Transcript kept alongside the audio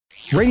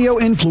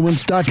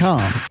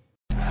RadioInfluence.com.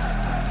 He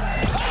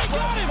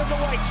got him in the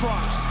white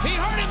trunks. He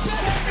hurt him.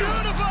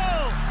 Beautiful.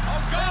 Oh,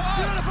 that's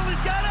beautiful.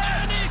 He's got it.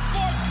 And he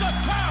forced the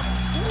tap.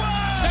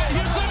 Wow.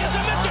 Here's the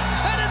submission.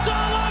 And it's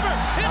all over.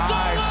 It's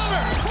all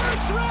over.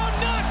 First round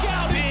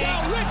knockout. He's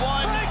out. Rich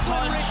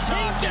Franklin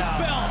retains his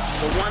belt.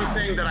 The one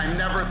thing that I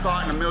never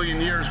thought in a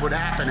million years would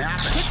happen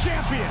happened. The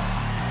champion.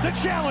 The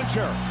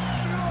challenger.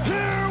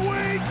 Here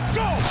we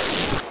go.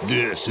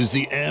 This is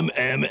the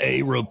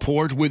MMA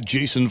Report with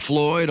Jason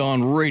Floyd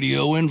on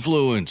Radio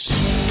Influence.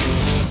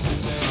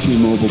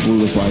 T-Mobile blew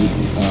the fight.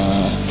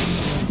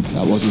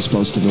 That wasn't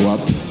supposed to go up,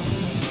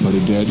 but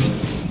it did.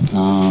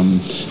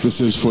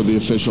 This is for the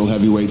official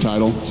heavyweight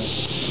title.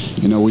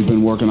 You know, we've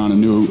been working on a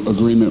new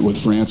agreement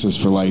with Francis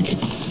for like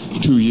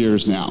 2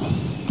 years now.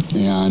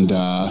 And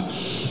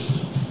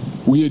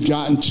we had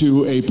gotten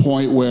to a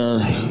point where,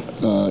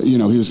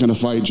 he was going to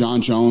fight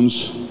John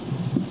Jones.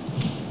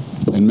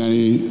 And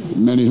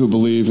many who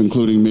believe,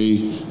 including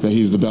me, that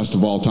he's the best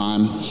of all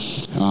time,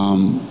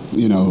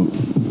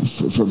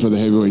 for the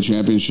heavyweight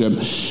championship.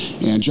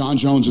 And John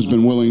Jones has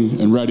been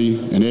willing and ready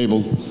and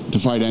able to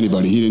fight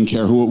anybody. He didn't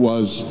care who it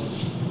was.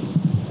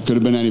 Could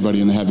have been anybody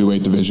in the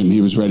heavyweight division.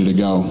 He was ready to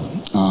go.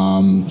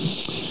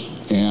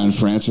 And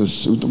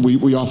Francis,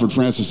 we offered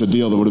Francis a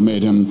deal that would have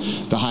made him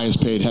the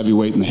highest paid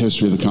heavyweight in the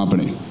history of the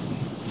company.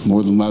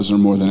 More than Lesnar,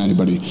 more than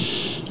anybody.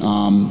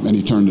 And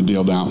he turned the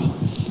deal down.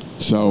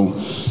 So,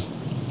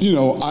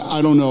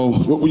 I don't know.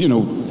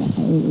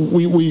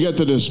 We get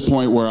to this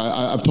point where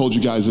I've told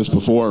you guys this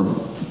before.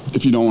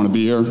 If you don't want to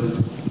be here,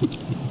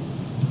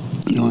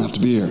 you don't have to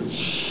be here.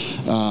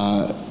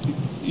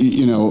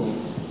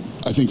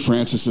 I think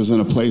Francis is in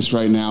a place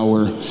right now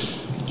where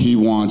he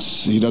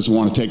doesn't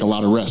want to take a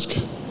lot of risk.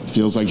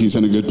 Feels like he's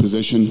in a good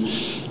position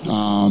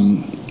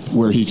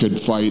where he could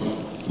fight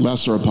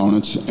lesser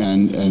opponents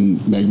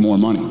and make more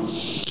money.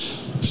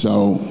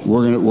 So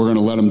we're gonna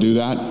let him do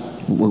that.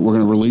 We're going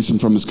to release him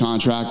from his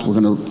contract.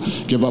 We're going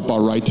to give up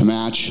our right to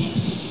match,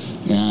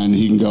 and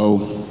he can go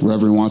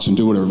wherever he wants and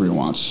do whatever he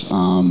wants.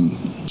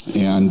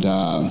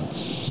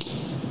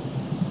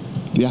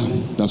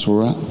 That's where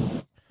we're at.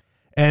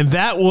 And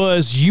that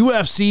was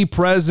UFC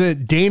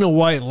President Dana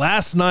White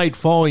last night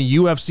following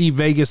UFC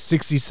Vegas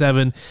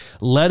 67,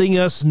 letting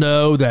us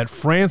know that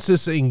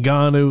Francis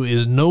Ngannou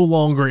is no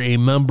longer a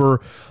member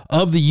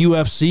of the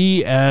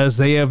UFC, as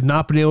they have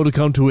not been able to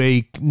come to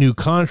a new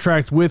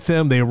contract with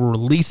him. They were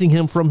releasing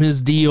him from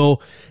his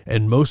deal,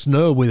 and most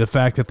notably the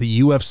fact that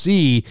the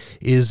UFC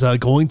is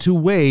going to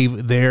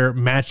waive their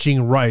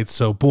matching rights.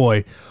 So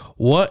boy,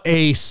 what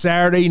a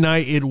Saturday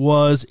night it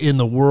was in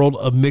the world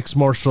of mixed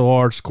martial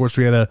arts. Of course,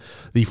 we had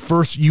the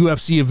first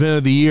UFC event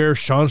of the year,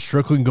 Sean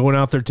Strickland going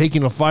out there,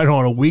 taking a fight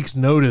on a week's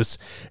notice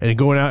and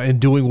going out and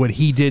doing what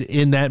he did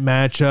in that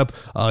matchup.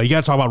 You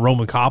got to talk about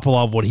Roman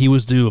Kopylov, what he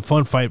was doing, a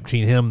fun fight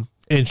between him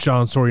and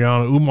Sean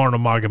Soriano. Umar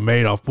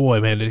Nurmagomedov,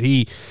 boy, man, did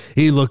he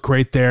look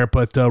great there.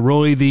 But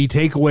really the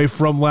takeaway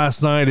from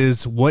last night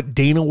is what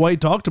Dana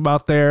White talked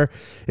about there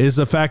is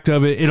the fact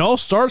of it. It all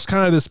starts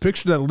kind of this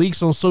picture that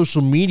leaks on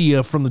social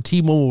media from the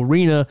T-Mobile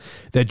Arena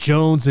that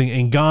Jones and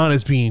Ngannou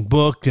is being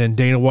booked. And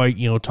Dana White,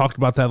 talked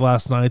about that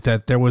last night,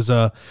 that there was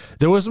a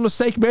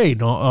mistake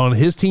made on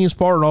his team's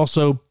part and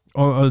also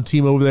on the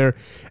team over there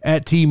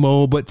at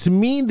T-Mobile. But to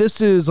me,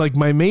 this is like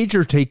my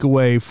major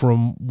takeaway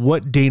from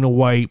what Dana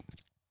White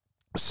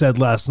said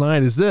last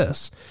night is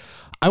this.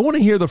 I want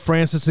to hear the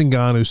Francis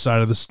Ngannou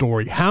side of the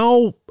story.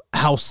 How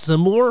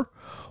similar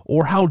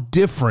or how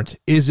different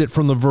is it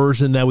from the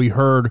version that we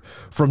heard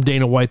from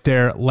Dana White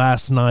there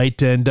last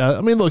night? And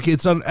look,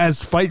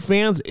 as fight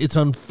fans, it's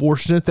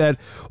unfortunate that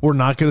we're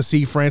not going to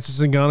see Francis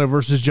Ngannou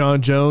versus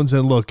John Jones.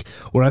 And look,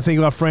 when I think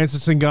about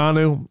Francis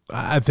Ngannou,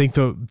 I think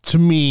to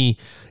me,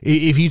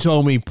 if you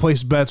told me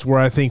place bets where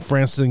I think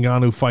Francis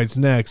Ngannou fights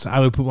next, I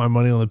would put my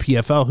money on the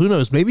PFL. Who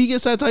knows? Maybe he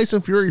gets that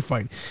Tyson Fury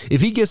fight.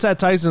 If he gets that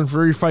Tyson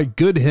Fury fight,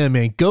 good to him,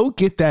 man. Go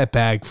get that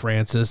bag,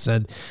 Francis.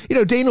 And,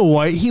 Dana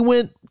White, he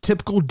went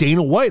typical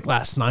Dana White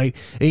last night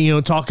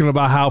and, talking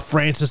about how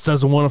Francis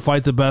doesn't want to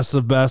fight the best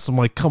of the best. I'm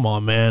like, come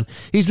on, man.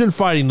 He's been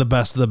fighting the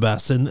best of the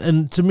best.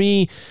 And to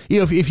me,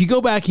 if you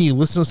go back and you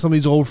listen to some of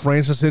these old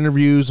Francis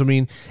interviews,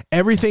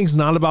 everything's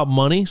not about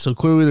money. So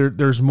clearly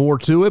there's more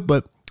to it,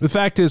 but the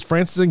fact is,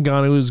 Francis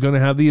Ngannou is going to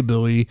have the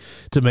ability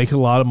to make a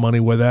lot of money,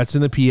 whether that's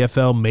in the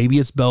PFL, maybe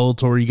it's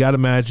Bellator. You got to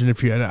imagine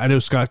I know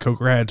Scott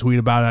Coker had a tweet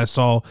about it. I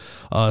saw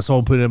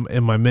someone put it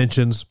in my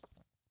mentions.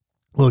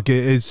 Look,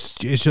 it's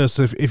just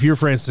if you're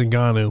Francis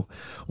Ngannou,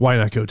 why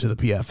not go to the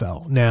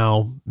PFL?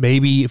 Now,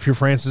 maybe if you're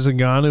Francis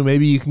Ngannou,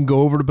 maybe you can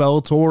go over to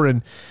Bellator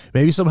and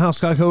maybe somehow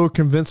Scott Coker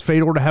convinced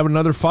Fedor to have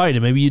another fight,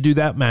 and maybe you do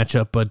that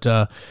matchup. But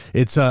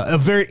it's a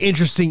very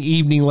interesting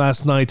evening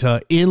last night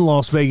in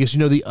Las Vegas.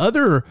 The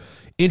other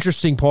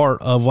interesting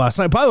part of last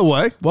night. By the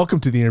way, welcome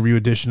to the interview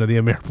edition of the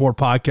MMA Report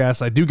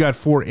podcast. I do got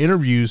 4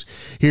 interviews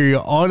here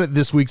on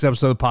this week's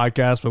episode of the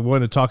podcast, but I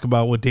wanted to talk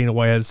about what Dana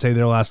White had to say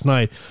there last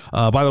night.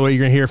 By the way, you're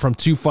going to hear from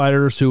 2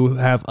 fighters who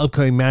have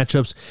upcoming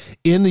matchups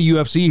in the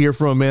UFC. Hear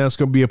from a man that's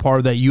going to be a part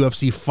of that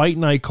UFC Fight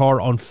Night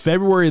card on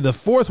February the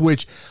 4th,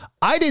 which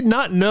I did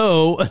not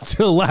know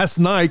until last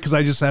night because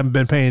I just haven't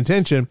been paying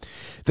attention,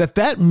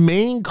 that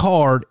main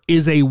card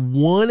is a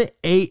 1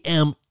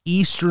 a.m.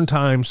 Eastern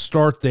time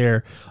start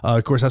there.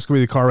 Of course, that's going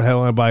to be the card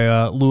headlined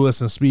by Lewis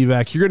and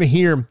Spivak. You're going to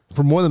hear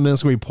from one of the men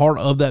that's going to be part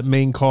of that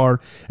main card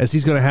as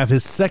he's going to have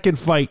his second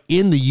fight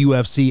in the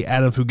UFC.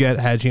 Adam Fugett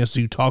had a chance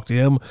to talk to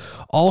him.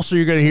 Also,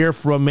 you're going to hear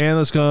from a man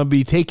that's going to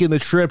be taking the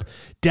trip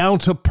down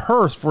to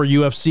Perth for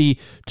UFC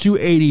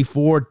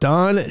 284,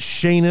 Don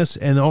Shainis.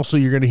 And also,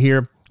 you're going to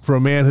hear from a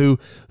man who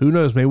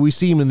knows, maybe we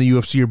see him in the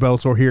UFC or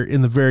Bellator here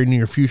in the very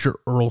near future,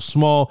 Earl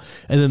Small.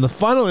 And then the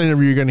final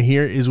interview you're going to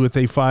hear is with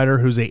a fighter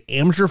who's an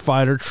amateur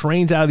fighter,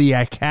 trains out of the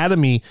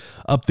academy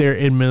up there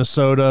in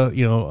Minnesota.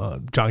 You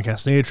know, John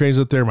Castaneda trains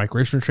up there, Mike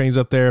Richmond trains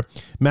up there.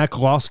 Matt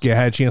Kolowski, I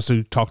had a chance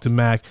to talk to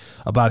Mac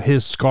about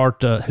his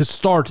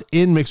start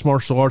in mixed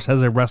martial arts,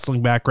 has a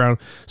wrestling background,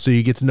 so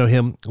you get to know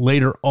him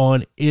later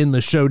on in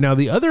the show. Now,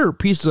 the other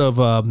piece of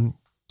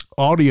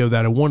audio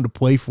that I wanted to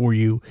play for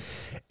you,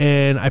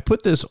 and I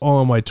put this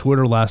on my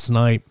Twitter last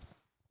night,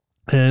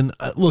 and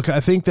look, I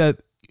think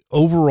that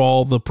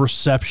overall the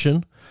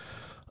perception,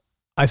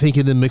 I think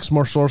in the mixed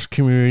martial arts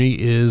community,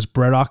 is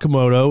Brett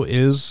Okamoto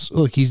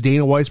he's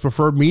Dana White's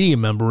preferred media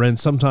member, and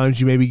sometimes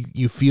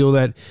you feel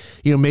that,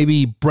 you know,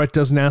 maybe Brett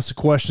doesn't ask the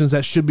questions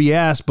that should be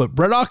asked, but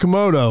Brett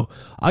Okamoto,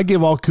 I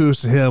give all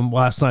kudos to him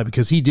last night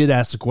because he did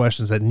ask the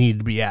questions that needed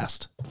to be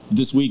asked.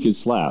 This week is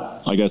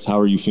slap. I guess, how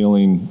are you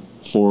feeling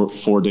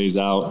 4 days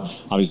out?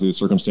 Obviously, the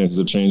circumstances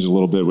have changed a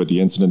little bit with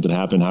the incident that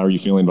happened. How are you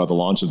feeling about the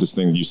launch of this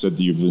thing that you said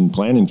that you've been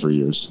planning for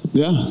years?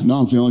 Yeah, no,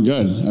 I'm feeling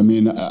good. I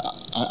mean,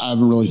 I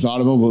haven't really thought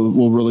of it.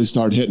 We'll really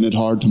start hitting it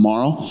hard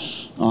tomorrow.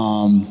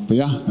 But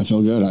yeah, I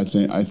feel good. I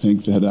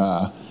think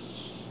that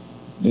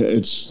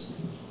it's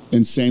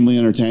insanely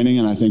entertaining,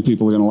 and I think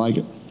people are going to like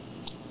it.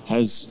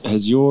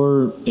 Has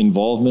your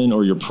involvement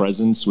or your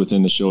presence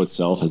within the show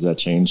itself, has that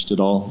changed at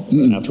all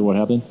after what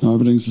happened? No,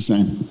 everything's the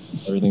same.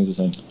 Everything's the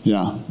same?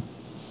 Yeah.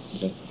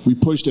 Okay. We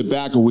pushed it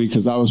back a week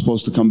because I was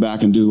supposed to come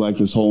back and do like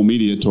this whole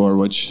media tour,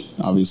 which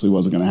obviously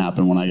wasn't going to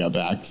happen when I got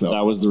back. So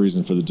that was the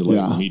reason for the delay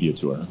of the media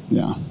tour.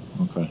 Yeah.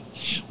 Okay.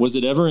 Was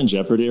it ever in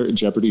jeopardy,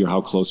 or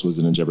how close was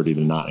it in jeopardy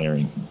to not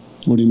airing?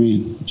 What do you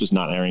mean? Just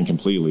not airing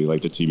completely,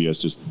 like the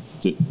TBS just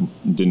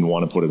didn't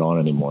want to put it on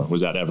anymore.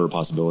 Was that ever a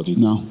possibility?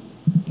 No.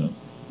 No.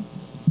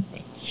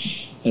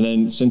 And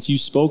then, since you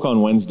spoke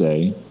on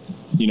Wednesday,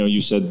 you know,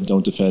 you said,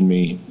 don't defend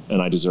me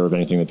and I deserve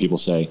anything that people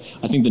say.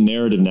 I think the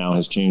narrative now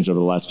has changed over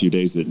the last few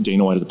days that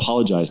Dana White has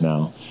apologized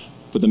now.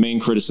 But the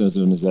main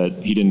criticism is that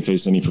he didn't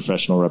face any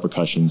professional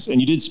repercussions. And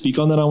you did speak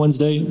on that on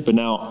Wednesday, but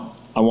now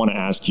I want to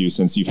ask you,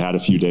 since you've had a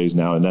few days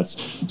now, and that's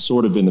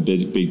sort of been the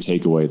big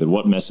takeaway, that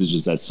what message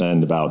does that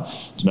send about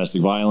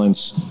domestic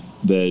violence,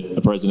 that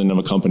a president of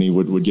a company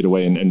would get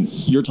away? And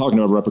you're talking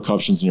about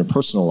repercussions in your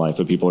personal life,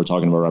 but people are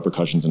talking about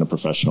repercussions in a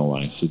professional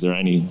life. Is there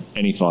any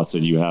thoughts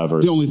that you have?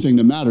 Or the only thing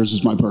that matters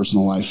is my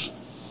personal life.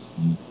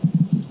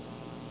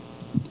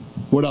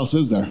 What else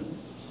is there?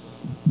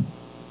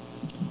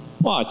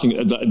 Well, I think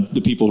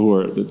the people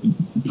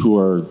who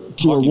are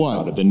talking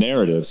about it, the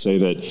narrative, say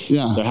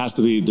that there has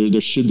to be,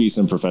 there should be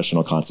some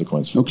professional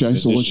consequence. Okay,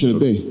 so what should it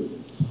be?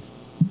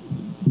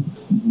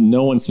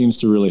 No one seems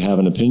to really have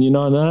an opinion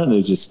on that.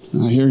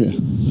 I hear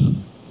you.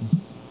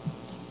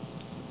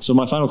 So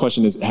my final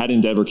question is, had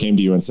Endeavor came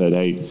to you and said,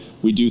 hey,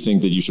 we do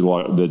think that you should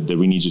that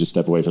we need you to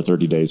step away for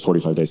 30 days,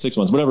 45 days, 6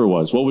 months, whatever it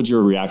was, what would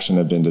your reaction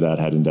have been to that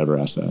had Endeavor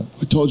asked that?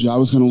 I told you I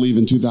was going to leave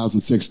in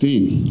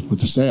 2016 with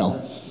the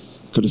sale.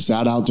 Could have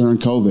sat out during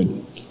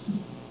COVID.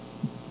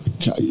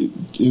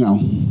 You know,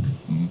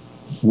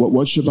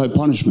 what should my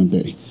punishment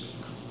be?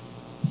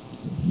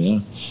 Yeah.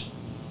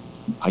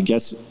 I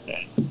guess.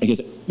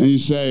 And you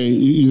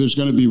say there's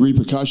going to be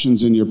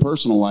repercussions in your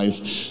personal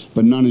life,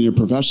 but none in your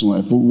professional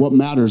life. But what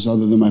matters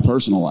other than my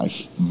personal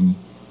life? Mm-hmm.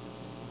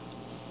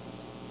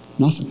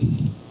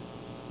 Nothing.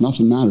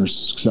 Nothing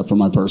matters except for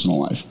my personal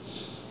life.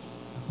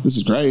 This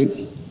is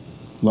great.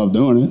 Love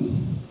doing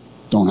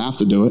it. Don't have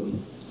to do it.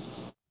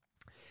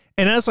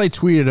 And as I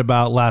tweeted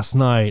about last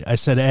night, I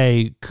said,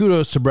 hey,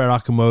 kudos to Brett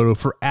Okamoto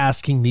for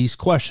asking these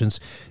questions,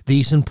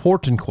 these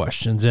important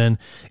questions. And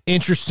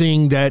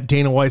interesting that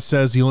Dana White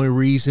says the only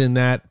reason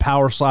that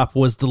Power Slap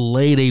was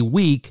delayed a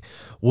week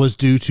was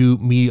due to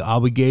media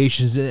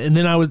obligations. And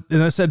then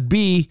I said,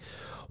 B,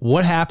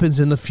 what happens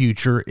in the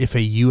future if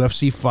a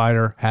UFC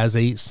fighter has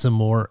a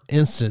similar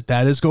incident?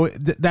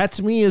 That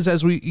to me is,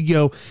 as we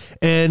go,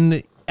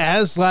 and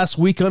as last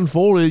week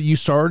unfolded, you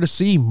started to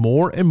see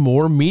more and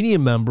more media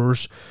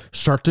members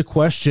start to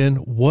question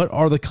what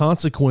are the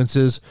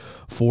consequences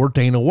for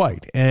Dana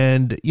White.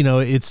 And, you know,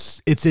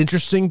 it's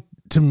interesting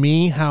to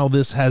me how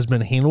this has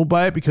been handled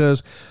by it,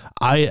 because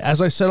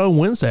as I said on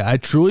Wednesday, I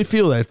truly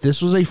feel that if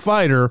this was a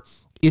fighter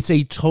it's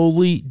a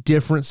totally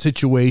different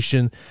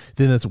situation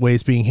than the way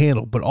it's being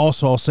handled. But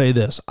also, I'll say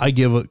this. I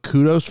give a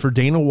kudos for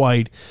Dana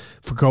White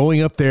for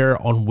going up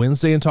there on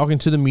Wednesday and talking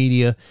to the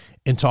media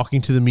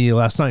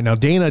last night. Now,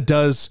 Dana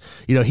does,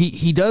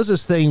 he does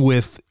this thing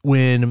with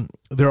when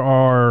there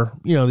are,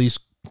 these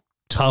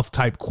tough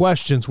type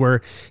questions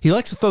where he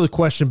likes to throw the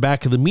question back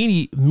to the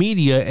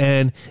media,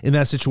 and in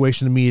that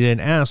situation, the media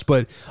didn't ask.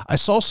 But I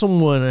saw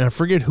someone, and I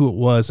forget who it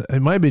was. It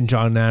might have been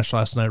John Nash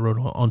last night, wrote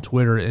on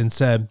Twitter and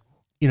said,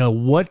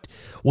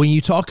 when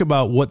you talk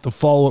about what the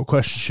follow-up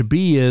question should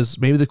be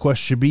maybe the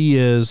question should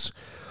be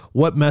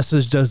what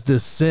message does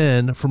this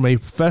send from a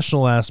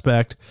professional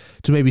aspect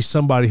to maybe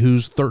somebody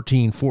who's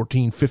 13,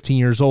 14, 15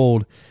 years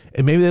old,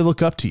 and maybe they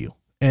look up to you.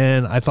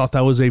 And I thought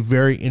that was a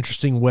very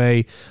interesting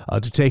way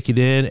to take it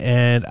in.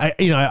 And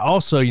I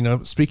also,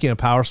 speaking of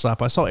Power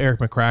Slap, I saw Eric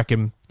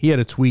McCracken. He had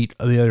a tweet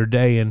the other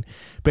day and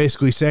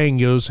basically saying,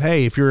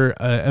 hey, if you're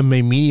a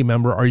MMA media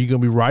member, are you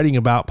going to be writing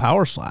about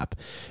Power Slap?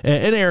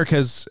 And Eric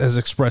has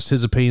expressed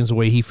his opinions the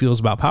way he feels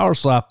about Power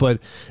Slap.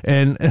 But,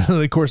 and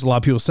of course, a lot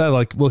of people said,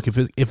 like, look, if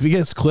it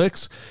gets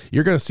clicks,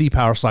 you're going to see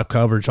Power Slap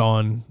coverage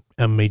on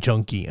MMA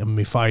Junkie,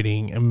 MMA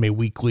Fighting, MMA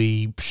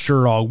Weekly,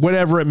 Sherdog,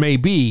 whatever it may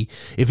be.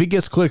 If it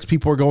gets clicks,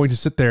 people are going to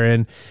sit there.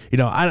 And,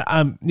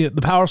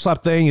 the Power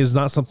Slap thing is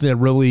not something that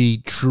really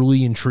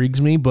truly intrigues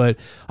me, but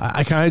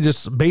I kind of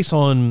just, based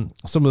on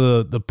some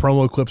of the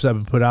promo clips that have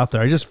been put out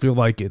there, I just feel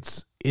like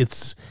it's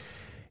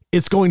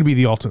going to be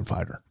The Ultimate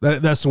Fighter.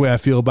 That's the way I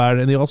feel about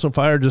it. And The Ultimate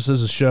Fighter just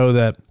is a show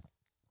that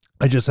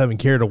I just haven't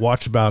cared to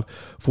watch about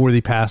for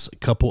the past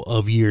couple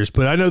of years.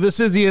 But I know this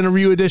is the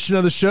interview edition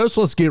of the show,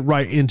 so let's get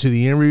right into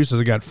the interviews. So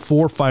I got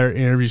 4 fighter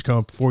interviews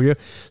coming up for you.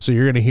 So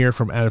you're going to hear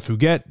from Adam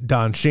Fugett,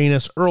 Don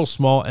Shanis, Earl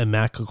Small, and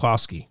Matt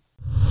Kokoski.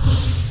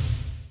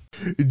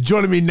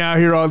 Joining me now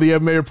here on the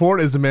MMA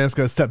Report is the man that's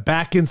going to step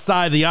back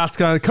inside the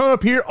octagon. Coming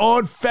up here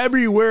on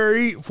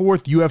February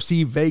 4th,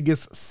 UFC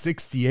Vegas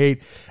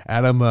 68.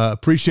 Adam,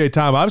 appreciate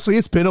time. Obviously,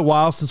 it's been a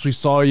while since we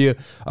saw you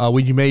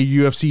when you made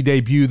your UFC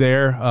debut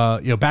there,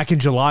 back in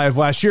July of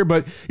last year.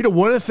 But,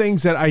 one of the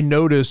things that I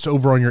noticed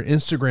over on your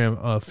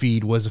Instagram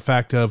feed was the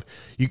fact of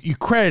you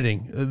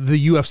crediting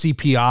the UFC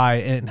PI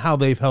and how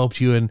they've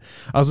helped you. And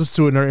I was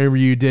listening to another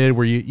interview you did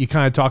where you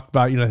kind of talked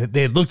about,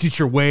 they had looked at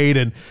your weight,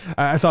 and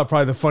I thought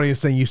probably the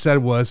funniest thing you said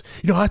was,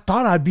 I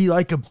thought I'd be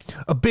like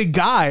a big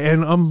guy,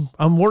 and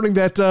I'm learning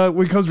that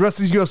when it comes to the rest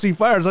of these UFC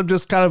fighters, I'm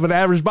just kind of an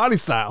average body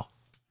style.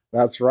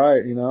 That's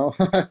right.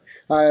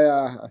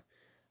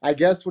 I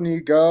guess when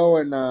you go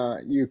and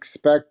you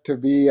expect to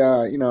be,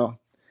 I don't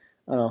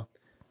know,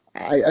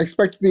 I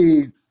expect to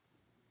be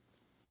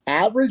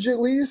average at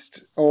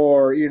least,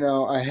 or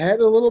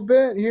ahead a little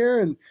bit here,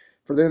 and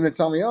for them to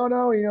tell me, oh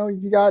no,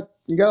 you got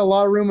a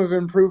lot of room of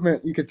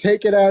improvement. You could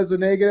take it as a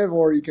negative,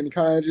 or you can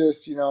kind of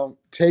just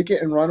take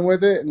it and run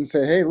with it and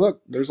say, hey,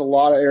 look, there's a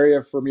lot of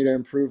area for me to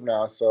improve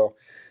now. So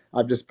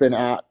I've just been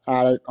at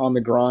it on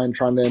the grind,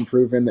 trying to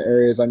improve in the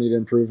areas I need to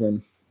improve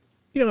in.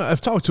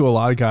 I've talked to a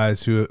lot of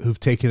guys who've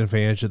taken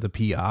advantage of the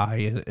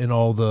PI and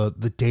all the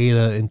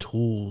data and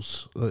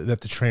tools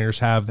that the trainers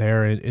have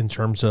there in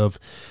terms of,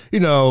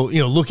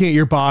 looking at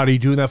your body,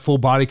 doing that full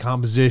body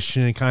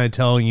composition and kind of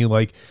telling you,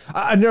 like,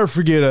 I never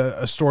forget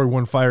a story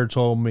one fighter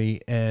told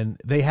me, and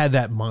they had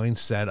that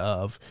mindset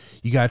of,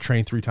 you got to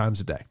train 3 times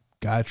a day.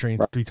 Got to train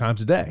 3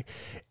 times a day.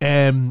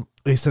 And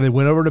they said they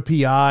went over to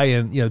PI,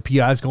 and, the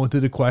PI is going through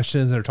the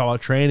questions and they're talking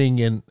about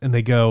training, and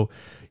they go,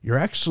 you're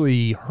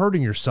actually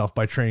hurting yourself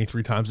by training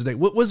 3 times a day.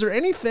 Was there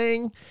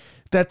anything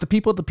that the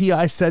people at the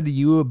PI said to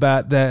you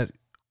about that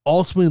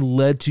ultimately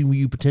led to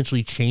you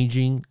potentially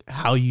changing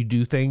how you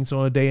do things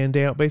on a day in,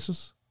 day out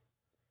basis?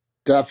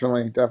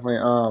 Definitely.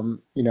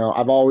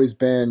 I've always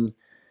been,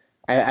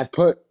 I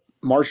put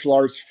martial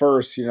arts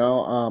first,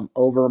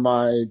 over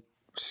my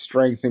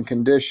strength and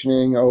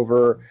conditioning,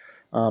 over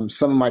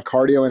some of my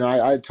cardio. And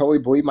I totally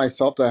believe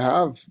myself to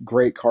have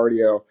great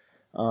cardio.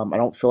 I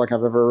don't feel like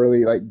I've ever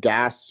really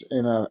gassed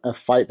in a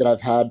fight that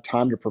I've had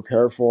time to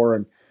prepare for.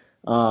 And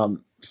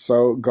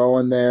so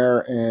going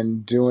there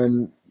and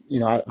doing,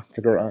 I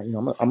figure,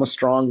 I'm a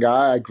strong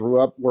guy. I grew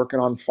up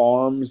working on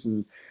farms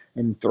and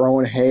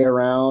throwing hay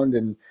around,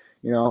 and,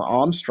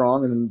 I'm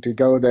strong. And to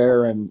go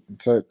there and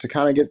to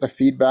kind of get the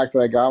feedback that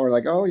I got, we're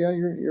like, oh yeah,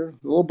 you're a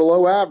little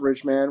below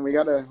average, man. We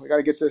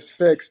gotta get this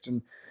fixed.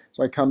 And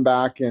so I come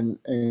back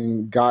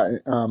and got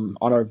on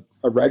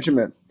a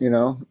regiment,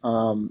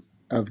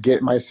 of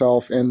getting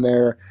myself in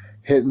there,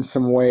 hitting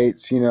some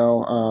weights,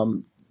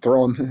 definitely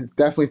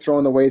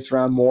throwing the weights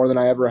around more than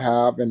I ever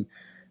have, and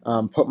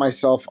put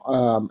myself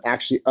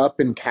actually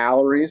up in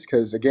calories,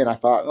 because again, I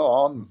thought,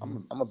 oh,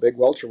 I'm a big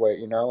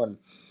welterweight,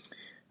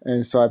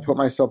 and so I put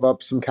myself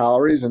up some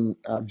calories, and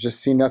I've just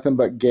seen nothing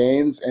but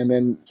gains. And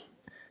then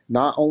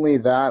not only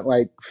that,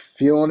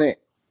 feeling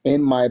it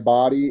in my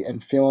body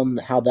and feeling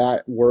how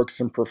that works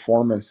in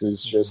performance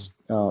is just,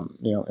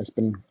 it's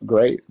been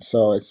great.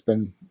 So it's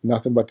been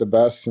nothing but the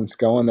best since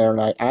going there. And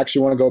I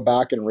actually want to go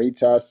back and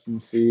retest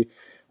and see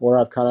where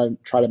I've kind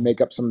of tried to make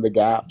up some of the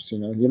gaps.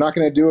 You're not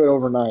going to do it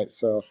overnight.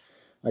 So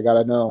I got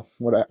to know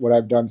what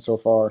I've done so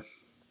far.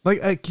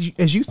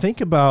 As you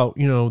think about,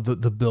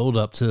 the build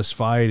up to this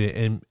fight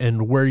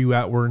and where you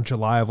were in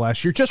July of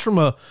last year, just from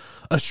a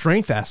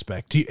strength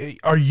aspect,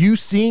 are you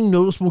seeing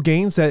noticeable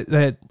gains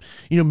that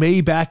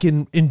maybe back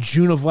in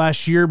June of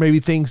last year, maybe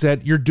things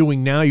that you're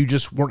doing now you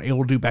just weren't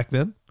able to do back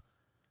then?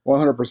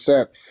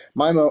 100%.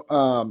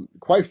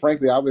 Quite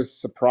frankly, I was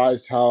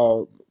surprised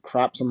how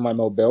crap some of my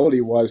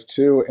mobility was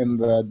too in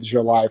the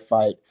July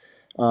fight.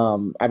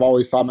 I've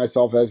always thought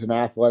myself as an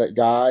athletic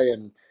guy,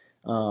 and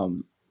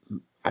um,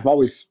 I've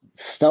always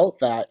felt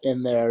that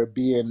in there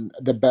being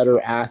the better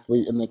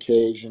athlete in the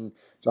cage, and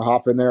to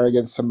hop in there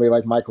against somebody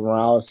like Michael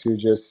Morales, who he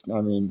just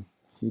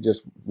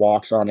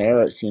walks on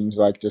air. It seems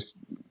like just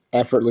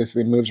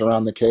effortlessly moves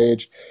around the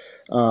cage.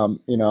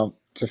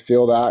 To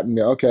feel that and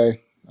go,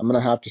 okay, I'm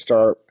going to have to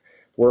start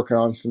working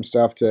on some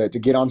stuff to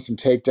get on some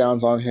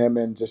takedowns on him,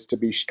 and just to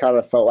be kind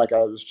of felt like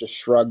I was just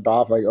shrugged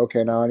off. Like,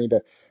 okay, now I need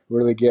to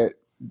really get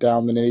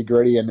down the nitty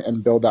gritty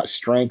and build that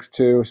strength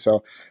too.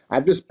 So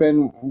I've just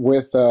been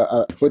with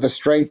a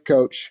strength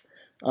coach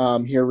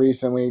here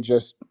recently,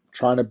 just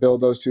trying to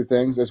build those two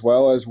things as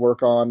well as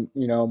work on,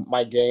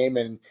 my game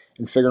and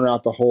figuring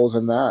out the holes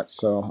in that.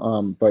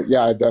 So, but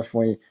yeah, I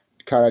definitely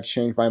kind of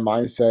changed my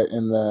mindset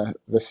in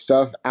the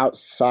stuff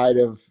outside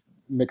of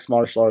mixed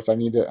martial arts. I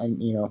need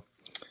to,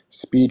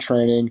 speed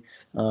training,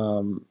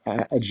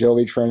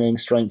 agility training,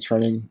 strength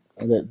training.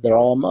 They're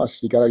all a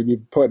must. You got to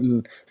be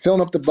filling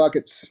up the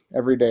buckets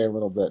every day a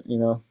little bit,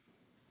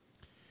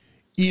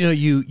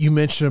 You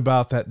mentioned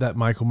about that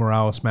Michael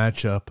Morales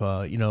matchup.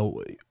 Are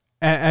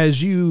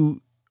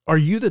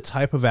you the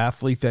type of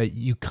athlete that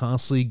you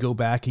constantly go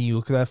back and you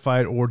look at that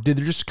fight, or did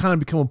there just kind of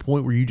become a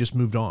point where you just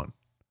moved on?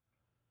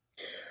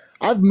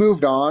 I've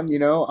moved on,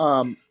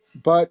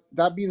 but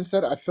that being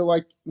said, I feel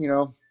like,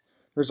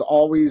 there's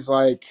always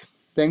like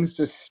things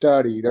to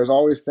study. There's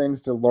always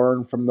things to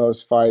learn from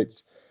those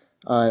fights.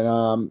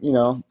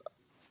 And,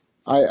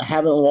 I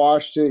haven't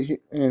watched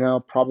it,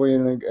 probably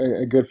in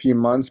a good few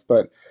months,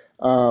 but,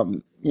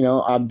 I'm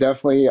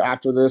definitely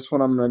after this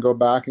one, I'm going to go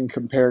back and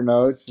compare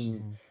notes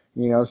and,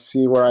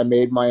 see where I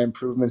made my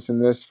improvements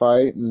in this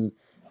fight. And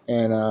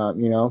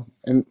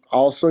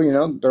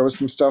also, there was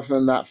some stuff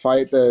in that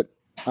fight that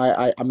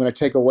I'm going to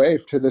take away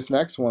to this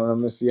next one. I'm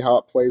going to see how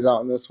it plays out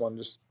in this one.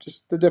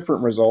 Just the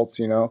different results,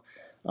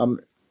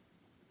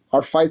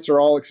 our fights are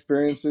all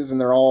experiences,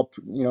 and they're all,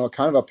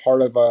 kind of a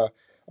part of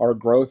our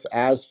growth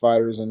as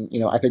fighters. And,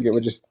 I think it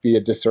would just be a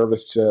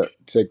disservice to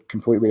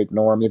completely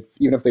ignore them,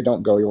 even if they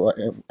don't go your way.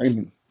 I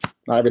mean,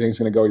 not everything's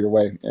going to go your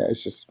way. Yeah,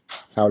 it's just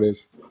how it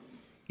is.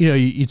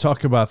 You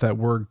talk about that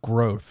word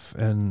growth,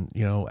 and,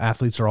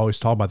 athletes are always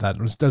talking about that.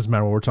 It doesn't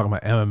matter whether we're talking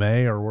about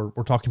MMA or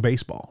we're talking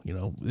baseball.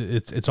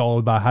 It's all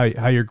about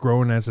how you're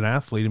growing as an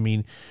athlete. I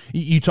mean,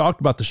 you talked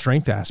about the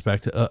strength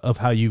aspect of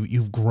how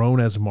you've grown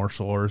as a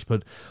martial artist,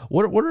 but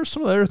what are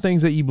some of the other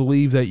things that you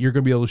believe that you're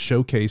going to be able to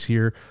showcase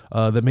here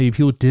that maybe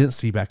people didn't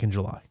see back in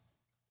July?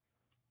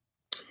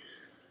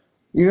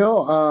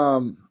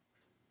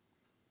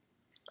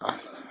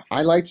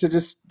 I like to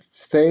just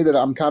say that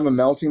I'm kind of a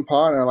melting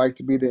pot, and I like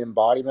to be the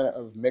embodiment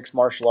of mixed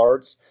martial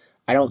arts.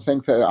 I don't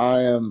think that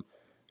I am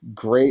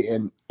great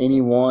in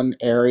any one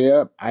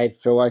area. I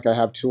feel like I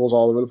have tools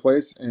all over the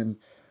place. And,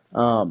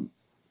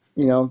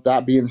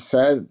 that being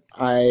said,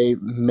 I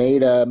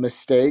made a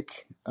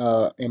mistake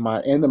in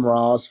the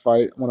Morales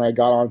fight. When I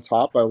got on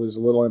top, I was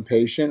a little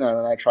impatient,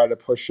 and I tried to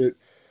push it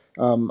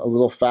a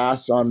little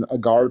fast on a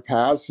guard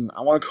pass. And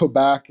I want to go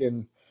back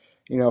and,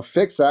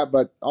 fix that.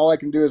 But all I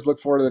can do is look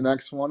forward to the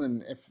next one.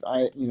 And if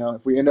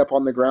we end up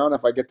on the ground,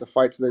 if I get the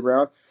fight to the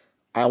ground,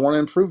 I want to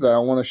improve that. I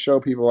want to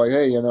show people like,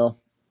 hey,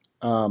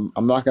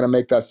 I'm not going to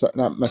make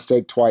that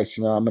mistake twice.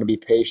 I'm going to be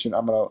patient.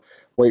 I'm going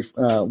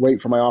to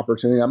wait for my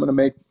opportunity. I'm going to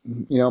make,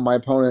 my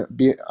opponent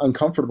be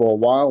uncomfortable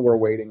while we're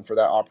waiting for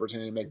that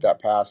opportunity to make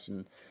that pass.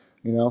 And,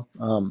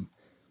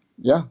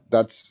 yeah,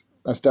 that's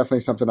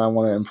definitely something I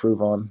want to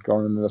improve on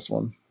going into this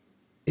one.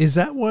 Is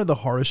that one of the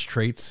hardest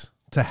traits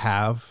to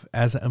have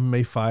as an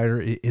MMA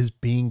fighter, is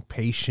being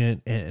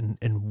patient and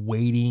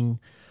waiting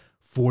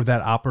for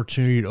that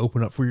opportunity to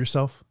open up for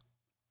yourself?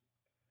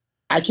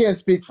 I can't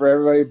speak for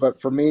everybody,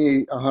 but for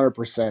me,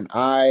 100%.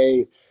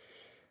 I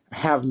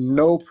have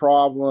no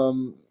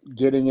problem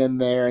getting in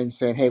there and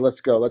saying, hey, let's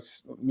go.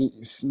 Let's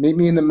meet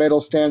me in the middle,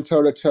 stand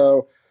toe to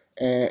toe,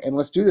 and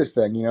let's do this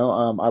thing.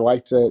 I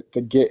like to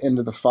get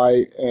into the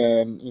fight,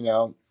 and,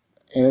 and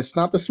it's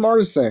not the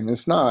smartest thing.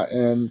 It's not.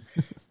 And,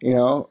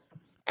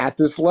 at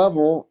this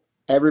level,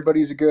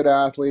 everybody's a good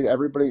athlete.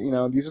 Everybody,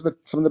 these are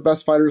some of the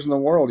best fighters in the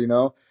world,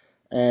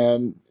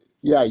 and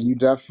yeah, you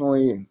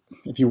definitely,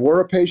 if you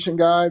were a patient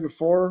guy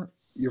before,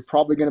 you're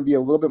probably going to be a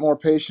little bit more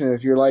patient.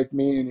 If you're like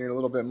me and you're a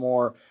little bit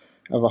more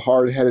of a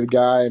hard-headed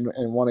guy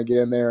and want to get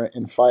in there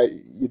and fight,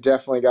 you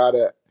definitely got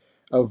to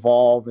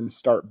evolve and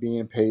start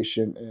being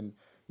patient and,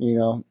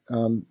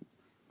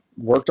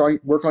 work on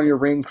your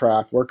ring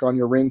craft, work on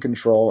your ring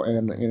control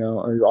and,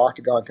 or your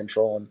octagon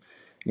control. And,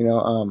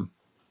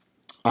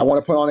 I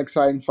want to put on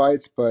exciting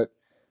fights, but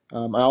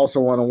I also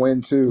want to win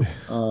too.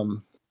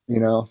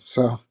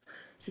 So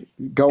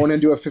going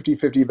into a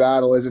 50-50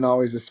 battle isn't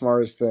always the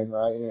smartest thing,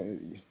 right? You're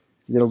going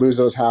to lose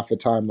those half the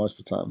time most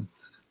of the time.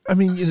 I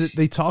mean,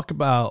 they talk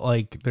about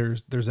like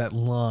there's that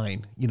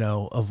line,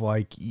 of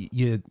like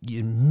you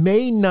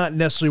may not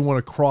necessarily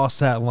want to cross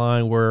that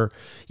line where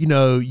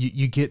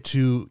you get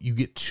too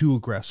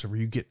aggressive or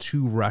you get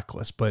too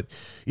reckless, but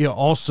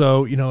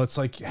also it's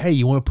like, hey,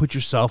 you want to put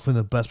yourself in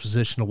the best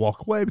position to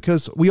walk away,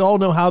 because we all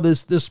know how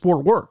this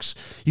sport works.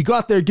 You go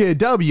out there, get a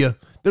W,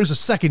 there's a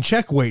second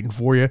check waiting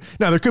for you.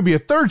 Now there could be a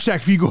third check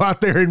if you go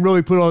out there and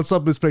really put on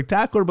something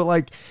spectacular, but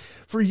like,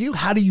 for you,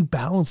 how do you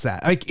balance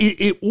that? Like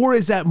or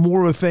is that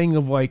more of a thing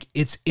of like,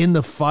 it's in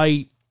the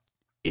fight,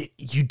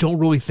 you don't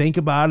really think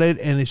about it,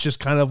 and it's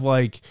just kind of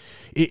like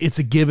it's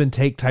a give and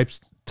take type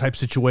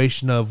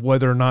situation of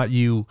whether or not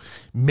you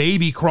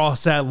maybe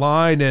cross that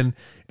line, and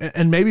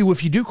maybe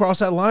if you do cross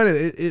that line,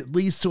 it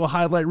leads to a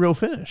highlight reel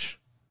finish.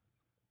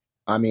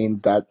 I mean,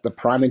 that the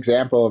prime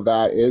example of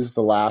that is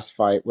the last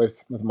fight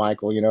with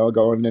Michael.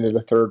 Going into the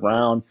third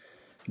round,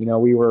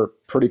 we were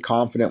pretty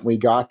confident we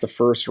got the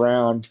first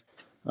round.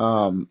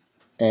 And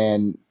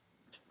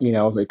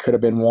it could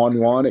have been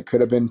 1-1, it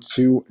could have been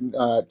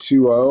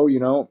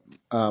 2-0,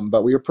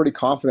 but we were pretty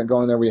confident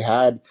going there. We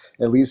had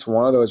at least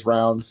one of those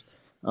rounds.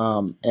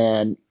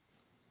 And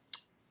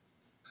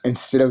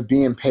instead of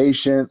being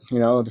patient,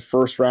 the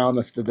first round,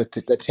 the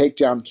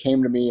takedown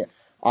came to me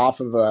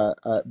off of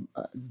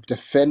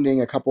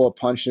defending a couple of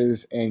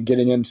punches and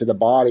getting into the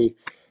body.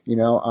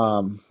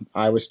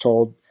 I was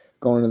told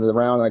going into the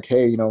round, like,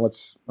 hey,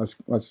 let's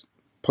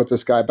put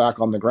this guy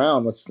back on the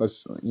ground.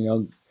 Let's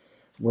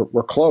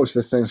we're close.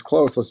 This thing's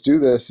close. Let's do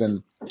this.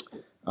 And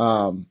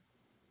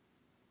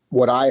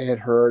what I had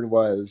heard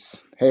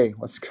was, hey,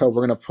 let's go.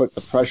 We're going to put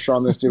the pressure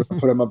on this dude,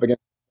 put him up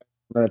against,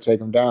 we're going to take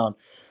him down.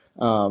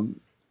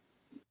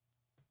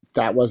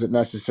 That wasn't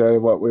necessarily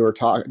what we were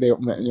talking.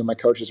 My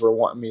coaches were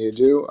wanting me to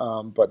do,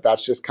 but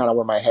that's just kind of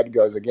where my head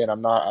goes. Again,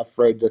 I'm not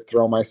afraid to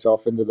throw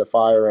myself into the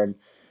fire and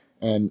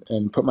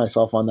put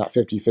myself on that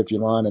 50-50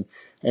 line. And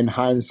in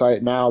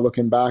hindsight now,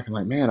 looking back, I'm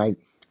like, man, I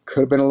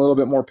could have been a little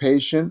bit more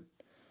patient.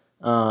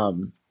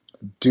 Do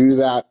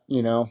that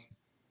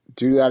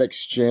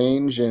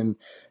exchange and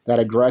that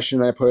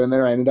aggression I put in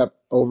there. I ended up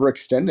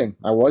overextending.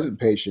 I wasn't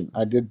patient.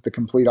 I did the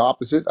complete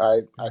opposite.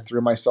 I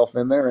threw myself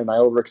in there and I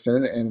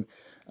overextended. And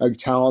a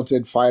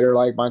talented fighter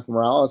like Michael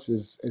Morales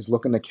is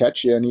looking to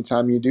catch you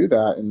anytime you do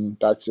that. And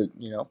that's it,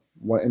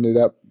 what ended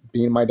up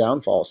being my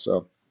downfall.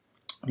 So,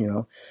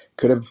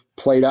 could have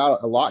played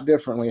out a lot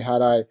differently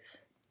had I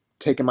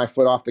taken my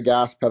foot off the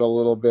gas pedal a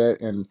little bit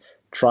and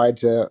tried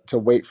to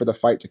wait for the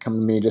fight to come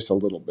to me just a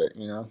little bit,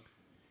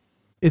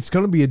 It's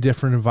going to be a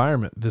different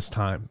environment this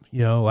time.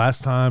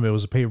 Last time it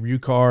was a pay-per-view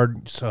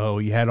card, so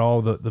you had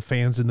all the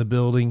fans in the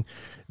building.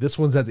 This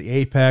one's at the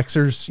Apex.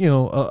 There's,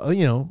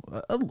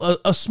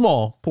 a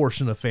small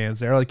portion of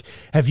fans there. Like,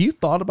 have you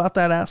thought about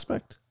that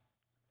aspect?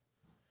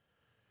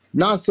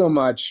 Not so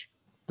much.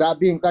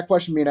 That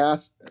question being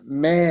asked,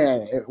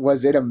 man,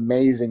 was it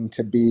amazing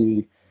to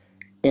be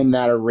in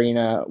that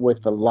arena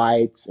with the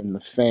lights and the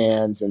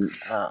fans and,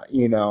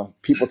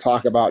 people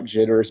talk about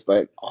jitters,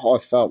 but all I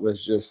felt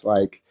was just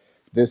like,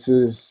 this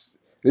is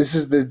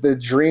the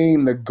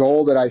dream, the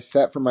goal that I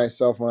set for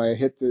myself when I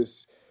hit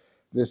this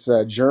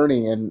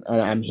journey, and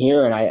I'm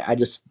here, and I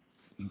just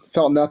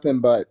felt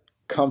nothing but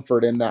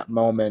comfort in that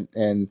moment.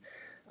 And,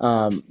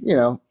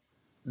 the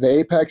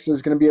Apex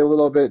is going to be a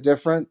little bit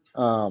different.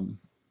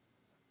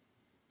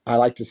 I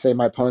like to say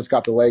my opponent's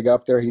got the leg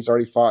up there. He's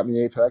already fought in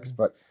the Apex,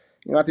 but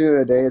at the end of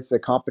the day, it's a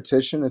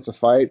competition. It's a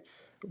fight.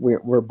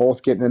 We're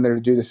both getting in there to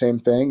do the same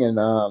thing. And,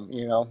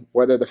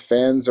 whether the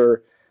fans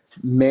are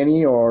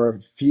many or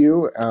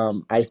few,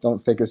 I don't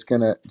think it's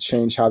going to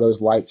change how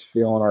those lights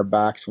feel on our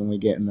backs when we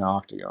get in the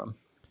octagon.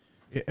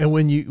 And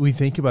when we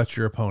think about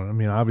your opponent, I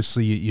mean,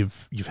 obviously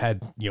you've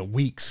had,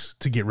 weeks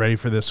to get ready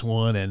for this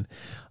one, and,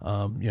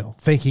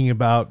 thinking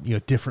about,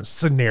 different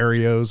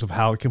scenarios of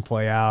how it can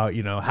play out,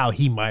 how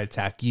he might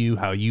attack you,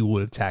 how you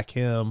would attack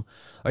him.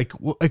 Like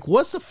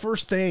what's the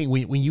first thing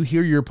when you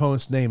hear your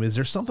opponent's name? Is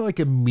there something like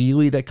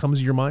immediately that comes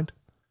to your mind?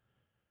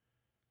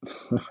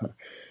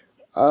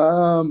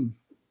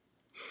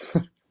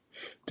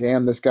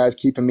 Damn, this guy's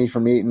keeping me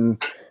from eating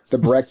the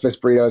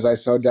breakfast burritos I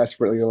so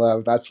desperately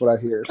love. That's what I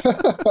hear.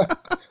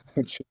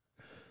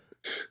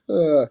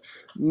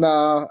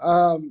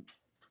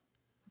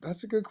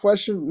 That's a good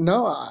question.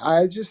 No,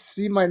 I just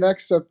see my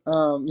next,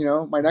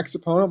 my next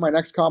opponent, my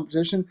next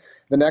competition,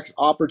 the next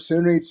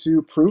opportunity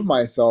to prove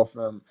myself.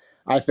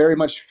 I very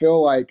much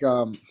feel like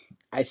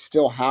I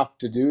still have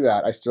to do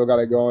that. I still got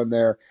to go in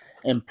there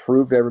and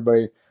prove to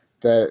everybody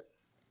that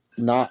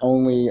not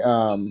only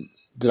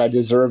did I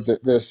deserve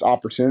this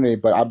opportunity,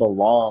 but I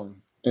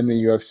belong in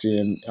the UFC.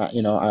 And,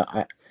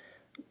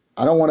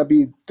 I don't want to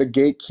be the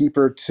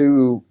gatekeeper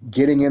to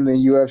getting in the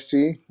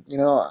UFC.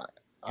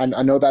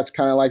 I know that's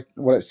kind of like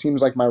what it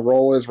seems like my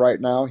role is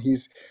right now.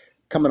 He's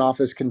coming off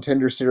his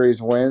Contender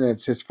Series win.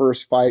 It's his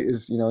first fight,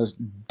 his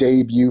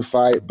debut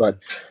fight. But,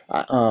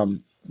 at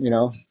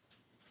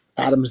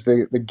Adam's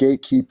the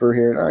gatekeeper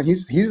here. No,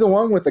 he's the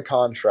one with the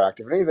contract.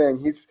 If anything,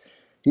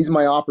 he's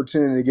my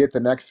opportunity to get the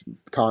next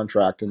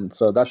contract, and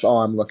so that's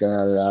all I'm looking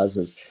at it as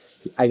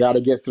is I got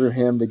to get through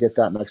him to get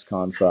that next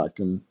contract,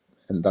 and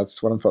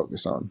that's what I'm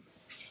focused on.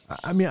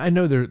 I mean, I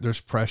know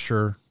there's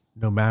pressure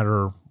no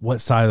matter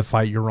what side of the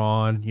fight you're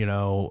on,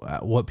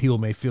 what people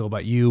may feel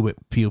about you,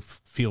 what people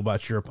feel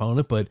about your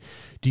opponent, but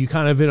do you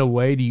kind of, in a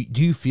way,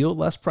 do you feel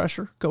less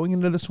pressure going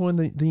into this one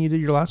than you did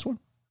your last one?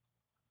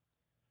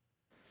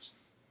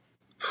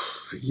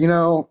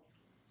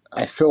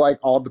 I feel like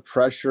all the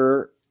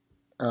pressure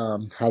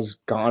has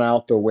gone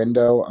out the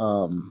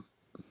window.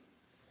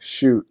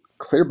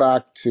 Clear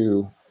back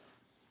to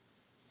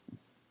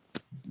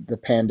the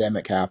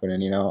pandemic happening,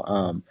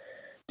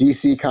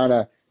 DC kind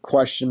of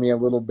questioned me a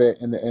little bit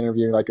in the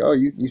interview, like, oh,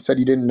 you said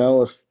you didn't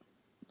know if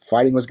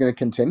fighting was going to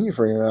continue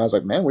for you. And I was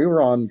like, man, we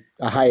were on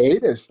a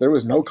hiatus. There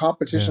was no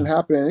competition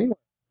happening anyway.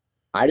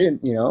 I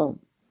didn't,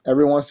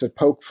 everyone wants to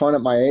poke fun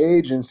at my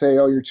age and say,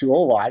 oh, you're too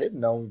old. Well, I didn't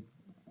know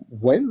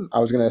when I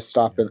was going to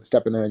step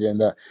in there again.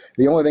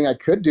 The only thing I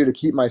could do to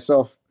keep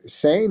myself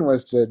sane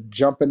was to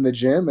jump in the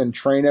gym and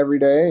train every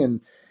day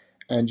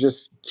and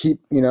just keep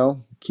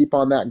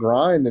on that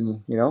grind.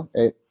 And,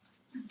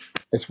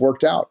 it's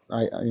worked out.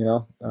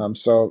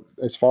 So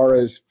as far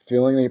as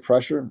feeling any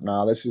pressure,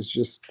 this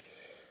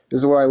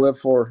is what I live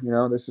for.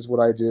 This is what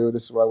I do.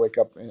 This is what I wake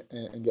up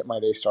and get my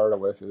day started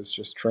with, is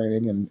just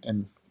training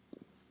and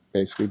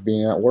basically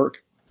being at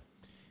work.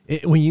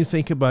 When you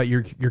think about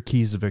your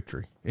keys to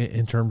victory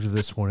in terms of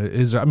this one,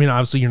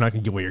 obviously you're not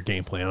going to give away your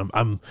game plan.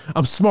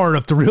 I'm smart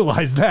enough to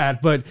realize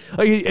that, but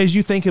as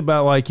you think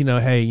about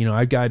hey,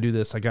 I've got to do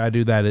this, I got to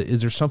do that.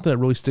 Is there something that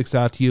really sticks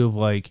out to you of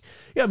I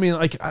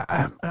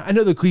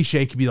know the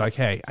cliche could be like,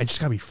 hey, I just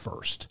got to be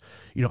first.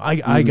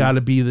 I got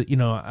to be the,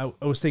 I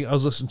was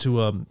listening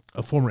to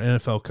a former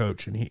NFL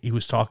coach, and he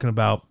was talking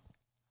about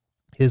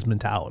his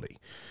mentality.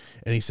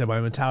 And he said, my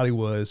mentality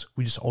was,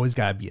 we just always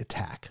got to be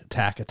attack.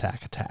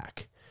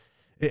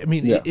 I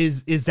mean,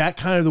 is that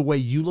kind of the way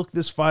you look at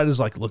this fight? Is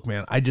like, look,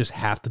 man, I just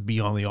have to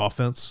be on the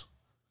offense?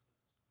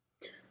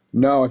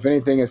 No, if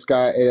anything, it's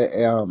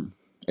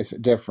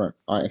different.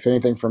 If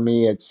anything, for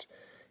me, it's,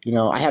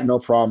 I have no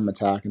problem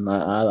attacking.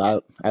 I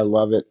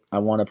love it. I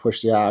want to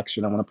push the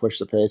action. I want to push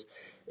the pace.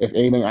 If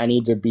anything, I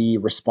need to be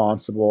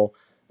responsible.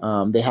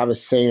 They have a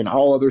saying in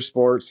all other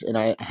sports, and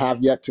I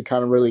have yet to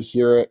kind of really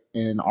hear it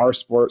in our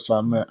sport. So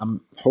I'm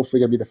hopefully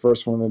going to be the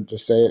first one to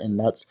say it, and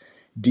that's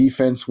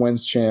defense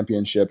wins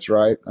championships,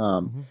 right?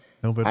 I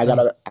got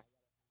to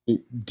be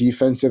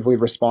defensively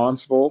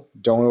responsible.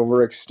 Don't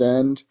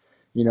overextend.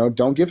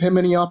 Don't give him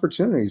any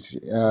opportunities.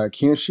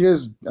 Kinoshita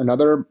is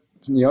another,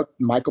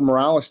 Michael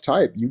Morales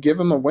type. You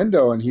give him a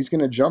window, and he's going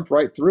to jump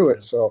right through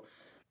it. So,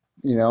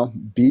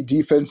 be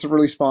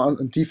defensively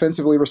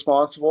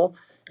responsible,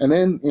 and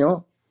then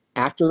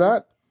after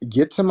that,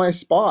 get to my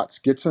spots.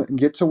 Get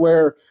to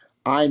where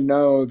I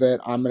know that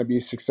I'm going to be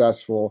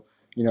successful.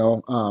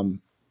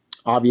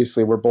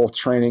 Obviously, we're both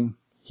training.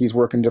 He's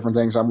working different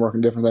things. I'm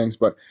working different things,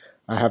 but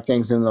I have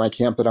things in my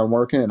camp that I'm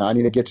working, and I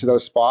need to get to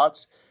those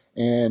spots.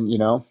 And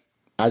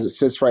as it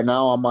sits right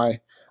now on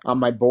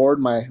my board,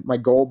 my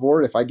goal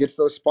board, if I get to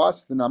those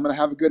spots, then I'm going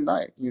to have a good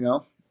night.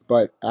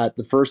 But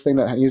the first thing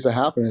that needs to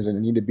happen is I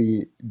need to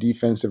be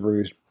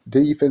defensively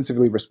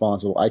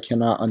responsible. I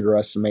cannot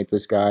underestimate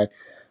this guy.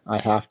 I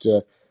have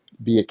to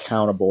be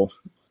accountable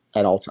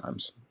at all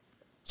times.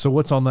 So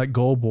what's on that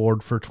goal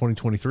board for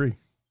 2023?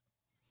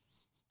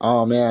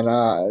 Oh man,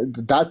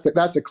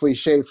 that's a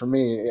cliche for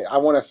me. I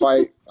want to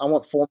fight. I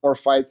want 4 more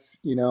fights,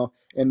 in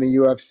the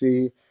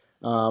UFC.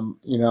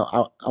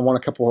 I want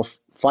a couple of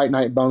fight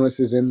night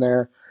bonuses in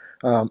there.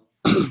 I'm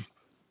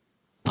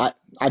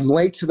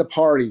late to the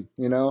party,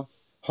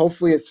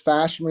 Hopefully it's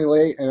fashionably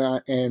late,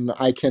 and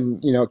I can,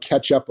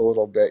 catch up a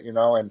little bit,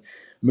 and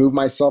move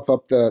myself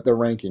up the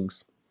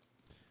rankings.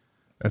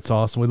 That's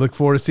awesome. We look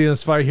forward to seeing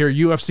this fight here.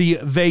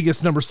 UFC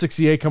Vegas number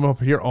 68 coming up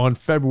here on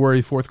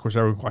February 4th. Of course,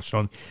 everyone watching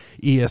on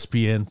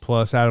ESPN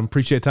Plus. Adam,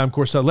 appreciate the time. Of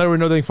course, let everyone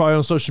know they can follow you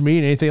on social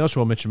media. Anything else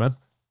you want to mention, man?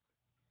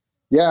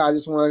 Yeah, I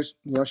just want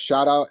to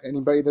shout out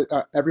everybody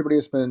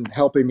that's been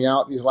helping me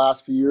out these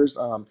last few years.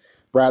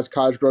 Brad's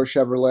Cosgrove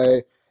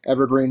Chevrolet,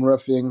 Evergreen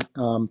Roofing,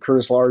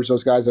 Curtis Large.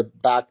 Those guys have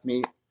backed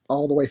me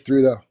all the way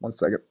through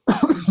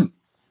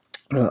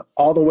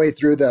all the way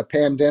through the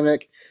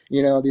pandemic.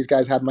 These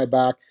guys had my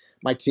back.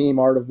 My team,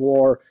 Art of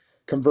War,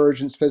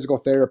 Convergence Physical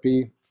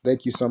Therapy.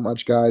 Thank you so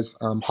much, guys.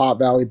 Hot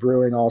Valley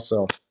Brewing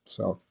also.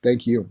 So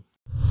thank you.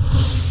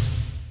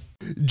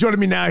 Joining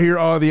me now here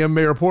on the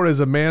MMA Report is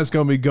a man that's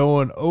going to be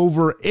going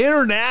over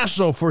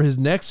international for his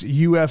next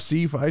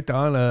UFC fight.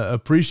 Don,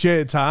 appreciate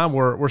the time.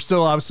 We're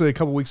still obviously a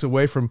couple weeks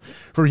away from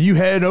you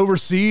heading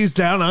overseas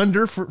down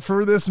under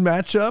for this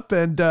matchup.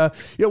 And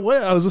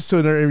what I was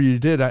listening to an interview you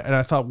did, and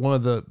I thought one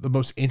of the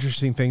most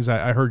interesting things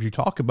I heard you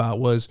talk about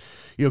was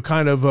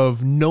kind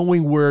of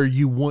knowing where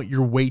you want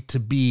your weight to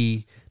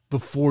be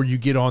before you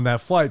get on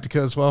that flight,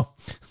 because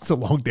it's a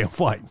long damn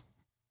flight.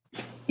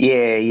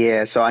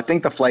 Yeah. So I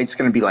think the flight's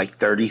going to be like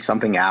 30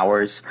 something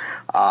hours.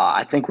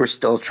 I think we're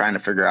still trying to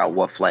figure out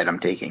what flight I'm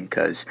taking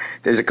because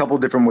there's a couple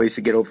different ways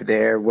to get over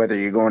there, whether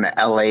you're going to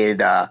LA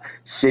to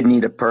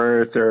Sydney to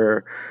Perth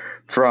or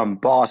from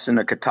Boston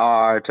to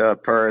Qatar to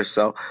Perth.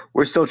 So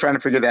we're still trying to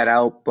figure that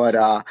out. But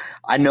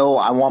I know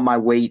I want my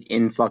weight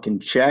in fucking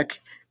check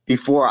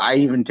before I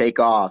even take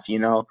off.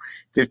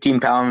 15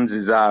 pounds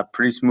is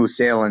pretty smooth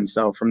sailing.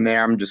 So from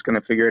there, I'm just going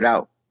to figure it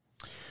out.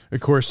 Of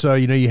course,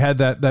 you had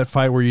that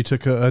fight where you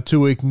took a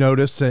 2-week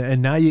notice,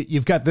 and now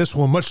you've got this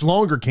one, much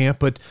longer camp.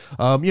 But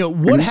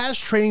what has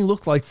training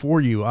looked like for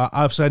you?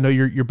 Obviously, I know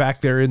you're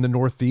back there in the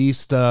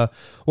Northeast. What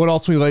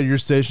ultimately led your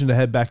decision to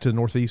head back to the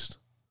Northeast?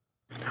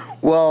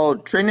 Well,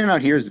 training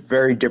out here is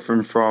very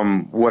different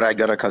from what I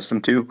got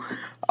accustomed to.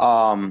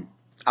 I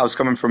was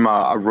coming from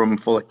a room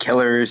full of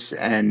killers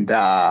and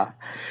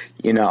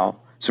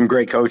some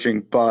great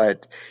coaching,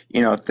 but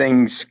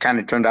things kind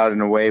of turned out in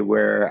a way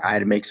where I had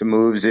to make some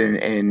moves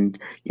and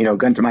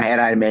gun to my head,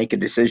 I had to make a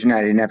decision.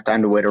 I didn't have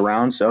time to wait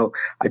around, so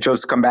I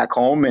chose to come back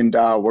home and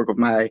work with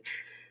my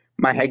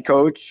head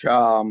coach,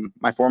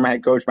 my former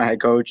head coach, my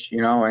head coach,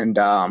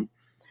 and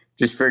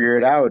just figure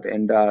it out.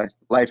 And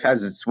life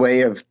has its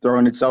way of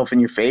throwing itself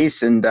in your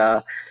face, and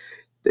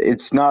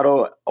it's not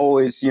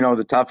always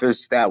the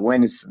toughest that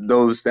win. It's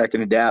those that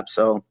can adapt.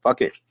 So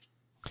fuck it.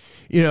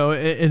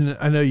 And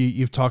I know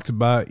you've talked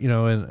about,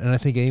 and I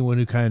think anyone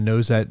who kind of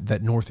knows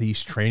that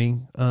Northeast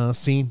training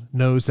scene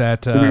knows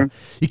that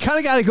you kind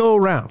of got to go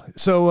around.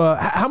 So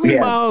how many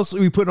miles are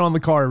we putting on the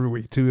car every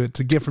week to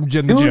get from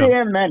gym to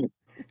gym?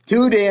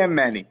 Too damn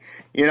many.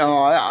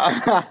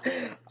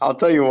 I'll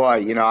tell you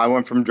what, I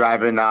went from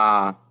driving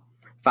 5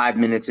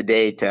 minutes a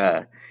day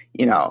to,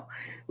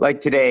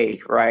 like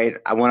today, right?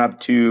 I went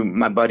up to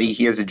my buddy.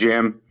 He has a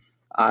gym.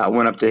 I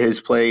went up to his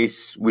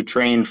place. We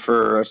trained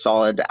for a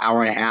solid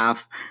hour and a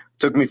half.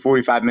 Took me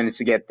 45 minutes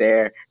to get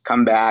there,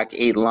 come back,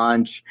 ate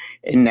lunch,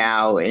 and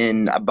now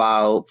in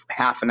about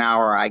half an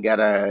hour, I got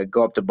to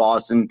go up to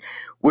Boston,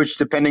 which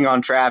depending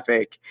on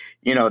traffic,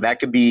 that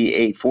could be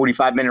a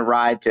 45-minute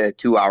ride to a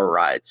 2-hour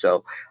ride.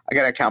 So I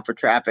got to account for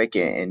traffic,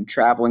 and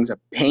traveling's a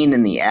pain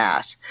in the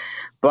ass.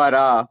 But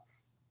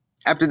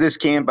after this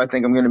camp, I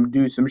think I'm going to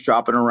do some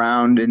shopping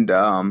around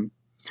and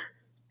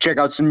check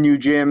out some new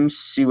gyms,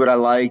 see what I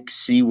like,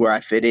 see where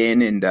I fit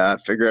in,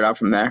 and figure it out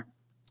from there.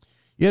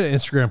 You had an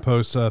Instagram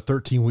post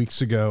 13 weeks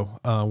ago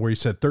where you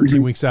said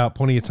 13 weeks out,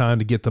 plenty of time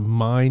to get the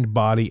mind,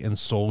 body, and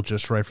soul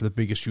just right for the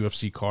biggest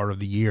UFC card of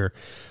the year.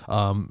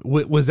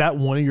 Was that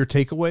one of your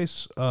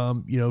takeaways?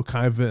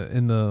 Kind of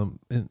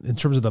in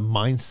terms of the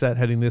mindset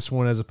heading this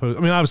one as opposed.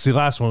 I mean, obviously,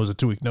 last one was a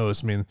 2-week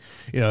notice. I mean,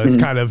 it's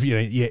kind of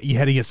you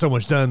had to get so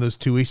much done in those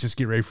 2 weeks just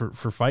get ready for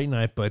fight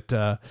night.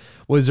 But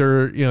was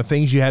there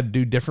things you had to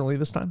do differently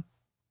this time?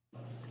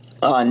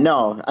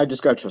 No, I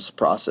just got to trust the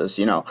process.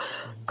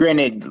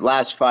 Granted,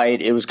 last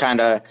fight, it was kind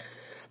of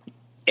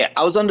 –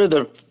 I was under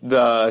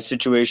the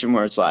situation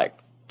where it's like,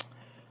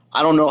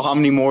 I don't know how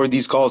many more of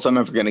these calls I'm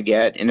ever going to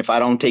get, and if I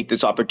don't take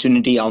this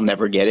opportunity, I'll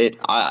never get it.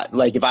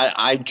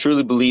 I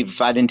truly believe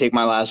if I didn't take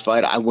my last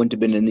fight, I wouldn't have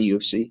been in the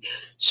UFC.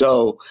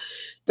 So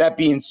that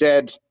being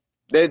said,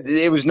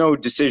 it was no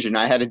decision.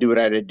 I had to do what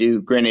I had to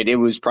do. Granted, it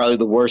was probably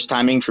the worst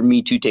timing for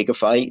me to take a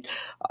fight.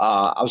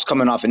 I was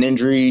coming off an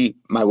injury.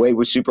 My weight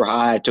was super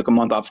high. I took a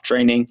month off of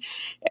training,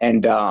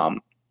 and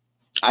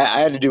I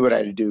had to do what I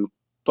had to do.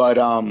 But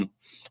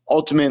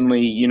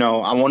ultimately,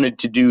 I wanted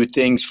to do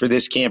things for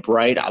this camp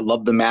right. I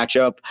love the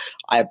matchup.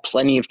 I have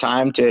plenty of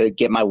time to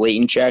get my weight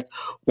in check.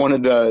 One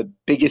of the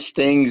biggest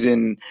things,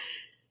 and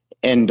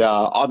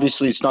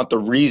obviously it's not the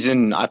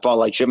reason I fought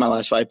like shit my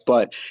last fight,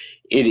 but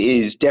it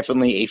is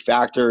definitely a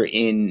factor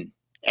in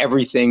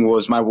everything,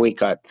 was my weight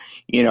cut.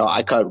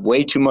 I cut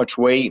way too much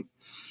weight,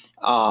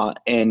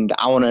 and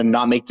I want to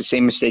not make the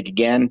same mistake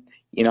again.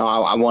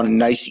 I want a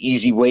nice,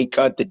 easy weight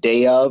cut the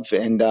day of,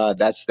 and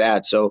that's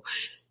that. So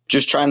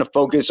just trying to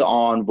focus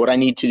on what I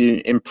need to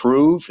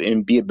improve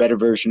and be a better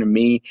version of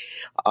me.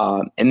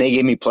 And they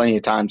gave me plenty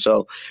of time.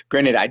 So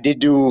granted, I did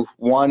do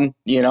one,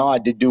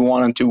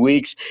 on 2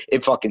 weeks.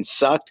 It fucking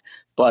sucked,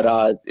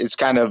 but it's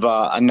kind of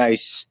a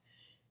nice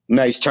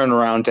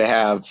turnaround to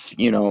have,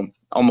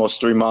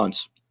 almost 3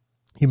 months.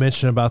 You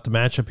mentioned about the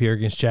matchup here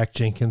against Jack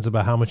Jenkins,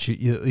 about how much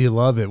you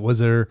love it. Was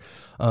there,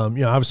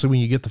 obviously when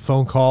you get the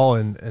phone call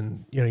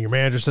and your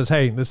manager says,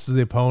 hey, this is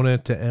the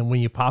opponent, and when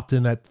you popped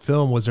in that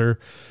film, was there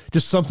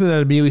just something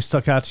that immediately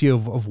stuck out to you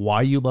of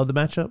why you love the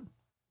matchup?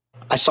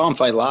 I saw him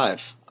fight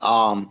live.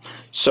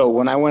 So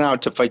when I went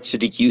out to fight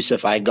Sadiq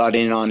Youssef, I got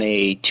in on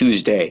a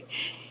Tuesday.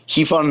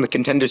 He fought in the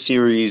Contender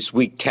Series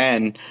week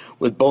 10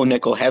 with Bo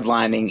Nickel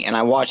headlining, and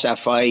I watched that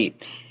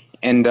fight,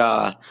 and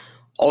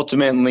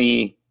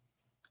ultimately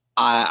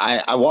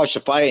I watched the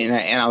fight,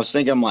 and I was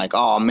thinking, I'm like,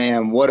 oh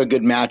man, what a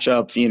good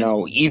matchup.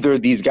 Either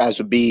of these guys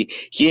would be.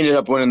 He ended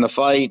up winning the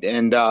fight,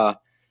 and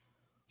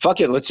fuck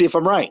it, let's see if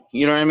I'm right.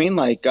 You know what I mean?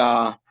 Like,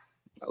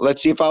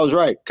 let's see if I was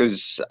right,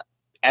 because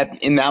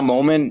in that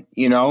moment,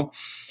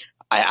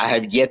 I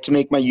have yet to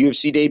make my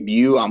UFC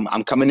debut.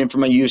 I'm coming in for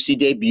my UFC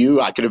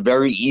debut. I could have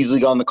very easily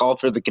gotten the call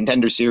for the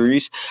Contender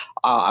Series.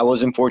 I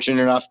wasn't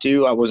fortunate enough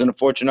to. I wasn't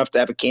fortunate enough to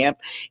have a camp,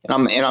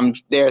 and I'm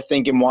there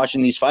thinking,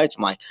 watching these fights.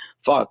 I'm like,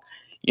 fuck.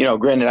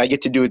 Granted, I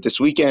get to do it this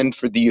weekend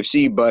for the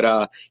UFC,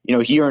 but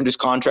he earned his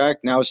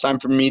contract. Now it's time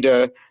for me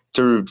to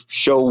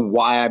show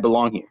why I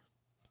belong here.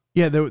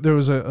 Yeah, there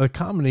was a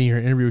comment in your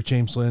interview with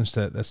James Lynch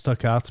that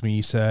stuck out to me.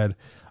 You said,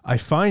 "I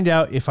find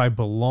out if I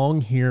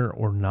belong here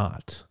or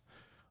not."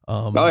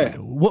 Yeah.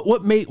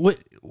 What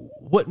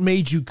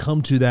made you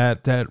come to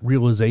that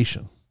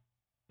realization?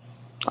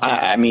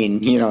 I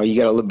mean, you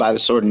got to live by the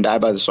sword and die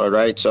by the sword,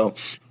 right? So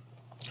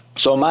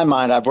in my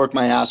mind, I've worked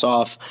my ass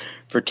off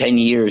for 10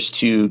 years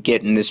to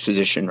get in this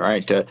position,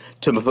 right? To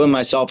put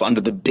myself under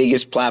the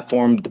biggest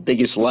platform, the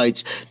biggest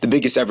lights, the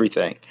biggest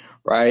everything,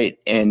 right?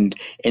 And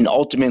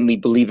ultimately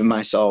believe in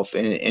myself.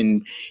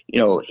 And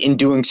in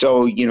doing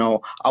so,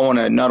 I want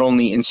to not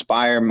only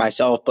inspire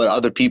myself, but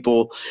other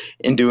people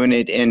in doing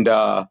it. And,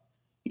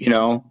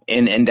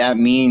 and that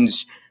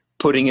means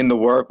putting in the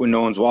work when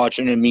no one's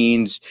watching. It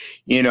means,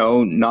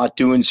 not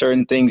doing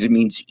certain things. It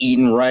means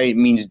eating right. It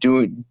means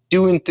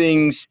doing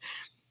things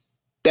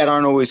that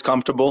aren't always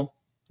comfortable.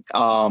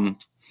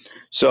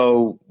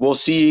 So we'll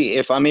see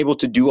if I'm able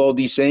to do all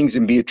these things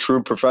and be a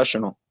true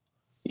professional.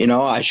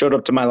 I showed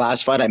up to my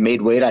last fight. I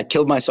made weight. I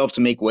killed myself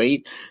to make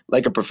weight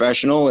like a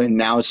professional, and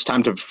now it's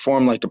time to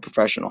perform like a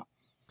professional.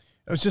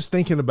 I was just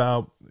thinking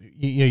about,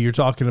 you're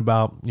talking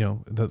about,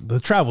 the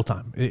travel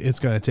time it's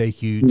going to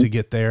take you to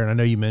get there. And I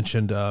know you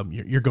mentioned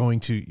you're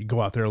going to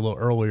go out there a little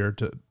earlier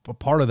to a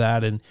part of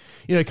that. And,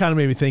 it kind of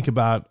made me think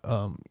about,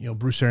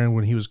 Bruce Aaron,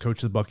 when he was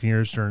coach of the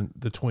Buccaneers during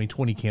the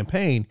 2020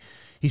 campaign,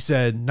 he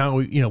said, now,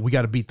 we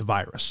got to beat the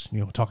virus,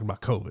 talking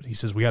about COVID. He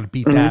says, we got to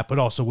beat that, but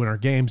also win our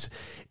games.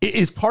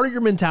 Is part of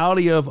your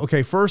mentality of,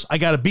 okay, first I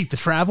got to beat the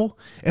travel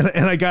and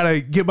I got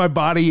to get my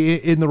body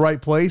in the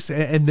right place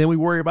and then we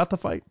worry about the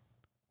fight?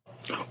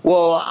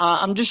 Well,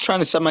 I'm just trying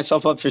to set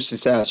myself up for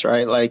success,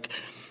 right? Like,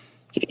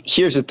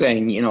 here's the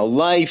thing,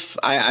 life,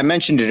 I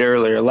mentioned it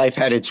earlier, life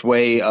had its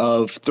way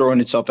of throwing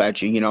itself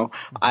at you.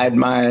 I had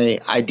my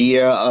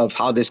idea of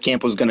how this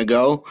camp was going to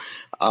go.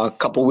 A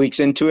couple weeks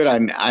into it,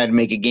 I'd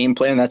make a game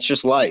plan. That's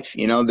just life,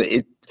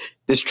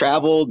 this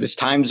travel, this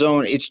time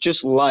zone, it's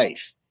just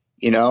life,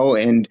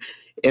 and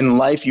in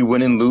life you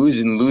win and lose,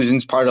 and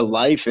losing's part of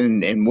life,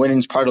 and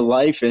winning's part of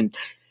life. And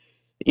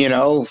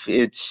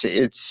it's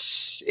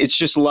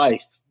just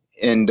life.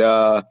 And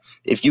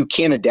if you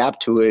can't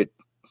adapt to it,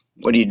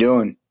 what are you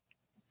doing?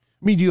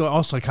 I mean, do you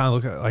also kind of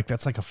look at like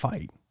that's like a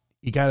fight?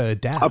 You got to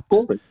adapt. Of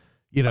course.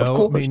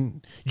 I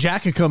mean,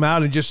 Jack could come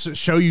out and just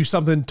show you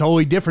something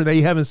totally different that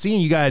you haven't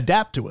seen. You got to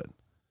adapt to it.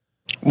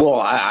 Well,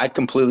 I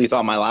completely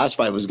thought my last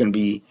fight was going to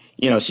be,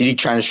 CD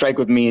trying to strike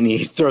with me and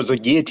he throws a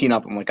guillotine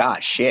up. I'm like,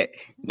 shit,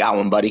 got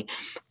one, buddy.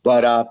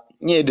 But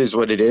it is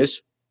what it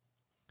is.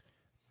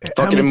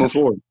 Fuck it and move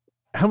forward.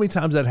 How many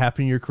times that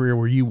happened in your career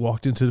where you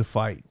walked into the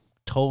fight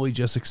totally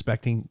just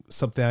expecting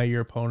something out of your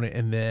opponent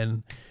and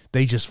then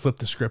they just flip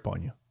the script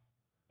on you?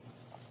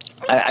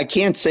 I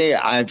can't say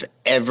I've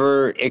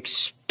ever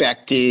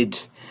expected.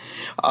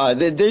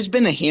 There's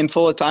been a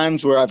handful of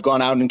times where I've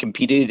gone out and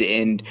competed,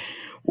 and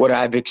what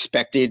I've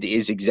expected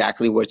is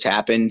exactly what's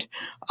happened.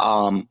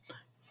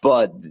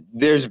 But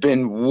there's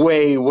been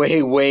way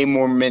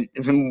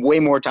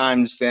more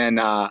times than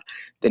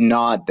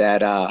not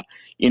that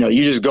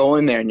you just go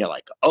in there and you're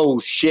like, oh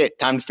shit,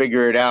 time to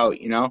figure it out.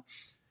 Yeah.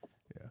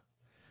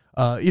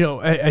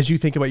 As you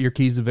think about your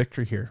keys to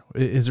victory here,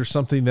 is there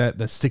something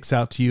that sticks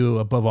out to you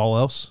above all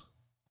else?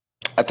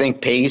 I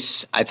think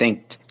pace. I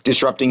think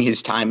disrupting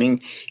his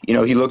timing.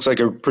 He looks like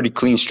a pretty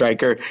clean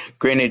striker.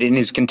 Granted, in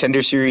his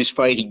Contender Series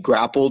fight, he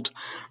grappled.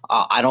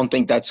 I don't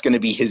think that's going to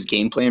be his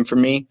game plan for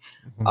me.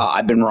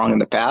 I've been wrong in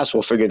the past.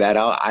 We'll figure that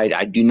out.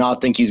 I do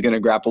not think he's going to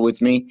grapple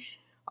with me.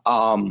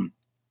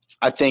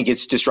 I think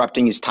it's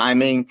disrupting his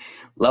timing,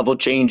 level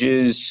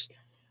changes,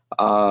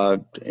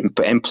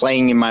 and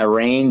playing in my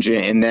range,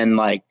 and then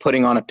like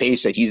putting on a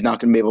pace that he's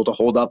not going to be able to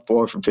hold up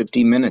for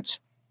 15 minutes.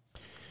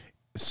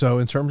 So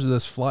in terms of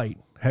this flight,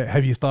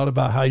 have you thought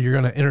about how you're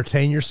going to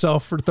entertain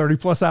yourself for 30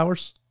 plus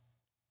hours?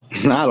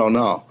 I don't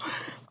know.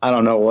 I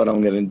don't know what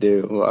I'm going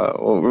to do.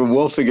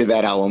 We'll figure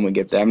that out when we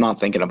get there. I'm not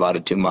thinking about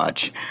it too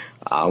much.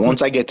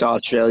 Once I get to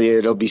Australia,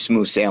 it'll be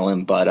smooth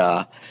sailing,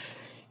 but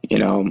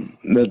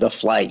the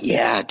flight.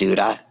 Yeah, dude,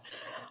 I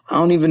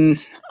don't even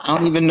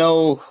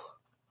know.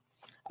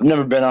 I've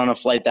never been on a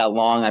flight that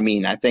long. I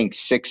mean, I think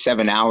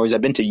 6-7 hours.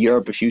 I've been to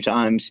Europe a few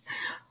times.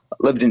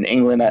 Lived in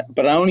England,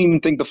 but I don't even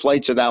think the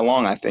flights are that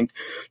long. I think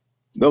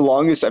the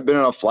longest I've been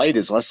on a flight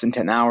is less than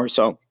 10 hours.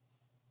 So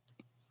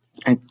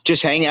and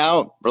just hang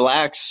out,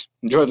 relax,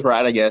 enjoy the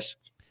ride, I guess.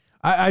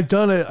 I've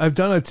done a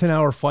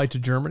 10-hour flight to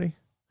Germany.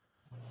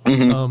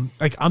 Mm-hmm.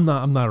 Like I'm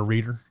not a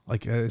reader.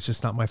 Like it's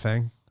just not my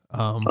thing.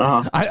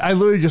 I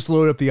literally just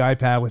loaded up the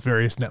iPad with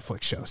various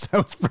Netflix shows.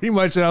 That was pretty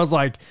much it. I was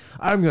like,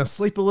 I'm going to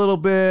sleep a little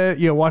bit,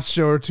 watch a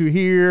show or two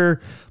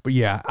here. But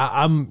yeah,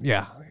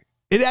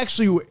 it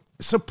actually,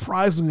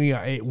 surprisingly,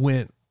 it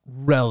went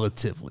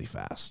relatively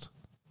fast.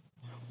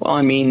 Well,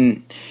 I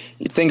mean,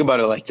 you think about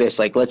it like this.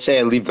 Like, let's say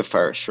I leave the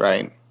first,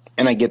 right?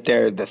 And I get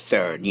there the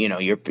third. You know,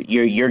 you're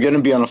going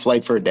to be on a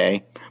flight for a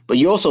day, but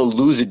you also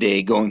lose a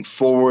day going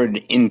forward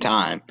in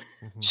time.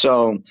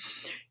 So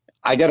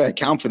I got to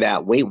account for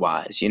that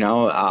weight-wise, you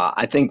know.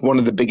 I think one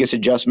of the biggest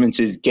adjustments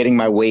is getting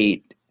my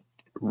weight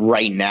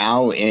right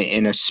now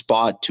in a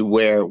spot to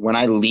where when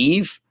I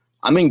leave,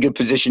 I'm in good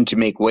position to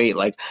make weight.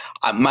 Like,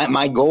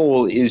 my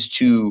goal is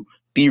to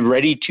be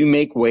ready to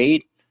make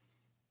weight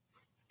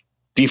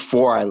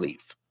before I leave.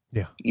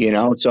 Yeah. You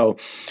know, so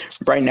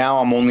right now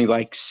I'm only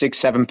like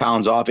 6-7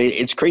 pounds off.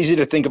 It's crazy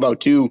to think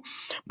about too.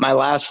 My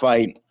last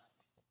fight,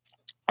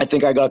 I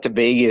think I got to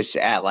Vegas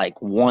at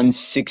like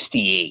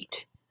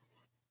 168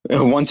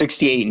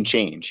 and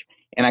change.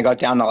 And I got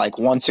down to like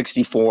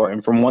 164.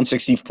 And from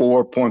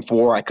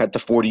 164.4, I cut to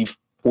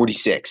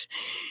 46.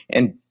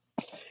 And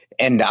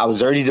I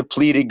was already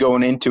depleted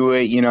going into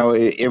it. You know,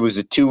 it was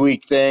a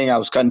 2-week thing. I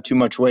was cutting too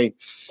much weight.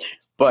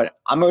 But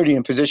I'm already in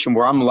a position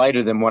where I'm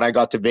lighter than what I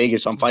got to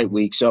Vegas on fight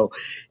week. So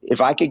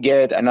if I could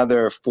get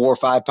another 4 or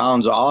 5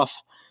 pounds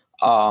off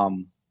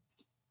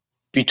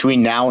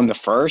between now and the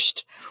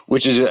first,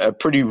 which is a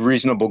pretty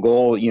reasonable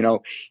goal, you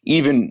know,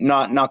 even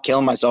not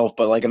killing myself,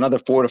 but like another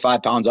 4 to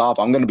 5 pounds off,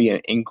 I'm going to be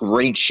in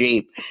great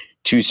shape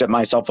to set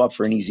myself up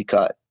for an easy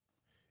cut.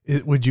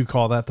 Would you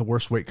call that the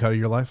worst weight cut of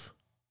your life?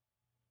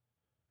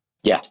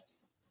 Yeah.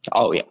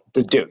 Oh, yeah.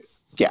 Dude.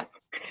 Yeah.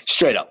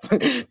 Straight up.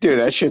 Dude,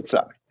 that shit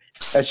sucked.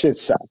 That shit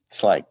sucks.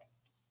 It's like,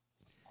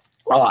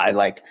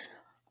 I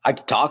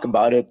could talk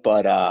about it,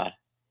 but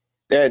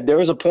there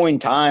was a point in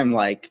time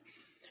like,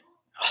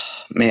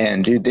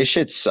 man, dude, this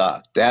shit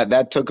sucked.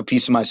 That took a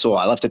piece of my soul.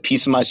 I left a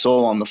piece of my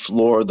soul on the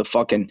floor of the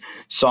fucking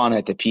sauna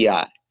at the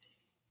PI.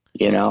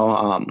 You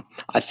know,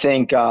 I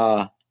think,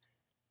 yeah,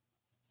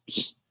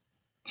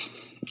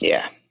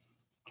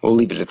 we'll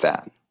leave it at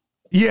that.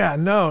 Yeah,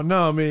 no.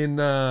 I mean,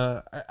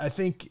 I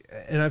think,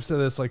 and I've said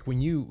this, like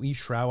when you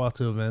travel out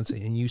to events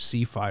and you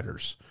see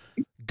fighters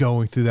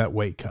going through that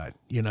weight cut,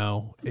 you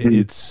know,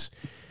 it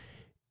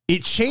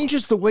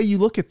changes the way you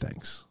look at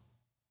things.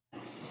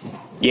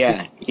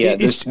 Yeah.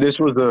 This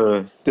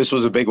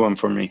was a big one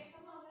for me.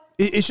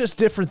 It's just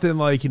different than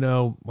like, you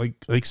know,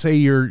 like say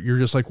you're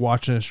just like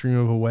watching a stream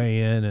of a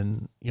weigh-in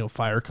and, you know,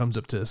 fire comes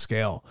up to a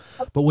scale,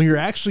 but when you're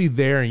actually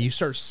there and you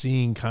start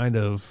seeing kind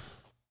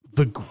of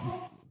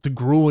the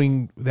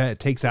grueling that it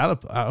takes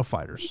out of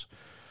fighters,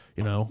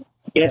 you know.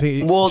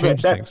 Yeah, well,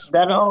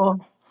 that all.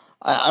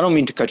 I don't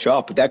mean to cut you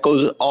off, but that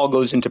all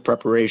goes into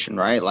preparation,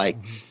 right? Like,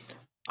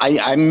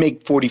 I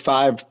make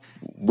 45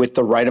 with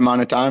the right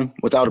amount of time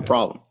without a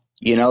problem.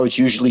 You know, it's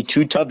usually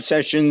 2 tub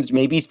sessions,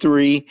 maybe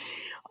 3,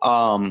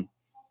 and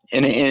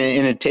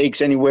it takes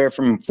anywhere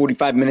from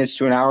 45 minutes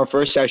to an hour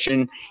for a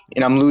session,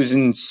 and I'm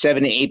losing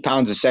 7 to 8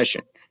 pounds a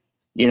session.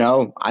 You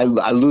know, I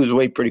lose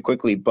weight pretty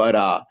quickly,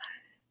 but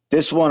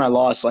this one I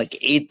lost like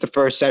 8 the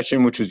first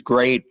session, which was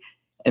great.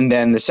 And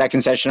then the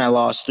second session I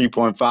lost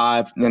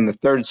 3.5. Then the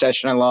third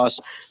session I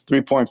lost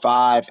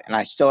 3.5. And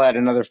I still had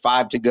another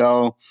 5 to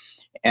go.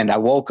 And I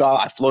woke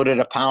up, I floated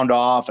a pound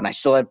off, and I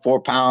still had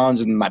 4 pounds,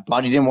 and my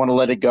body didn't want to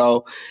let it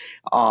go.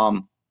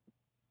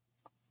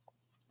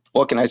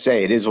 What can I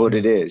say? It is what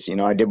it is. You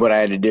know, I did what I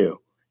had to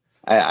do.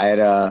 I had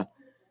to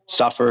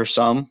suffer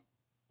some,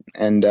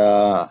 and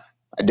I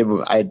did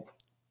what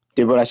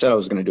I said I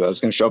was going to do. I was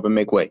going to show up and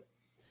make weight.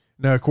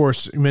 Now, of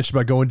course, you mentioned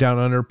about going down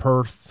under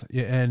Perth,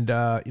 and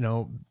you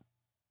know,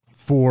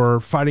 for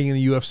fighting in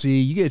the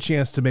UFC, you get a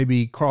chance to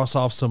maybe cross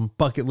off some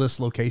bucket list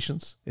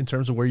locations in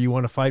terms of where you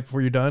want to fight before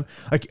you're done.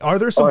 Like, are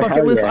there some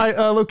bucket list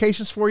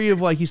locations for you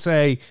of like you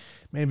say,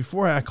 man,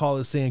 before I call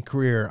this thing a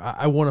career,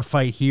 I want to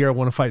fight here, I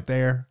want to fight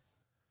there?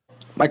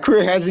 My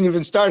career hasn't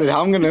even started.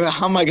 How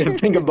am I gonna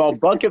think about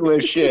bucket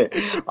list shit?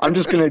 I'm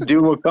just gonna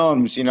do what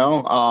comes, you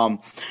know.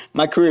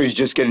 My career is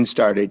just getting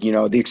started. You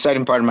know, the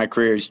exciting part of my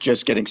career is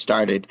just getting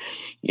started.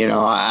 You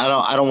know,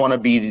 I don't want to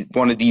be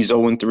one of these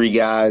 0-3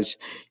 guys,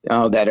 you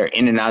know, that are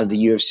in and out of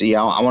the UFC.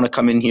 I want to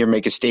come in here,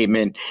 make a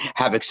statement,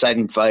 have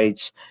exciting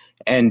fights,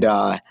 and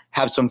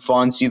have some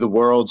fun, see the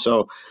world.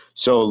 So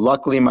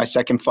luckily, my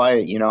second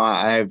fight, you know,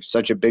 I have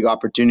such a big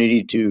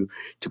opportunity to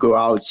go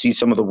out, see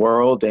some of the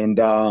world,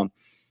 and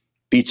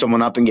beat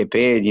someone up and get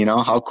paid. You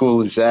know, how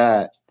cool is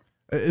that?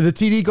 The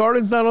TD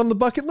Garden's not on the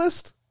bucket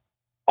list?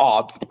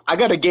 Oh, I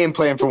got a game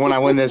plan for when I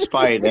win this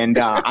fight. And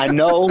I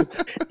know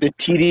the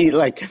TD,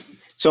 like,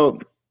 so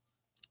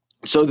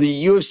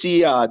the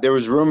UFC, there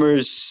was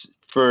rumors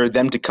for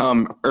them to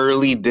come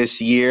early this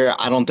year.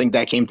 I don't think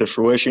that came to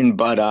fruition,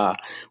 but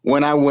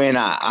when I win,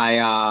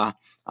 I'm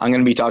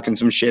going to be talking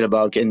some shit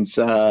about getting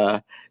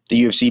the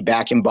UFC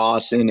back in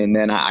Boston, and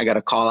then I got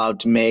a call out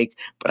to make,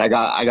 but I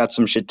got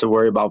some shit to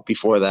worry about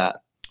before that.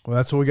 Well,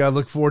 that's what we got to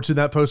look forward to,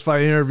 that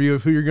post-fight interview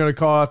of who you're going to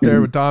call out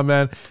there with Tom,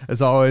 man. As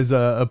always,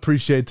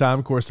 appreciate time.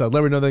 Of course, let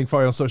me know anything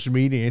for you on social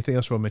media. Anything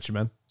else you want to mention,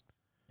 man?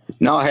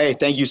 No, hey,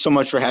 thank you so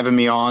much for having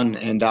me on,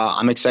 and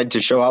I'm excited to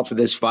show out for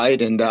this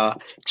fight, and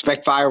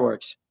expect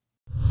fireworks.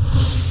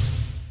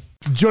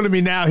 Joining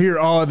me now here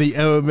on the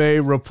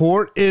MMA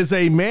Report is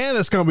a man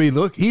that's going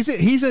to be,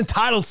 he's in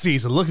title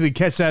season, looking to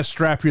catch that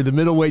strap here, the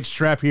middleweight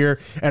strap here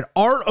at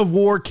Art of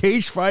War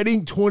Cage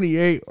Fighting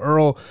 28.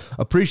 Earl,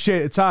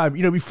 appreciate the time.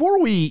 Before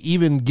we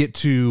even get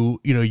to,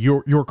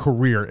 your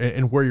career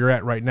and where you're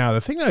at right now,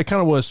 the thing I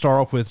kind of want to start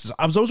off with is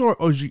I was always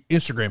on your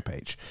Instagram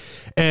page,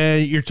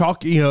 and you're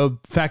talking, the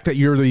fact that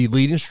you're the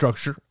lead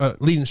instructor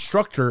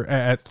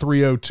at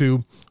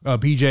 302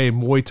 BJ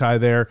and Muay Thai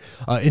there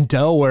in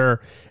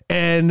Delaware.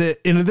 And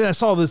then I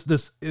saw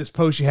this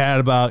post you had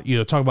about,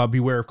 talk about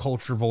beware of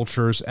culture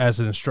vultures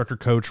as an instructor,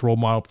 coach, role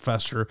model,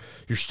 professor.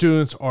 Your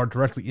students are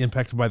directly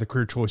impacted by the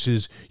career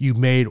choices you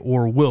made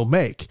or will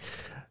make.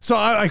 So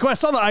when I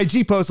saw the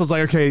IG post, I was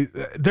like, okay,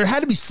 there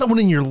had to be someone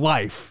in your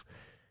life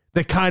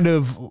that kind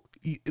of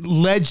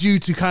led you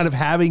to kind of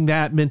having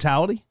that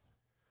mentality.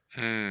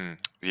 Yeah,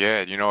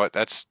 you know what?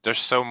 There's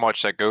so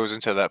much that goes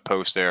into that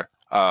post there.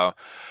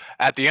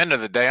 At the end of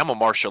the day, I'm a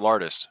martial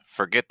artist.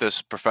 Forget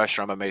this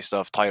professional MMA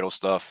stuff, title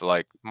stuff.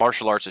 Like,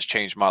 martial arts has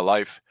changed my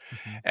life,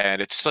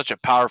 and it's such a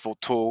powerful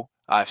tool.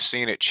 I've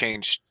seen it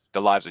change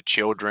the lives of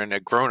children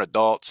and grown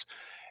adults,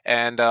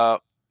 and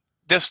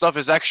this stuff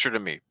is extra to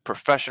me.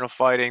 Professional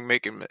fighting,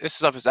 this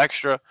stuff is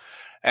extra,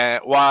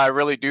 and why I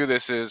really do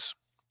this is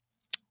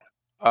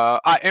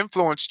I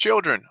influence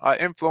children. I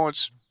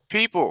influence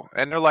people,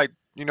 and they're like,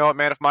 you know what,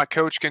 man, if my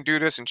coach can do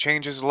this and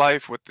change his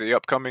life with the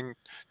upcoming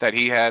that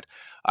he had,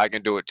 I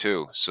can do it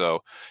too.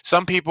 So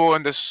some people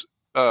in this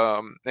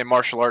in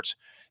martial arts,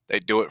 they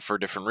do it for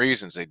different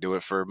reasons. They do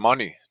it for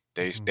money.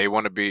 They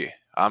want to be,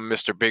 I'm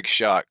Mr. Big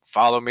Shot.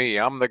 Follow me.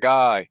 I'm the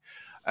guy.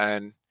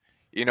 And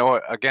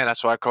again,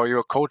 that's why I call you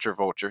a culture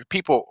vulture.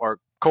 People are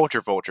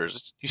culture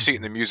vultures. You see it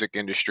in the music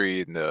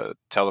industry, in the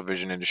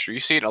television industry.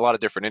 You see it in a lot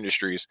of different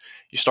industries.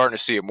 You're starting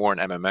to see it more in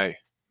MMA.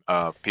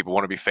 People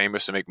want to be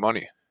famous and make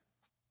money.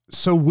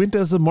 So when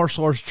does the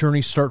martial arts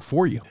journey start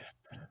for you?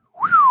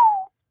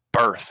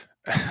 Birth.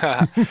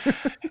 I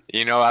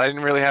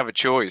didn't really have a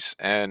choice,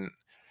 and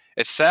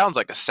it sounds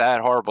like a sad,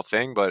 horrible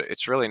thing, but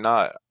it's really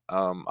not.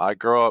 I'm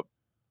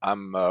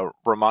a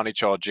Romani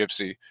child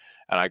gypsy,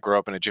 and I grew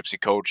up in a gypsy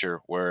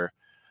culture where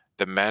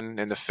the men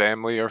in the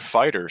family are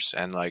fighters,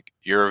 and like,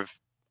 you're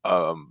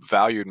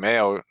valued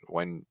male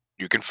when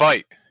you can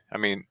fight. I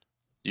mean,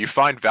 you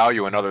find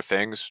value in other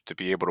things to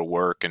be able to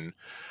work, and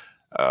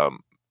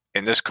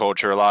in this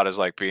culture, a lot is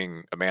like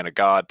being a man of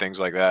God, things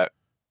like that.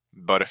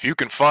 But if you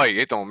can fight,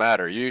 it don't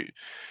matter.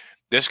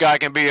 This guy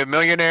can be a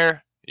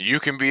millionaire. You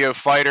can be a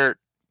fighter.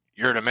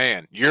 You're the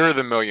man. You're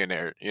the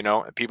millionaire.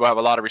 And people have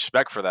a lot of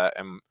respect for that.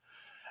 And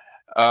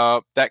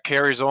that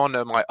carries on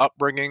to my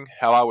upbringing,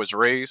 how I was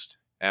raised,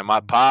 and my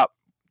pop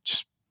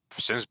just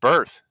since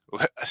birth.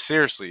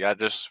 Seriously, I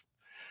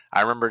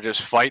remember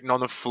just fighting on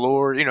the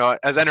floor,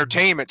 as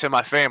entertainment to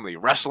my family,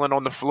 wrestling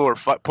on the floor,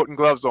 putting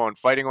gloves on,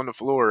 fighting on the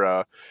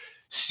floor,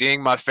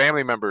 seeing my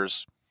family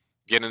members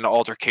get into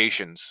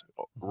altercations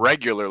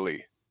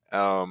regularly.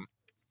 And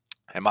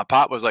my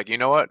pop was like, you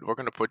know what? We're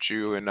going to put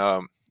you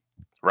in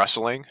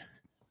wrestling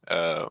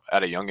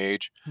at a young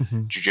age.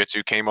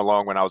 Jiu-jitsu came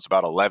along when I was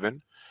about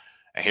 11.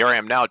 And here I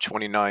am now,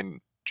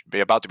 29,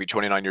 about to be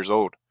 29 years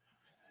old.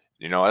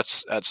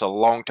 That's a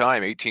long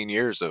time, 18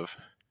 years of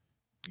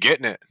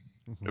getting it.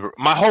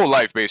 My whole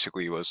life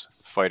basically was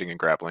fighting and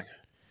grappling.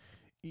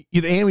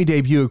 The AMI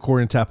debut,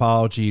 according to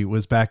Tapology,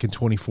 was back in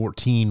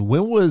 2014.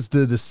 When was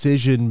the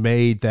decision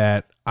made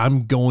that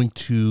I'm going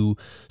to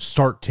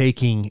start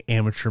taking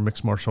amateur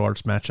mixed martial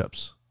arts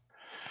matchups?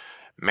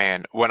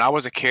 Man, when I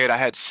was a kid, I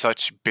had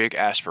such big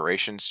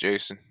aspirations,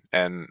 Jason.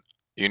 And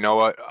you know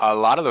what? A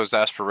lot of those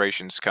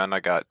aspirations kind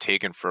of got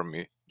taken from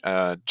me,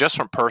 just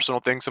from personal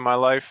things in my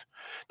life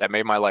that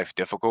made my life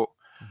difficult.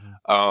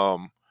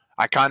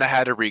 I kind of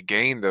had to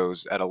regain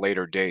those at a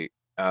later date.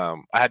 I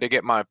had to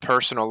get my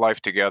personal life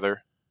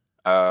together,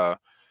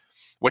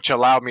 which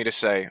allowed me to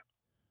say,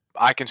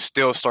 I can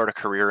still start a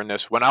career in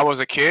this. When I was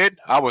a kid,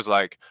 I was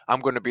like, I'm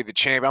going to be the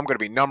champion. I'm going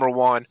to be number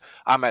one.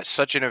 I'm at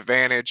such an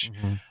advantage.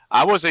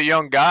 I was a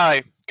young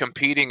guy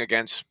competing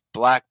against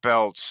black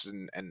belts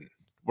and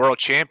world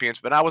champions,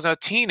 but I was a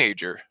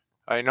teenager.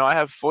 I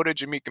have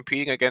footage of me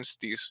competing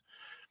against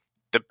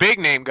the big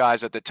name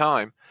guys at the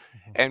time,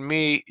 and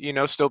me,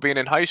 still being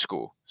in high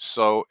school.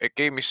 So it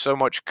gave me so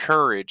much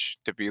courage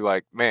to be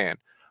like, man,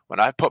 when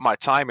I put my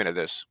time into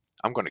this,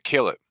 I'm going to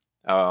kill it.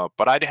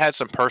 But I had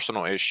some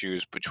personal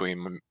issues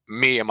between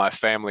me and my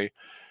family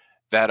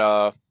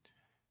that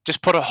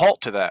just put a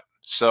halt to that.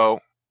 So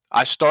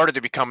I started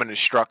to become an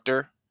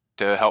instructor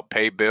to help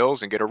pay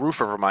bills and get a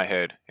roof over my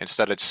head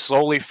instead of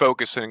solely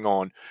focusing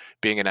on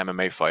being an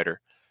MMA fighter.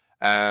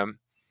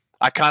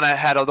 I kind of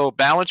had a little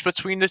balance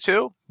between the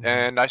two,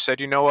 and I said,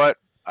 you know what?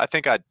 I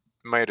think I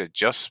might have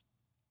just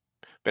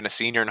been a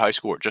senior in high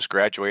school or just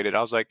graduated.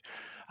 I was like,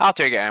 I'll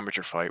take an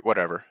amateur fight,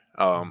 whatever.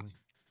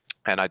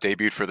 And I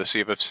debuted for the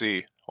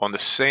CFFC on the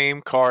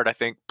same card. I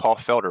think Paul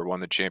Felder won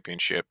the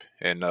championship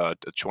in the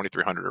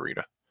 2300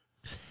 arena.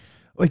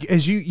 Like,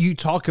 as you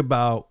talk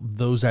about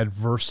those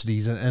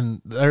adversities,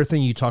 and the other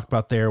thing you talked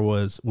about there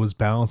was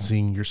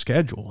balancing your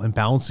schedule and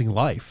balancing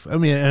life. I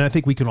mean, and I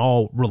think we can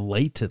all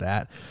relate to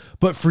that.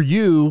 But for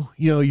you,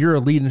 you're a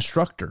lead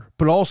instructor,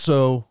 but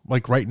also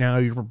like right now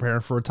you're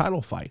preparing for a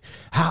title fight.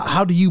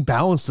 How do you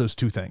balance those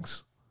two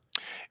things?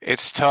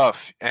 It's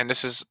tough, and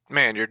this is,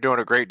 man, you're doing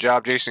a great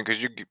job, Jason,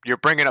 because you're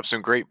bringing up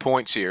some great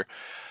points here.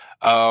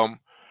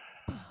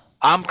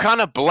 I'm kind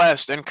of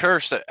blessed and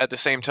cursed at the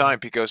same time,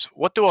 because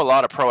what do a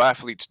lot of pro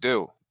athletes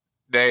do?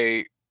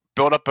 They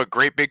build up a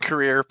great big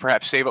career,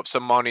 perhaps save up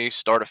some money,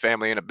 start a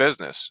family and a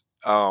business.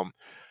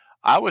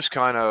 I was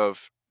kind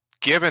of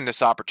given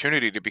this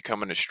opportunity to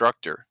become an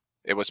instructor.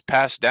 It was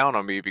passed down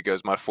on me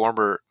because my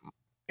former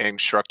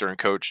instructor and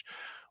coach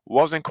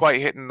wasn't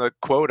quite hitting the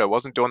quota,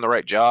 wasn't doing the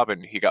right job,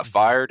 and he got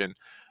fired, and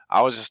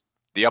I was just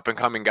the up and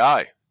coming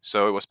guy.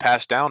 So it was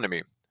passed down to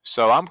me.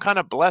 So I'm kind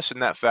of blessed in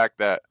that fact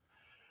that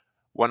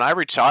when I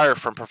retire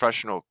from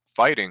professional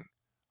fighting,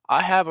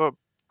 I have a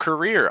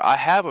career, I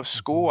have a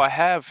school, I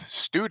have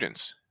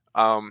students.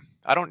 I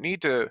don't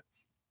need to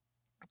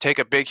take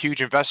a big,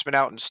 huge investment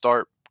out and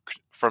start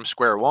from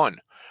square one.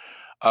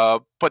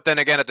 But then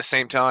again, at the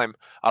same time,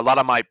 a lot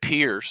of my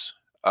peers,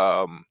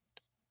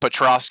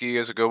 Petrosky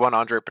is a good one,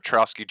 Andre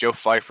Petrosky, Joe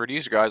Pfeiffer,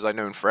 these guys I've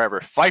known forever.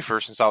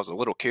 Pfeiffer since I was a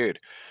little kid.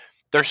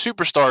 They're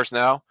superstars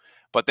now,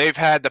 but they've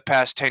had the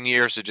past 10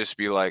 years to just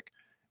be like,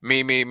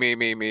 me.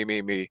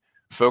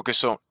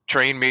 Focus on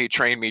train me,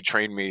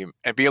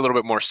 and be a little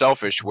bit more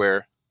selfish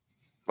where,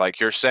 like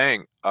you're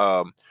saying,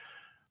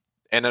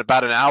 in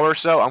about an hour or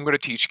so, I'm going to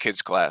teach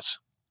kids class.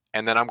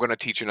 And then I'm going to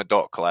teach an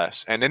adult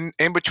class. And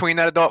in between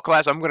that adult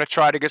class, I'm going to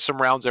try to get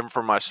some rounds in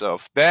for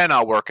myself. Then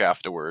I'll work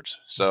afterwards.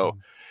 So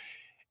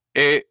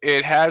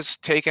it has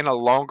taken a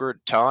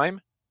longer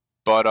time,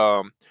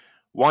 but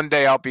one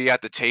day I'll be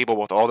at the table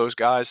with all those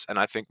guys, and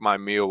I think my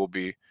meal will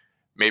be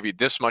maybe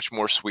this much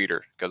more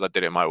sweeter because I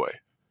did it my way.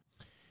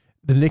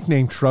 The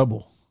nickname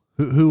Trouble,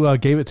 who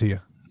gave it to you?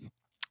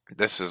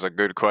 This is a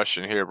good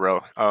question here,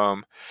 bro.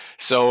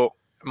 So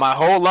my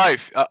whole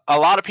life, a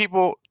lot of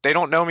people, they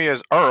don't know me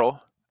as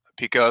Earl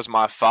because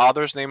my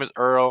father's name is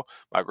Earl,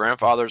 my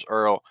grandfather's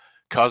Earl,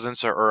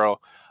 cousins are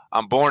Earl.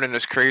 I'm born in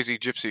this crazy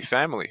gypsy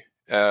family.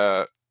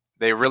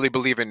 They really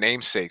believe in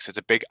namesakes. It's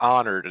a big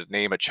honor to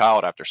name a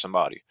child after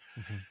somebody.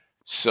 Mm-hmm.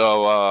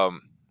 So,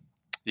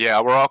 yeah,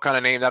 we're all kind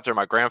of named after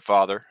my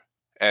grandfather.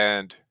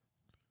 And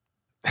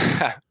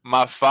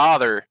my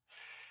father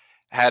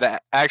had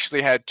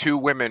actually had 2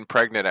 women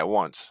pregnant at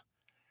once.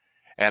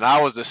 And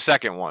I was the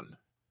second one.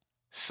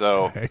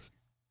 So,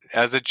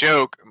 as a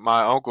joke,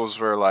 my uncles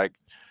were like,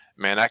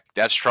 man,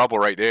 that's trouble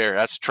right there.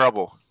 That's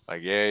trouble.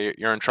 Like, yeah,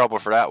 you're in trouble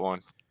for that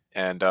one.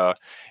 And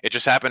it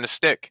just happened to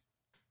stick.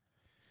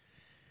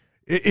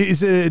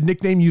 Is it a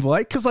nickname you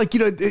like? Because, like,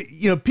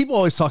 people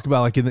always talk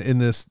about, like, in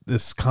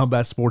this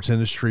combat sports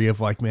industry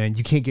of, like, man,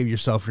 you can't give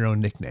yourself your own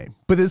nickname.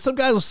 But then some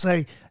guys will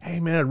say, hey,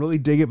 man, I really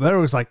dig it. But they're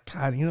always like,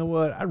 God, you know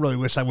what? I really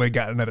wish I would have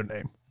got another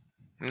name.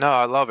 No,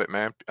 I love it,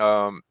 man.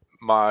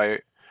 I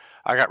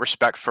got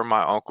respect for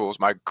my uncles.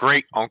 My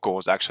great uncle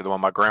is actually the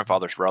one, my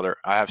grandfather's brother.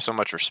 I have so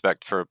much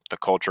respect for the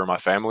culture of my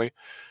family.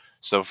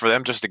 So for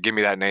them just to give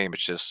me that name,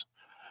 it's just,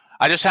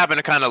 I just happen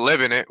to kind of live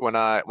in it when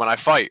I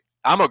fight.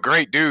 I'm a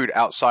great dude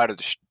outside of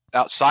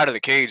the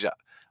cage.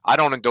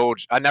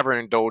 I never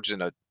indulge in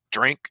a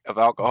drink of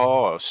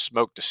alcohol or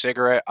smoked a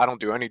cigarette. I don't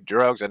do any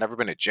drugs. I've never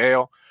been to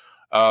jail.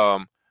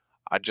 I'm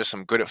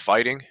good at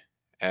fighting,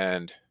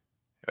 and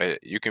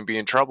you can be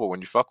in trouble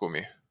when you fuck with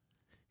me.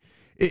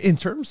 In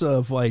terms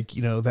of, like,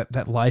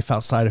 that life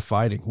outside of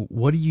fighting,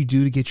 what do you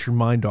do to get your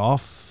mind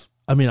off?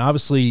 I mean,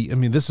 obviously,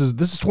 this is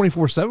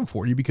 24/7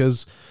 for you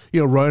because,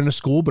 running a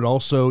school, but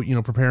also,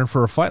 preparing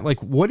for a fight.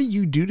 Like, what do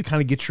you do to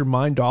kind of get your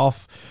mind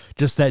off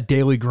just that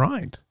daily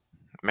grind?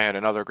 Man,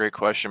 another great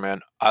question,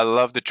 man. I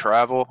love to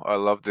travel. I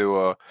love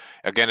to,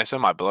 again, it's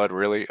in my blood,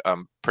 really.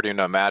 I'm pretty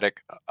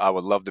nomadic. I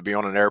would love to be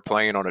on an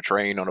airplane, on a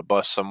train, on a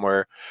bus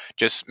somewhere,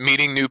 just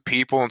meeting new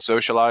people and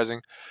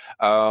socializing.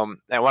 And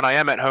when I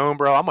am at home,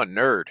 bro, I'm a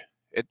nerd.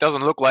 It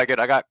doesn't look like it.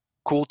 I got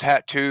cool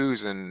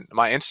tattoos and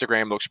my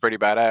Instagram looks pretty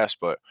badass,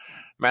 but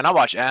man, I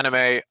watch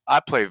anime. I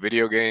play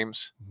video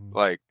games. Mm-hmm.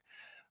 Like,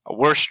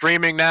 we're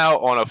streaming now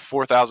on a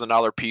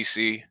 $4,000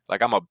 PC.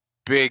 Like, I'm a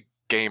big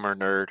gamer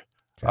nerd.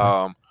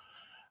 Okay.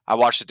 I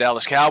watch the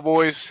Dallas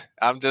Cowboys.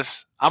 I'm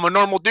a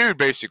normal dude,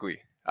 basically.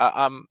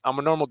 I'm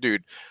a normal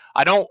dude.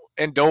 I don't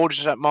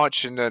indulge that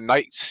much in the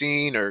night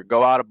scene or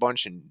go out a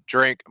bunch and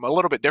drink. I'm a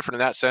little bit different in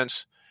that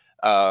sense.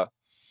 But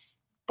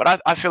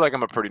I feel like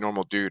I'm a pretty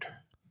normal dude.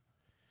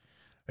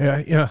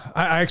 Yeah.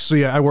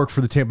 I work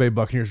for the Tampa Bay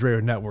Buccaneers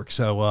radio network.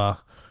 So,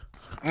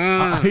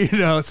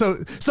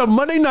 so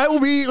Monday night will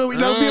be a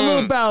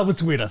little battle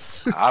between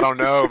us. I don't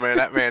know, man.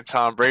 That man,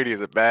 Tom Brady,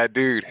 is a bad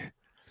dude.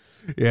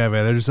 Yeah,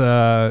 man, there's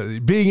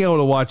being able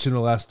to watch him the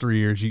last 3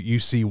 years,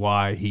 you see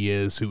why he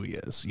is who he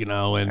is,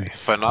 and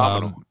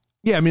phenomenal.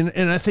 Yeah, I mean,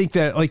 and I think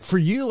that, like, for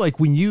you, like,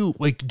 when you,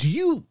 like, do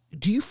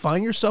you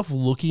find yourself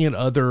looking at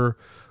other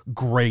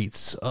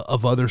greats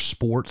of other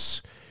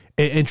sports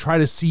and try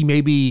to see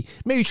maybe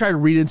try to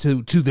read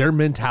into their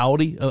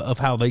mentality of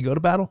how they go to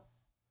battle?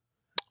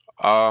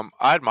 I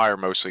admire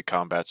mostly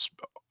people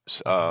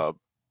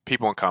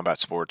in combat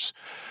sports.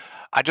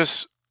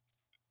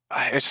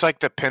 It's like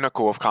the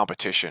pinnacle of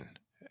competition.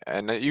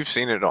 And you've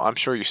seen it. I'm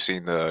sure you've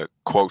seen the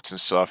quotes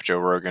and stuff. Joe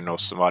Rogan or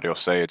somebody will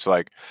say, it's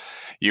like,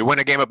 you win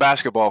a game of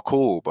basketball,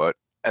 cool. But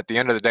at the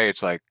end of the day,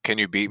 it's like, can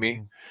you beat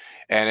me?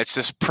 And it's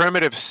this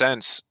primitive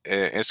sense.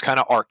 It's kind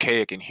of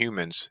archaic in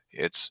humans.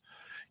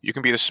 You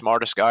can be the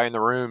smartest guy in the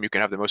room. You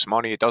can have the most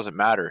money. It doesn't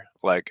matter.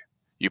 Like,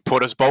 you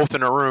put us both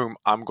in a room,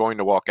 I'm going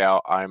to walk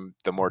out. I'm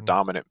the more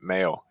dominant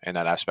male in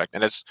that aspect.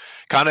 And it's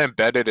kind of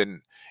embedded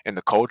in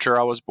the culture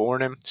I was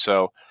born in.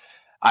 So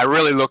I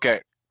really look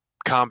at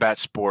combat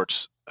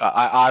sports.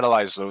 I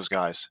idolize those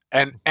guys.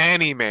 And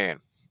any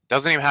man,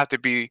 doesn't even have to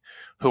be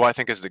who I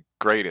think is the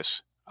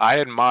greatest. I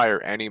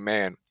admire any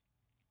man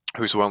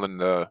who's willing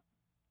to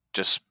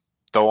just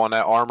throw on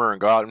that armor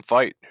and go out and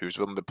fight, who's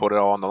willing to put it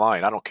all on the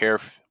line. I don't care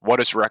what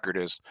his record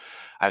is.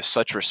 I have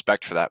such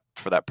respect for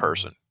that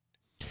person.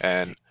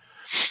 And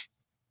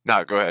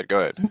no, go ahead.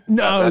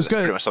 No, I was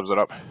pretty much sums it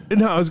up.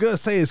 No, I was gonna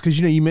say is because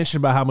you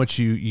mentioned about how much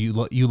you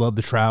love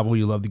to travel,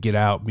 you love to get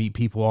out, meet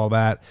people, all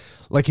that.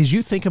 Like, as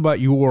you think about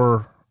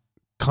your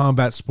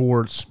combat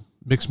sports,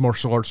 mixed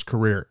martial arts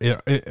career,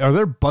 are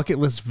there bucket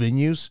list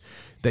venues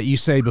that you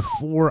say,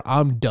 before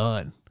I'm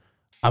done,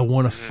 I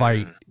want to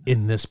fight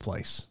in this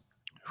place?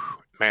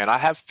 Man, I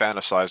have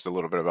fantasized a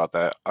little bit about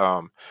that.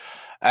 And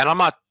I'm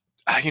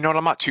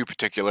not too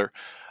particular.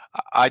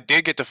 I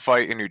did get to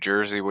fight in New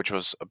Jersey, which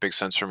was a big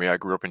sense for me. I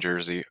grew up in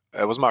Jersey.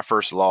 It was my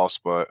first loss,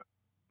 but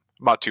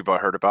I'm not too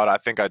butthurt about it. I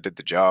think I did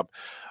the job.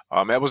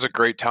 It was a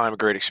great time, a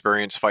great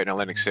experience fighting in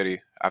Atlantic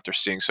City after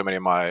seeing so many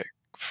of my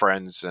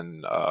friends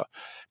and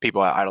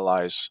people I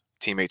idolize,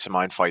 teammates of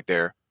mine, fight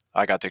there.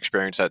 I got to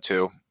experience that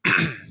too.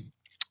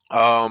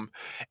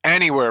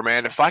 Anywhere,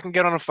 man. If I can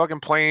get on a fucking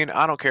plane,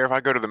 I don't care if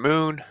I go to the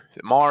moon,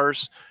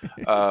 Mars,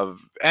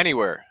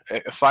 anywhere.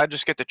 If I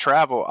just get to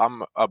travel,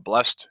 I'm a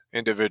blessed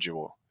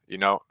individual.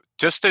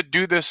 Just to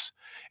do this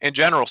in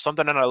general,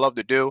 something that I love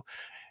to do,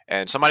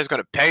 and somebody's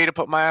going to pay to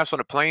put my ass on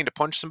a plane to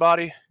punch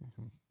somebody,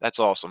 that's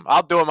awesome.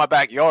 I'll do it in my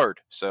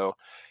backyard. So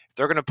if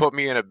they're going to put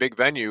me in a big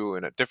venue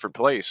in a different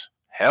place,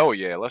 hell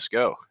yeah, let's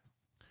go.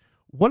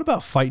 What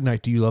about fight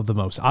night do you love the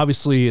most?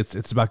 Obviously,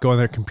 it's about going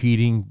there,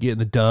 competing, getting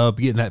the dub,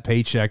 getting that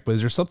paycheck, but is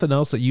there something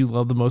else that you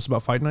love the most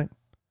about fight night?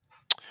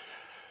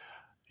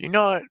 You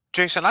know what,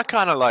 Jason, I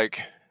kind of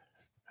like,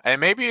 and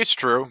maybe it's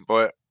true,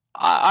 but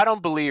I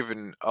don't believe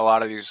in a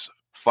lot of these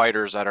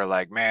fighters that are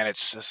like, man,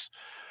 it's just,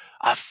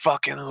 I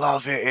fucking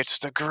love it. It's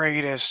the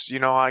greatest.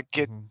 I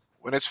get,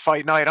 when it's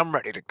fight night, I'm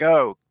ready to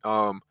go.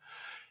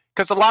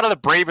 Because a lot of the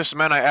bravest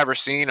men I ever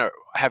seen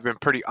have been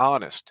pretty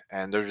honest.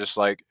 And they're just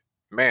like,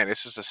 man,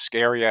 this is a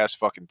scary ass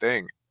fucking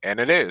thing. And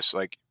it is.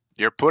 Like,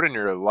 you're putting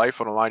your life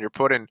on the line. You're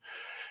putting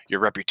your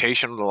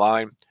reputation on the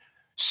line.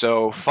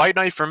 So fight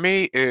night for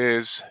me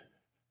is,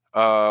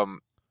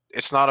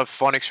 it's not a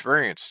fun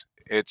experience.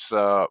 It's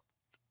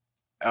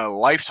a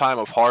lifetime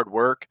of hard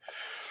work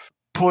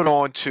put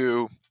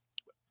onto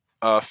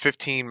a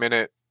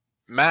 15-minute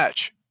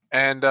match,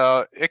 and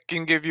it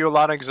can give you a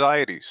lot of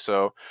anxiety.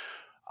 So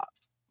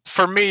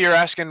for me, you're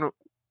asking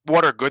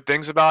what are good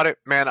things about it?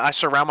 Man, I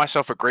surround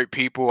myself with great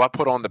people. I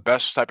put on the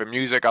best type of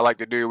music I like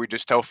to do. We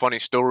just tell funny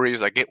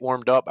stories. I get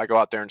warmed up. I go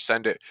out there and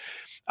send it.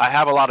 I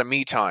have a lot of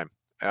me time.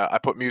 I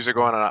put music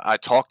on and I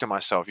talk to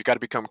myself. You got to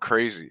become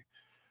crazy.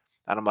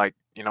 And I'm like,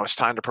 it's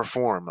time to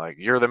perform. Like,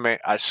 you're the man.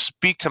 I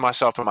speak to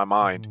myself in my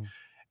mind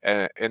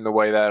in the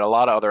way that a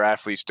lot of other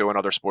athletes do in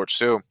other sports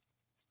too.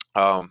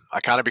 I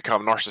kind of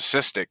become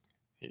narcissistic.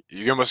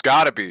 You almost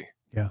got to be.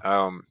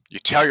 Yeah. You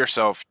tell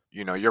yourself,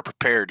 you're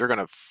prepared. You're going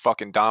to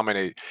fucking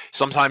dominate.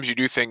 Sometimes you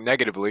do think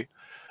negatively,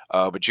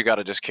 but you got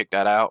to just kick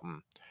that out.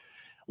 And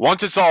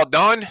once it's all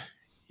done,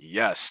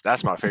 yes,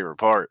 that's my favorite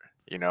part.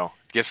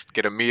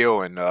 Get a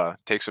meal and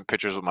take some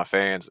pictures with my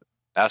fans.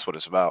 That's what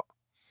it's about.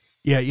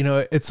 Yeah,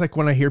 it's like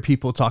when I hear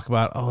people talk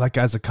about, oh, that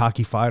guy's a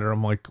cocky fighter.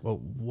 I'm like, well,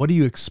 what do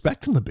you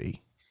expect him to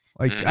be?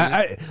 Like,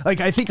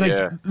 I think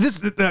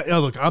this.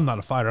 Look, I'm not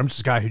a fighter. I'm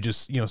just a guy who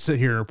just sit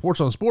here and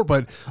reports on the sport.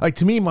 But like,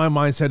 to me, my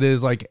mindset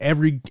is like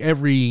every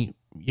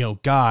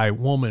guy,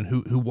 woman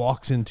who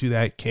walks into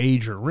that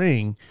cage or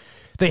ring,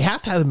 they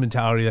have to have the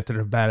mentality that they're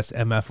the baddest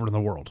MFer in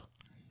the world.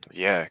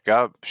 Yeah,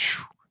 God,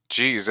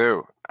 geez,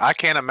 I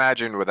can't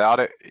imagine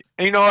without it.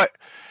 And you know what?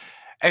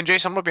 And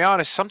Jason, I'm gonna be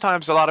honest.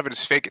 Sometimes a lot of it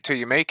is fake it till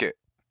you make it.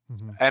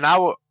 And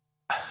I'll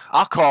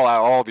call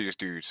out all these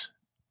dudes,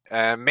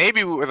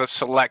 maybe with a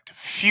select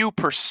few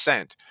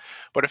percent.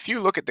 But if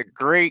you look at the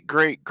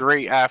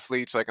great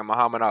athletes like a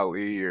Muhammad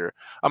Ali or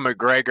a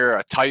McGregor,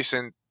 a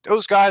Tyson,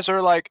 those guys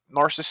are like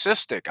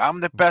narcissistic.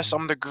 I'm the best.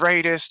 I'm the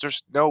greatest.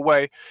 There's no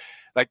way.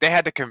 Like, they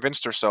had to convince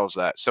themselves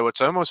that. So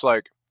it's almost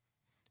like,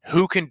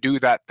 who can do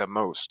that the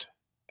most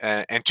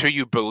until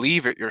you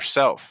believe it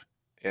yourself.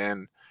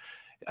 And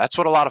that's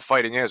what a lot of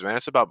fighting is, man.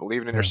 It's about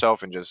believing in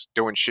yourself and just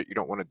doing shit you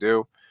don't want to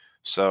do.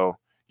 So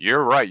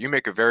you're right. You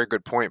make a very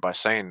good point by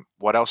saying,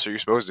 what else are you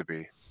supposed to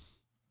be?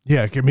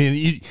 Yeah, I mean,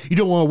 you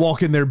don't want to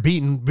walk in there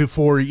beaten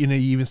before you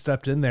even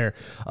stepped in there.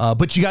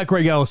 But you got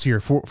Greg Ellis here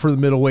for the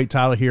middleweight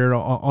title here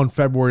on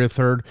February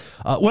 3rd.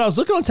 When I was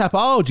looking on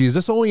Tapology, is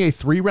this only a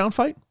 3-round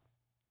fight?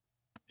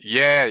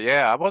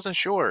 Yeah, I wasn't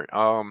sure.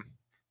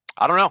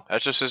 I don't know.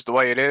 That's just the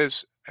way it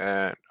is,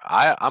 and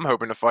I'm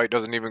hoping the fight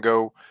doesn't even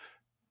go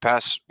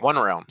past 1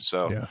 round.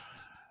 So,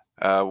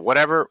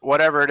 whatever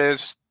it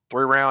is,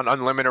 3-round,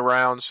 unlimited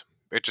rounds.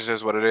 It just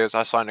is what it is.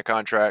 I signed a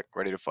contract,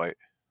 ready to fight.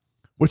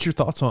 What's your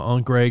thoughts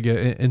on Greg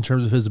in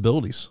terms of his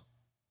abilities?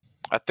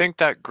 I think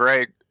that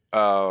Greg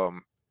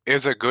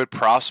is a good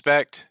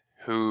prospect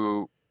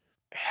who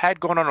had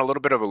gone on a little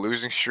bit of a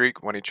losing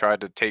streak when he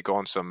tried to take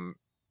on some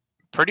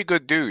pretty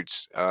good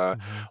dudes.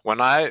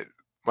 Whenever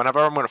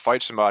I'm going to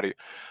fight somebody,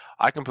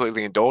 I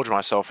completely indulge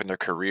myself in their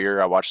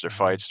career. I watch their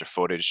fights, their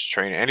footage,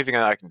 training, anything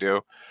that I can do.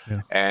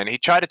 Yeah. And he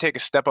tried to take a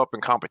step up in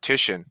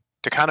competition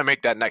to kind of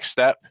make that next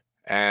step.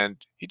 And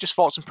he just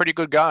fought some pretty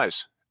good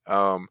guys.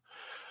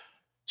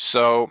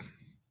 So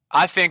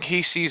I think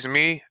he sees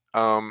me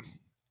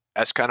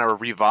as kind of a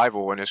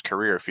revival in his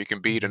career. If he can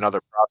beat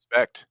another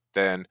prospect,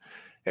 then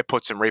it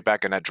puts him right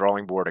back in that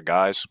drawing board of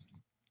guys.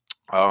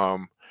 I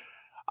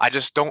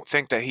just don't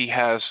think that he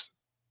has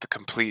the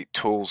complete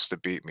tools to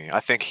beat me. I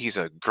think he's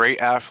a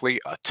great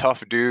athlete, a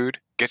tough dude,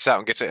 gets out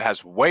and gets it,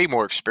 has way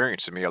more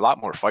experience than me, a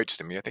lot more fights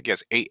than me. I think he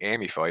has 8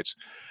 AMI fights.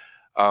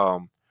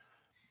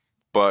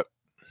 But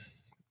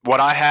what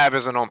I have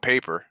isn't on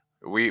paper.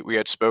 We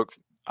had spoke.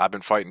 I've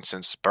been fighting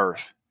since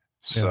birth.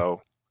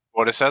 So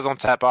what it says on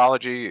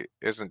Tapology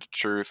isn't the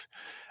truth.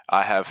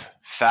 I have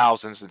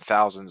thousands and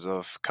thousands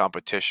of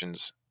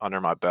competitions under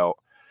my belt.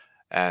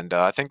 And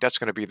I think that's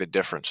going to be the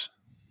difference.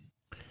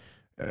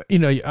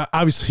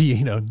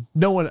 Obviously,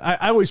 no one,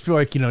 I always feel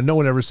like, no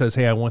one ever says,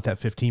 hey, I want that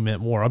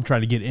 15-minute war. I'm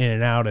trying to get in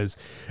and out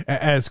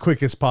as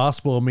quick as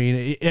possible. I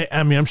mean,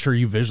 I'm sure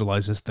you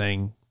visualize this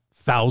thing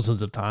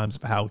thousands of times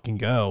of how it can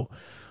go.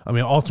 I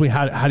mean, ultimately,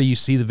 how do you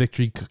see the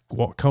victory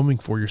coming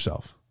for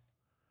yourself?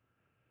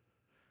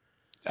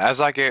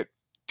 As I get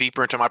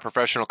deeper into my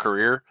professional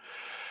career,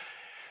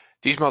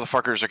 these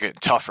motherfuckers are getting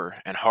tougher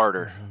and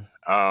harder.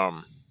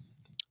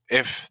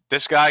 If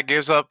this guy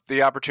gives up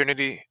the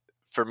opportunity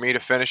for me to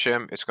finish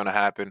him, it's going to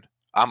happen.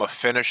 I'm a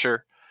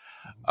finisher.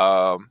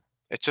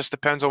 It just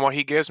depends on what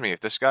he gives me. If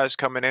this guy's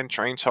coming in,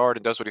 trains hard,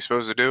 and does what he's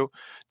supposed to do,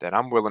 then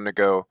I'm willing to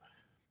go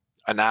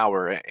an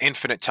hour,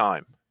 infinite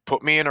time.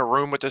 Put me in a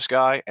room with this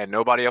guy and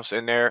nobody else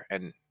in there,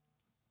 and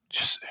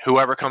just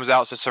whoever comes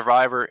out as a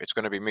survivor, it's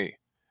going to be me.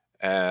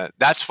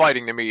 That's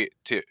fighting to me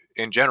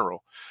in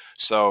general.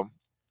 So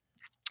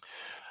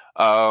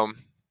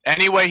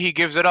any way he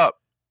gives it up,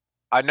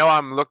 I know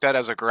I'm looked at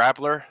as a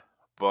grappler,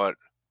 but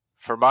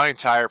for my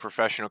entire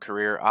professional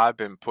career, I've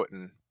been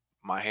putting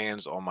my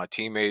hands on my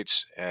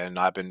teammates, and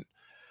I've been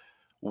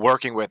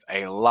working with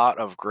a lot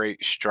of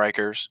great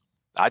strikers.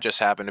 I just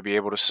happen to be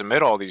able to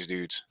submit all these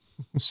dudes.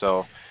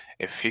 So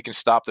if he can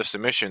stop the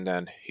submission,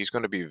 then he's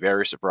going to be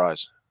very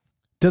surprised.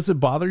 Does it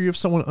bother you if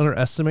someone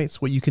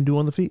underestimates what you can do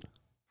on the feet?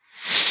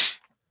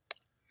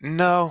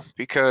 No,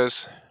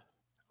 because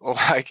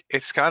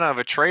it's kind of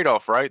a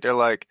trade-off, right? They're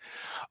like,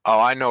 oh,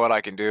 I know what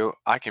I can do.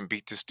 I can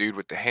beat this dude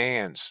with the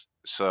hands.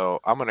 So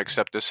I'm going to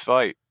accept this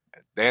fight.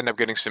 They end up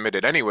getting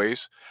submitted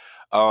anyways.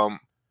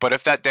 But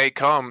if that day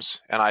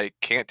comes and I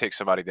can't take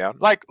somebody down,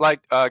 like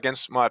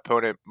against my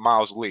opponent,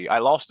 Miles Lee, I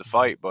lost the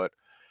fight, but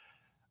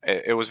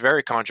it was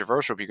very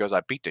controversial because I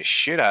beat the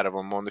shit out of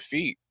him on the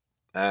feet.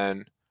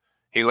 And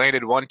he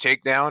landed 1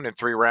 takedown in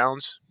 3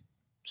 rounds.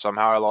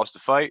 Somehow I lost the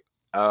fight.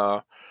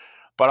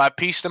 But I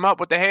pieced him up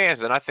with the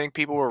hands, and I think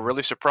people were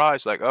really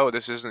surprised. Like, oh,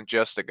 this isn't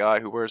just a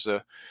guy who wears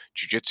a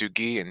jiu-jitsu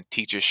gi and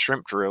teaches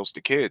shrimp drills to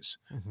kids.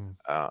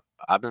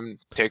 I've been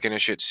taking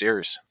this shit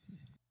serious.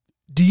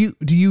 Do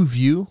you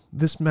view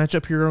this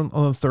matchup here on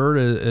the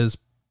 3rd as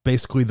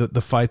basically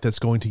the fight that's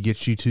going to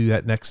get you to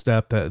that next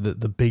step,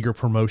 the bigger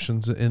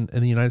promotions in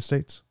the United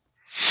States?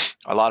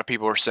 A lot of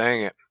people are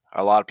saying it.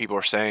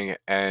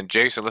 And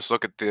Jason, let's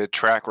look at the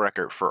track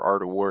record for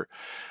Art of War.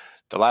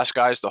 The last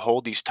guys to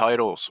hold these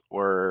titles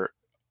were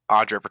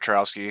Andre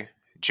Petrowski,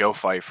 Joe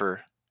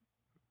Pfeiffer,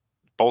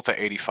 both at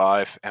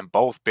 85, and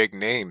both big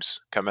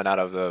names coming out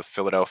of the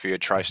Philadelphia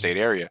tri-state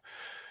area.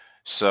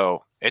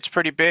 So it's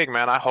pretty big,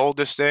 man. I hold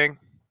this thing.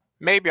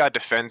 Maybe I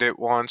defend it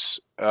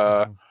once.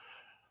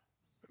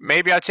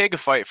 Maybe I take a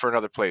fight for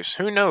another place.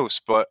 Who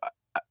knows? But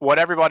what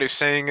everybody's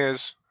saying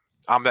is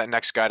I'm that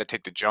next guy to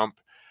take the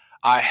jump.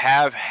 I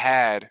have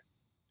had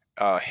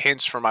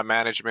hints from my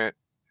management.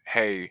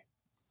 Hey,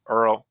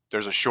 Earl,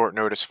 there's a short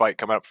notice fight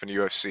coming up from the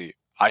UFC.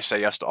 I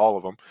say yes to all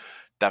of them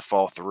that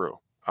fall through.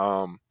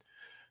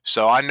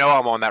 So I know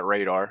I'm on that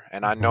radar,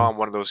 and I know I'm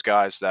one of those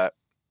guys that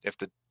if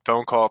the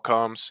phone call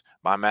comes,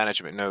 my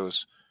management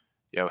knows,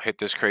 hit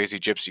this crazy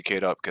gypsy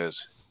kid up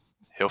because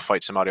he'll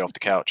fight somebody off the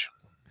couch.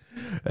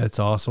 That's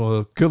awesome.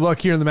 Well, good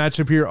luck here in the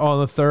matchup here on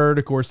the 3rd.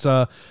 Of course,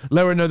 let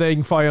everyone know they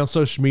can follow you on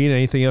social media.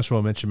 Anything else you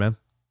want to mention, man?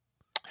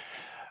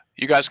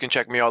 You guys can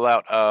check me all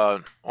out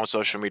on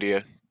social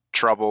media.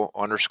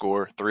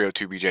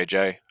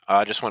 Trouble_302BJJ.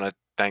 I just want to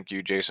thank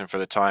you, Jason, for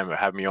the time of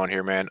having me on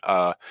here, man.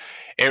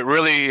 It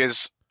really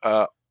is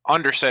a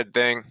undersaid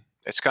thing.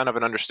 It's kind of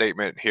an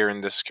understatement here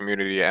in this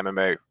community of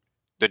MMA.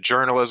 The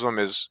journalism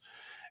is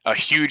a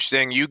huge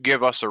thing. You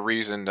give us a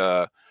reason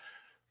to,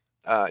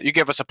 you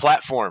give us a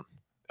platform.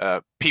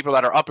 People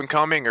that are up and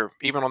coming or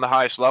even on the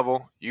highest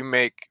level, you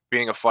make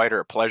being a fighter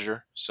a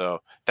pleasure.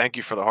 So thank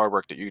you for the hard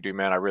work that you do,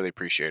 man. I really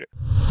appreciate it.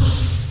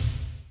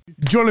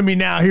 Joining me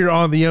now here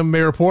on the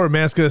MMA Report,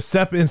 man's going to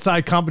step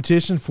inside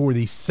competition for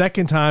the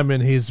second time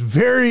in his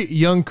very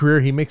young career.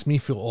 He makes me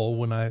feel old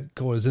when I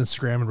go on his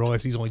Instagram and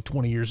realize he's only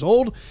 20 years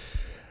old.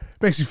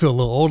 Makes me feel a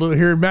little older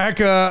here,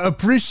 Mac.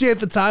 Appreciate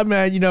the time,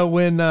 man. You know,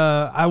 when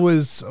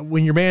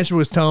your manager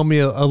was telling me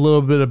a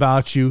little bit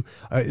about you,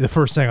 the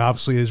first thing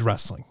obviously is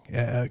wrestling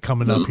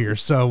coming up here.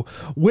 So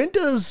when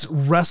does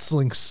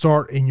wrestling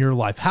start in your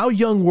life? How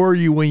young were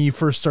you when you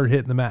first started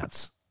hitting the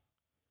mats?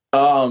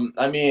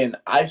 I mean,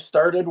 I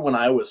started when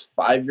I was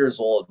 5 years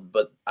old,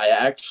 but I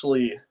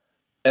actually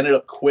ended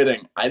up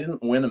quitting. I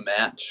didn't win a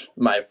match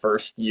my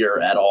first year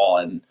at all,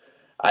 and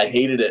I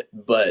hated it,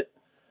 but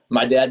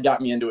my dad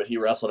got me into it. He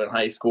wrestled in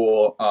high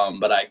school,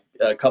 but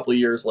a couple of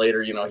years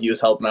later, you know, he was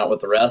helping out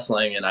with the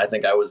wrestling, and I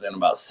think I was in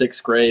about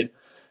sixth grade.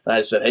 And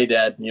I said, hey,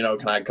 Dad, you know,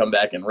 can I come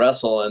back and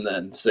wrestle? And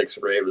then sixth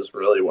grade was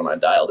really when I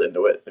dialed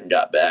into it and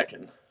got back,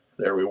 and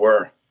there we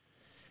were.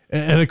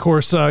 And of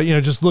course, you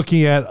know, just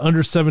looking at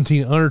under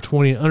 17, under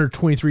 20, under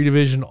 23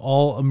 division,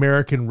 all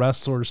American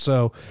wrestlers.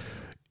 So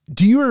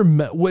do you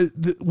remember,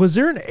 was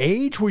there an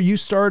age where you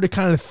started to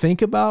kind of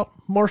think about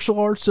martial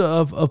arts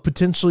of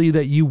potentially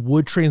that you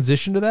would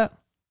transition to that?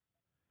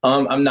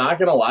 I'm not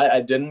going to lie.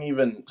 I didn't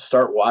even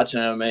start watching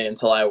MMA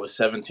until I was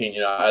 17. You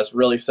know, I was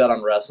really set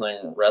on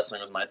wrestling.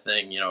 Wrestling was my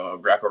thing, you know,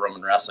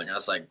 Greco-Roman wrestling. I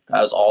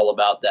was all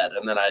about that.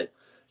 And then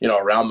you know,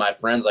 around my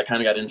friends, I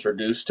kind of got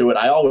introduced to it.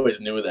 I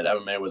always knew that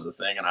MMA was a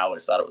thing, and I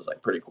always thought it was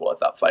like pretty cool. I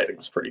thought fighting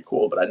was pretty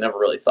cool, but I never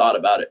really thought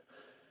about it.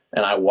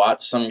 And I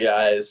watched some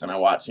guys, and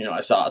I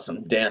saw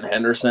some Dan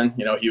Henderson.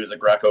 You know, he was a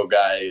Greco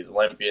guy, he's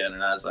Olympian,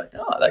 and I was like,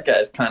 oh, that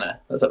guy's kind of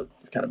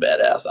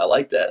badass. I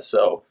like that.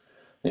 So,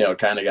 you know,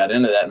 kind of got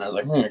into that, and I was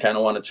like, I kind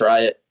of want to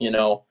try it, you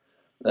know.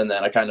 And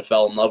then I kind of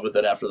fell in love with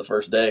it after the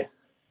first day.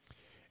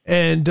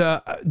 And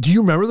do you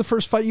remember the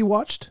first fight you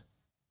watched?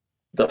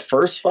 The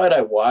first fight I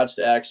watched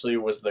actually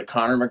was the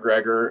Conor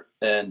McGregor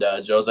and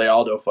Jose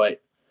Aldo fight.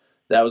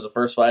 That was the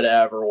first fight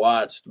I ever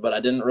watched, but I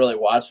didn't really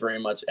watch very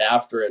much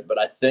after it. But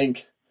I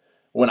think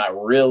when I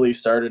really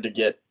started to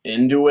get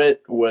into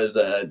it was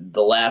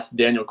the last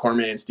Daniel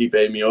Cormier and Stipe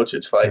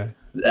Miocic fight. Okay.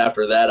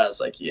 After that, I was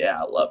like, yeah,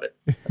 I love it.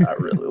 I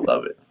really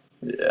love it.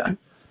 Yeah.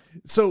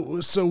 So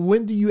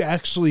when do you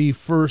actually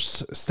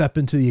first step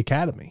into the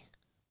academy?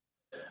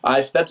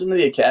 I stepped into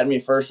the academy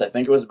first, I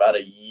think it was about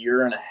a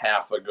year and a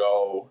half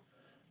ago.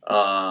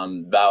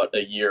 About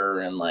a year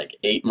and like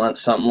 8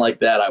 months, something like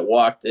that. I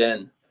walked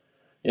in,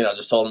 you know,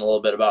 just told them a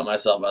little bit about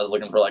myself. I was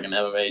looking for like an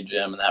MMA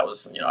gym, and that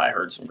was, you know, I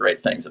heard some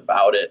great things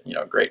about it, you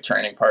know, great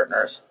training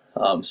partners.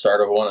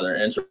 Started with one of their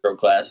intro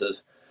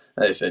classes,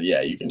 and they said,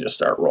 yeah, you can just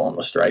start rolling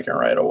with striking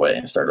right away,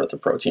 and started with the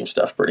pro team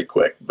stuff pretty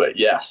quick. But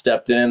yeah,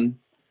 stepped in,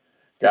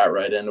 got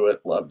right into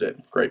it, loved it.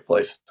 Great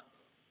place.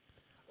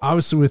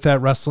 Obviously, with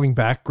that wrestling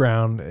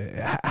background,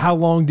 how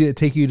long did it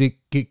take you to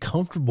get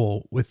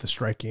comfortable with the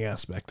striking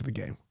aspect of the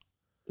game?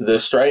 The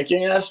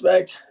striking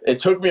aspect, it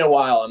took me a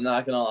while. I'm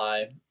not going to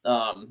lie.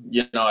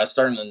 You know, I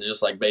started in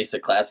just like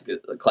basic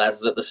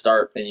classes at the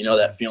start. And you know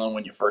that feeling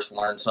when you first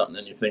learn something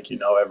and you think you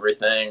know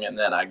everything. And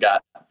then I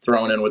got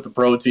thrown in with the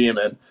pro team.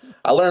 And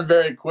I learned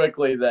very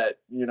quickly that,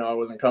 you know, I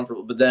wasn't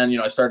comfortable. But then, you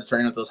know, I started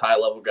training with those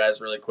high-level guys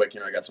really quick.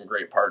 You know, I got some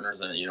great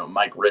partners. And, you know,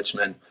 Mike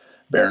Richmond,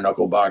 bare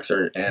knuckle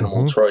boxer,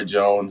 Animal, Troy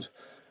Jones,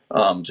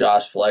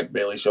 Josh Fleck,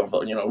 Bailey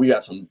Schoenfeld. You know, we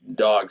got some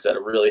dogs that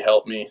have really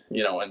helped me,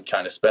 you know, and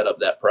kind of sped up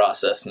that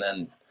process. And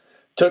then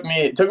took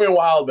me a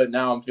while, but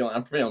now I'm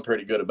feeling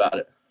pretty good about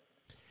it.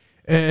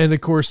 And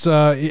of course,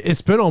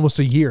 it's been almost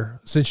a year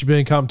since you've been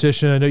in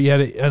competition. I know you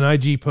had an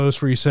IG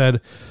post where you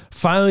said,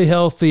 finally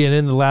healthy and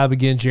in the lab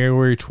again,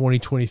 January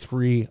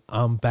 2023,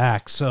 I'm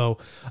back. So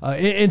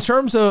in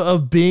terms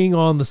of being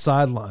on the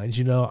sidelines,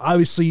 you know,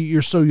 obviously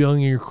you're so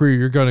young in your career,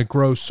 you're going to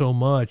grow so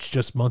much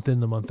just month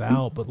in to month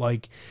out. But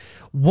like,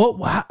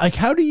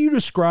 how do you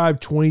describe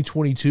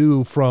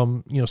 2022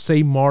 from, you know,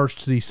 say March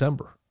to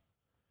December?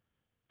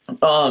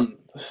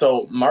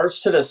 So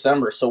March to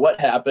December. So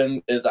what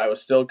happened is I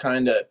was still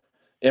kind of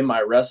in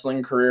my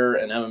wrestling career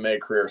and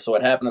MMA career. So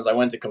what happened is I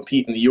went to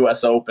compete in the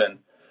US Open,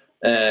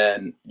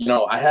 and, you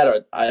know, I had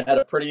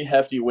a pretty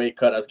hefty weight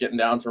cut. I was getting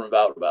down from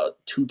about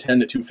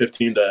 210 to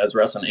 215 I was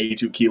wrestling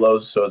 82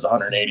 kilos. So it was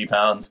 180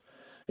 pounds,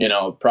 you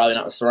know, probably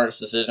not the smartest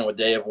decision with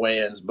day of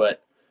weigh-ins,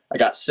 but I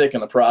got sick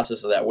in the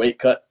process of that weight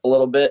cut a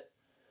little bit.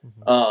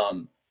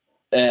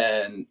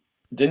 And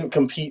didn't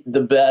compete the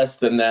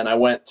best, and then I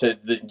went to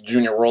the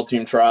junior world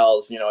team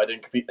trials. You know, I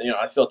didn't compete. You know,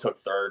 I still took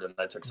third, and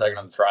I took second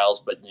on the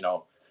trials, but, you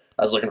know,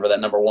 I was looking for that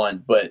number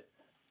one. But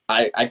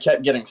I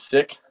kept getting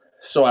sick,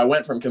 so I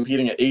went from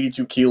competing at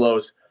 82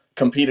 kilos,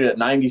 competed at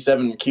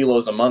 97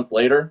 kilos a month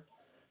later,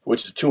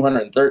 which is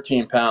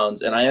 213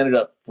 pounds. And I ended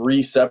up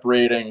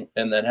re-separating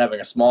and then having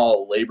a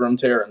small labrum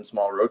tear and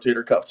small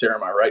rotator cuff tear in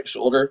my right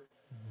shoulder.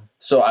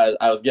 So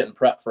I was getting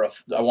prepped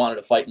I wanted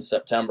to fight in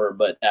September,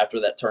 but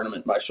after that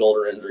tournament, my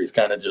shoulder injuries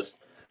kind of just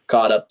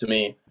caught up to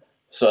me.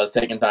 So I was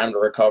taking time to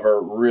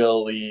recover,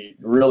 really,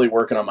 really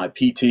working on my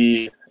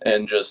PT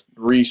and just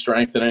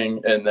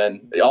re-strengthening. And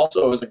then it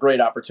was a great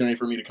opportunity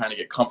for me to kind of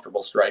get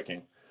comfortable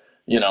striking,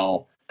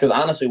 because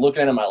honestly,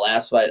 looking at my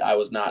last fight, I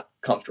was not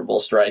comfortable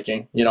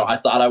striking. I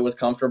thought I was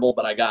comfortable,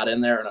 but I got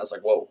in there and I was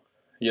like, whoa,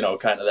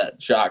 kind of that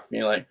shock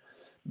feeling.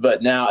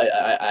 But now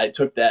I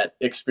took that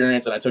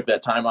experience and I took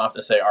that time off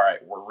to say, all right,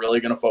 we're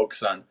really going to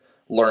focus on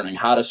learning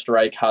how to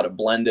strike, how to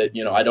blend it.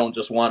 I don't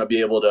just want to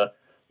be able to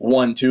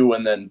 1-2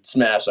 and then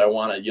smash. I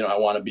want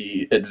to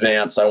be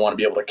advanced. I want to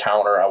be able to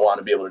counter. I want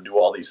to be able to do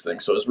all these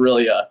things. So it's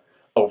really a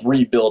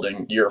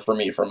rebuilding year for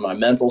me from my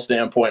mental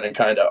standpoint, and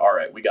kind of, all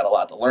right, we got a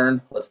lot to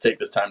learn. Let's take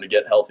this time to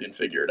get healthy and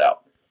figure it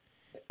out.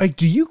 Like,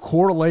 do you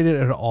correlate it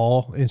at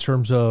all in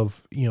terms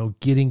of,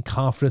 getting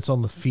confidence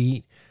on the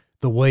feet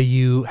the way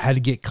you had to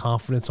get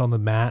confidence on the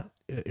mat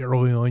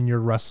early on in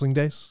your wrestling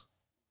days?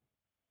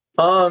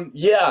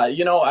 Yeah,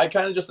 I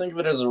kind of just think of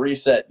it as a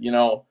reset.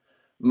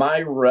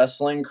 My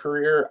wrestling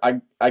career,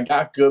 I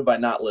got good by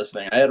not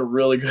listening. I had a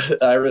really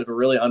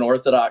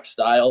unorthodox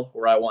style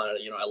where I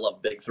wanted, I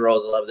love big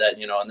throws. I love that,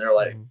 and they're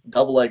like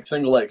double leg,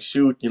 single leg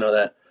shoot,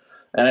 that,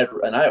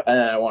 and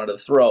I wanted to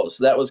throw.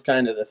 So that was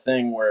kind of the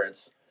thing where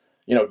it's,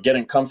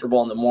 getting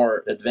comfortable in the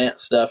more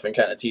advanced stuff and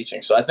kind of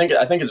teaching. So I think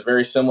it's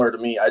very similar to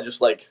me. I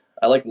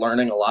like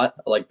learning a lot.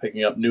 I like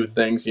picking up new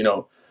things,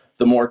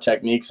 the more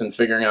techniques and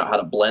figuring out how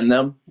to blend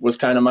them was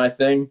kind of my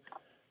thing.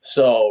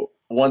 So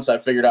once I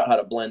figured out how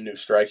to blend new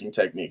striking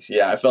techniques,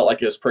 I felt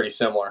like it was pretty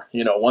similar.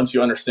 Once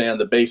you understand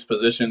the base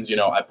positions,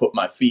 I put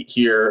my feet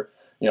here,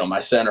 my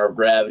center of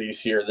gravity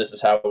is here. This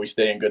is how we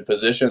stay in good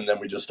position. Then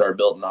we just start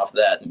building off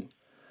that and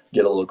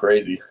get a little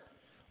crazy.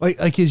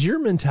 Like is your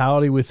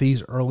mentality with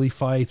these early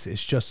fights,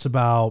 it's just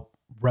about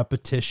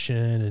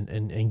repetition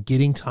and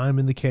getting time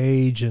in the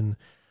cage and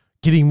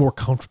getting more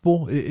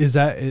comfortable? Is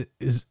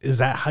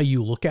that how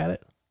you look at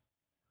it?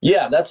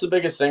 Yeah, that's the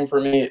biggest thing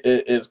for me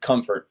is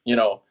comfort.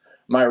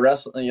 My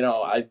wrestling,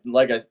 I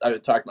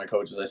talked to my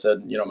coaches. I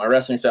said, my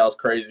wrestling style is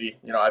crazy.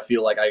 I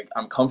feel like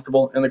I'm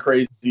comfortable in the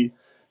crazy.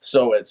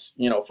 So it's,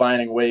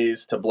 finding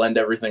ways to blend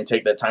everything,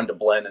 take that time to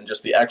blend, and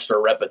just the extra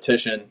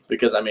repetition,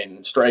 because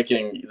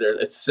striking,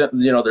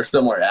 there's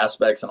similar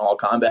aspects in all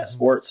combat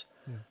sports,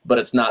 but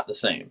it's not the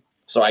same.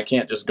 So I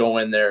can't just go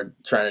in there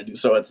trying to do,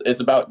 so it's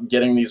about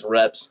getting these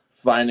reps,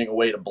 finding a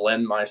way to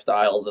blend my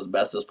styles as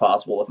best as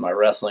possible with my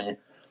wrestling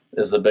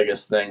is the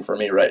biggest thing for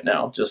me right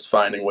now. Just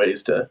finding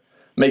ways to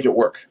make it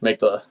work, make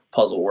the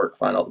puzzle work,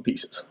 find all the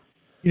pieces.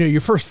 Your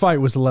first fight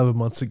was 11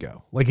 months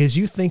ago. Like, as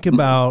you think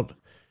about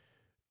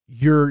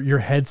your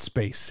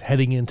headspace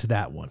heading into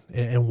that one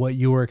and what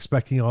you were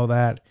expecting, all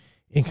that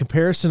in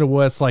comparison to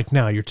what it's like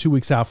now, you're 2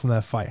 weeks out from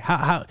that fight.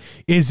 How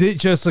is it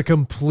just a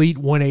complete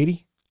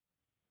 180?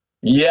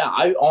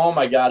 Yeah. Oh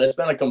my God, it's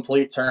been a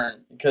complete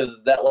turn, because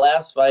that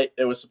last fight,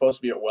 it was supposed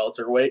to be at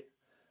welterweight.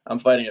 I'm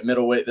fighting at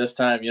middleweight this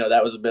time.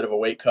 That was a bit of a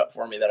weight cut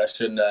for me that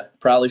I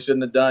probably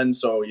shouldn't have done.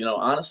 So,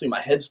 honestly, my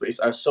headspace,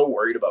 I was so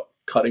worried about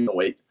cutting the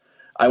weight.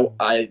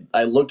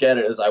 I look at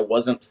it as I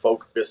wasn't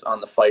focused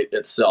on the fight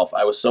itself.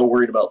 I was so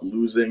worried about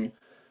losing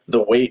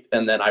the weight,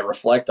 and then I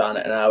reflect on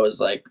it, and I was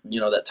like,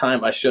 that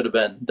time I should have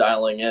been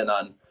dialing in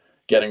on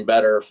getting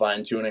better,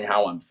 fine-tuning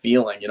how I'm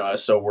feeling. I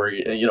was so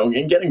worried,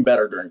 and getting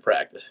better during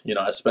practice.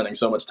 I was spending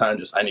so much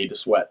time I need to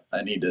sweat.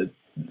 I need to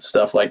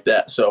stuff like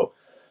that. So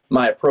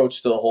my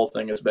approach to the whole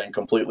thing has been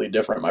completely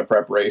different. My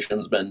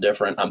preparation's been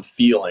different. I'm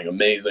feeling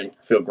amazing.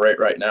 I feel great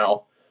right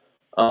now.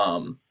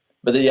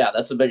 But yeah,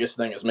 that's the biggest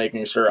thing, is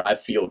making sure I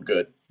feel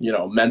good,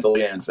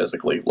 mentally and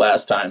physically.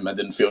 Last time I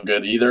didn't feel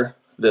good either.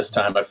 This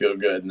time I feel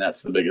good, and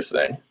that's the biggest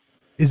thing.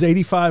 Is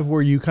 85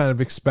 where you kind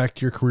of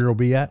expect your career will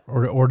be at?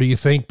 Or do you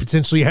think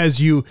potentially as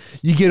you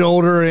get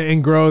older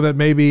and grow that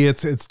maybe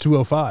it's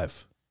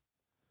 205?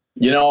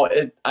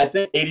 I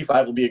think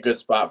 85 will be a good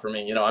spot for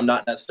me. I'm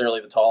not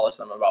necessarily the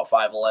tallest. I'm about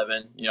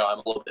 5'11". I'm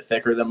a little bit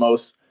thicker than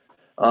most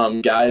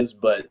guys,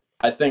 but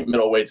I think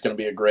middleweight's going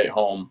to be a great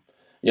home.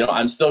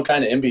 I'm still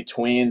kind of in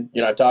between.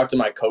 I've talked to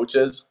my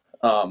coaches.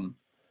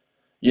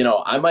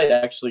 I might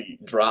actually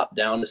drop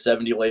down to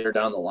 70 later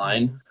down the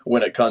line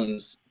when it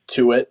comes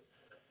to it.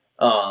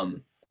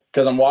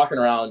 Because I'm walking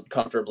around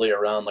comfortably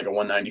around like a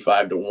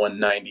 195 to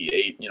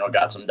 198,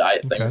 got some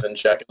diet things in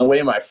check. And the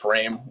way my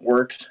frame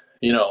works,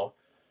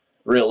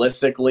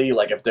 realistically,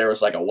 like if there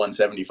was like a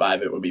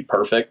 175, it would be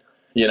perfect.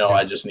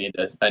 I just need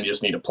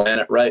to plan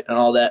it right and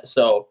all that.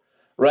 So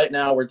right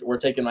now we're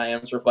taking my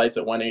amateur fights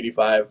at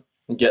 185,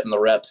 getting the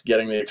reps,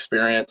 getting the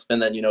experience. And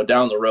then,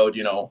 down the road,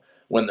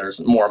 when there's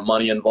more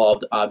money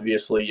involved,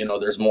 obviously,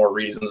 there's more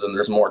reasons and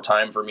there's more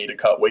time for me to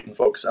cut weight and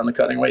focus on the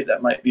cutting weight.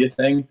 That might be a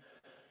thing.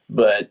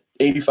 But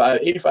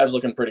 85 is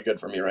looking pretty good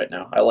for me right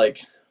now. I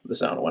like the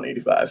sound of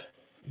 185.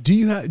 Do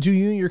you and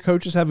your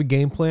coaches have a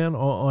game plan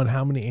on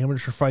how many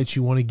amateur fights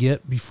you want to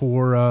get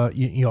before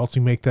you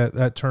ultimately make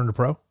that turn to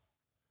pro?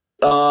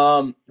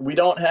 We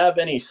don't have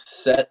any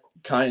set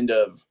kind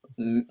of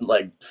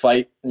like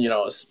fight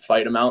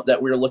amount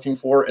that we're looking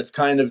for. It's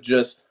kind of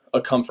just a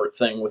comfort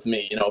thing with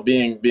me,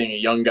 being a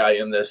young guy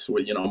in this.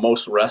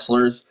 Most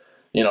wrestlers,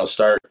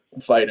 start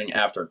fighting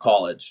after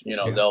college.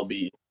 They'll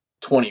be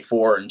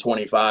 24 and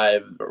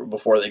 25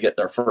 before they get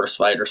their first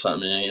fight or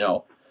something.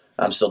 And,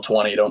 I'm still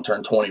 20, don't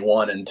turn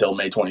 21 until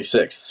May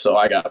 26th. So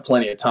I got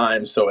plenty of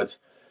time. So it's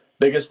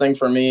biggest thing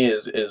for me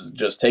is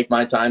just take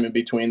my time in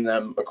between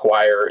them,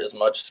 acquire as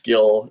much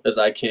skill as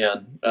I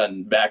can,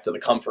 and back to the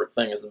comfort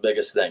thing is the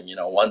biggest thing.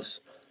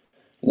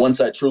 Once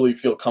I truly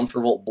feel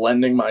comfortable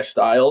blending my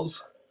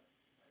styles,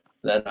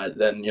 then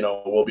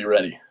we'll be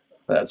ready.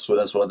 That's what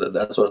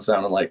it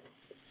sounded like.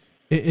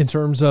 In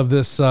terms of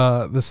this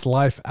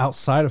life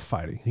outside of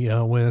fighting,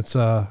 when it's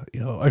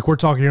like we're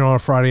talking here on a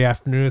Friday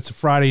afternoon, it's a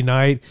Friday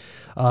night,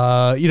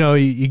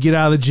 you get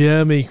out of the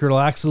gym and you can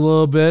relax a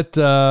little bit.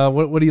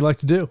 What do you like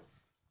to do?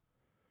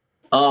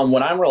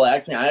 When I'm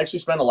relaxing, I actually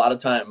spend a lot of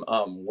time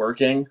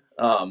working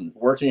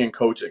and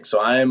coaching. So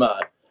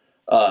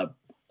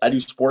I do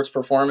sports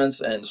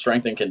performance and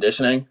strength and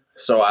conditioning.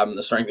 So I'm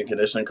the strength and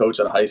conditioning coach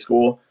at a high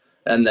school.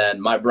 And then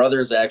my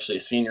brother's actually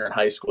a senior in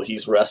high school.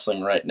 He's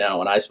wrestling right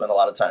now, and I spend a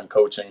lot of time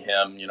coaching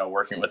him,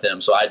 working with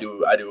him. So I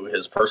do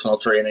his personal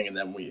training, and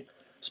then we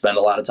spend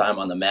a lot of time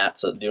on the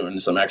mats doing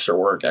some extra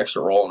work,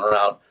 extra rolling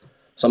around.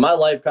 So my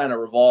life kind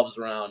of revolves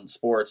around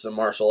sports and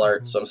martial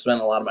arts. So I'm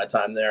spending a lot of my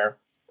time there.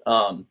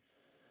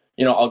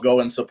 I'll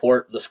go and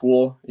support the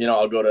school.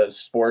 I'll go to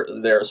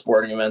their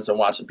sporting events and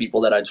watch the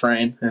people that I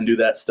train and do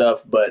that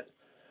stuff. But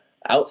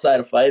outside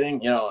of fighting,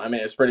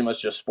 it's pretty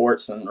much just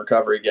sports and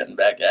recovery, getting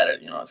back at it.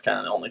 It's kind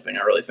of the only thing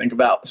I really think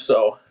about.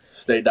 So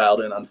stay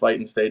dialed in on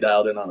fighting, stay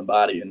dialed in on the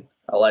body, and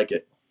I like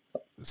it.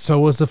 So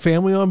was the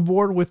family on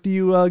board with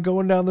you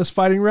going down this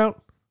fighting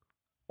route?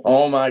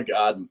 Oh my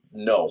God,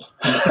 no,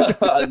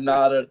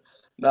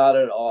 not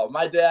at all.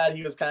 My dad,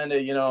 he was kind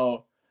of,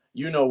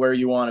 where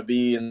you want to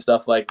be and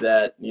stuff like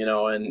that,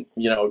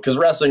 because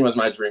wrestling was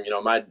my dream.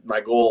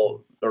 My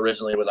goal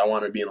originally was I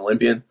wanted to be an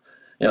Olympian.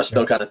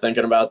 Still kind of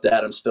thinking about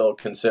that. I'm still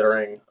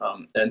considering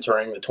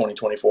entering the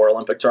 2024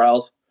 Olympic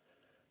trials.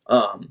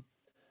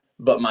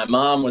 But my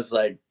mom was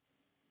like,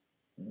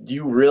 do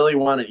you really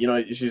want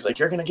to, she's like,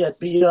 you're going to get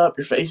beat up.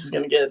 Your face is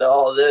going to get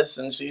all of this.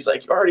 And she's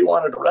like, you already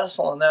wanted to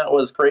wrestle, and that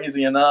was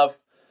crazy enough.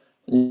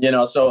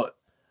 So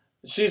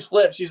she's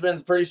flipped. She's been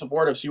pretty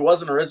supportive. She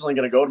wasn't originally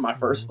going to go to my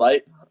first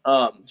fight.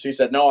 She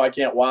said, no, I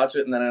can't watch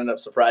it. And then ended up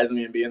surprising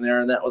me and being there,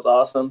 and that was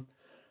awesome.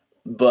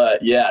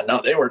 But yeah, no,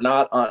 they were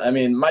not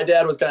on. My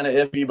dad was kind of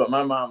iffy, but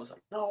my mom was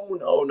like,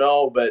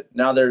 no. But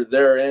now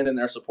they're in and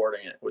they're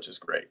supporting it, which is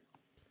great.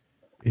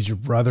 Is your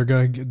brother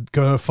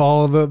gonna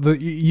follow the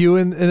you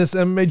in this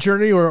MMA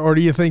journey, or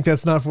do you think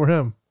that's not for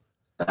him?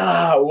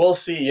 We'll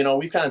see.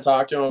 We've kind of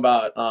talked to him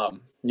about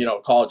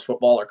college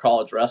football or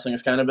college wrestling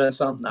has kind of been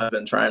something I've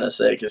been trying to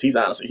say, because he's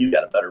got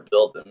a better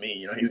build than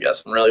me. He's got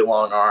some really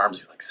long arms.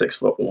 He's like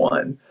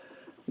 6'1".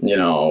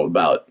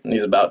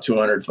 He's about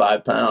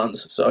 205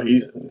 pounds. So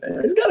he's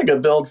got a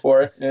good build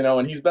for it,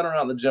 and he's been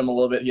around the gym a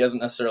little bit. He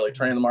hasn't necessarily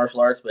trained the martial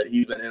arts, but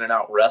he's been in and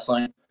out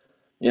wrestling,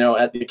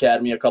 at the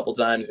academy a couple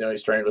times.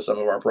 He's trained with some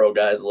of our pro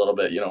guys a little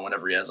bit,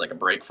 whenever he has like a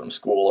break from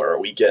school or a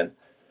weekend.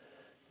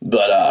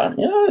 But, I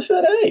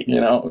said, hey,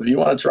 if you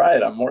want to try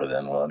it, I'm more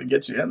than willing to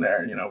get you in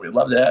there. We'd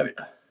love to have you.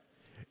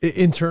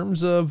 In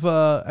terms of,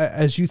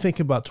 as you think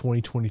about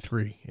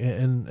 2023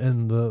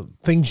 and the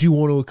things you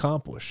want to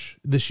accomplish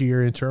this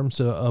year in terms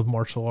of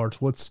martial arts,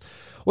 what's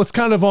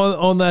kind of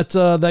on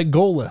that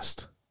goal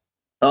list?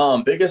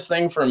 Biggest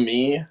thing for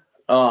me,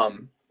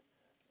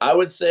 I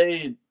would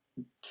say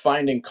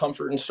finding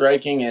comfort in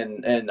striking,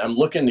 and I'm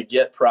looking to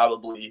get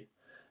probably,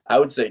 I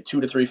would say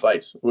 2 to 3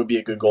 fights would be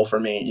a good goal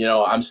for me.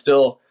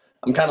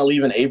 I'm kind of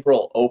leaving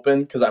April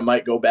open, because I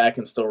might go back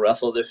and still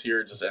wrestle this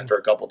year, just enter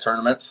a couple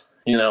tournaments.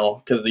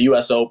 Because the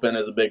U.S. Open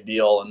is a big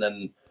deal. And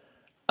then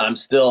I'm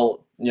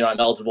still, I'm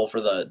eligible for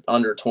the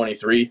under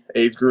 23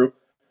 age group.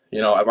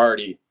 I've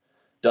already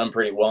done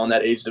pretty well in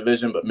that age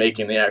division, but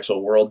making the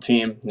actual world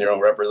team,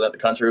 represent the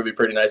country would be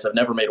pretty nice. I've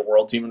never made a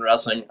world team in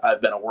wrestling.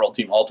 I've been a world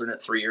team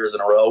alternate 3 years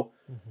in a row.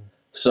 Mm-hmm.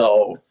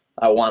 So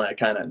I want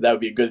to that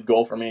would be a good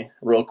goal for me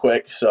real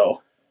quick.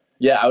 So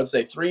yeah, I would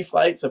say 3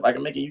 fights. If I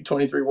can make a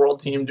U23 world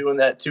team doing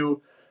that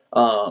too,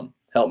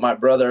 help my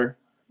brother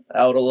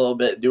out a little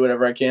bit, do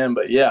whatever I can.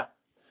 But yeah,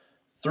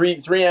 three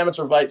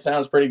amateur fights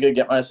sounds pretty good.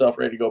 Get myself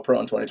ready to go pro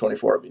in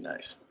 2024 would be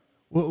nice.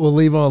 We'll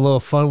leave on a little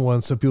fun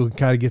one so people can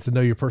kind of get to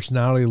know your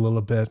personality a little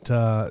bit.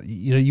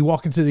 You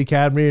walk into the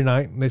academy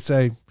tonight and they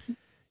say,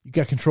 you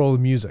got control of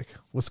the music.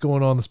 What's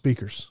going on the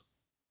speakers?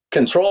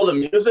 Control the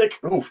music?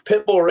 Oof,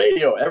 Pitbull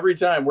Radio every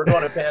time. We're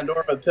going to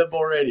Pandora with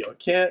Pitbull Radio.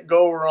 Can't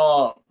go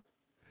wrong.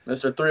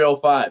 Mr.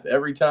 305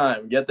 every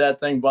time. Get that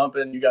thing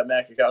bumping. You got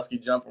Matt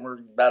Kukowski jumping. We're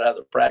about to have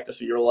the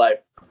practice of your life.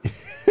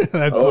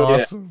 That's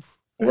awesome.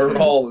 We're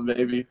rolling,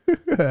 baby.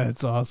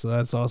 That's awesome.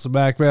 That's awesome,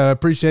 Mac, man. I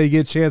appreciate you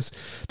getting a chance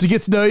to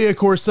get to know you. Of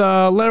course,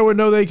 let everyone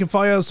know they can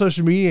follow you on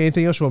social media.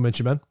 Anything else you want to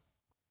mention, man?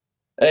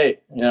 Hey,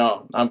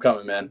 I'm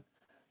coming, man.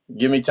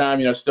 Give me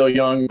time, still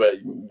young, but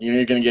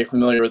you're going to get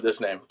familiar with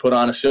this name. Put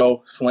on a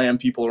show, slam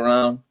people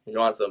around. You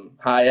want some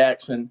high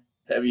action,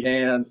 heavy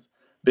hands,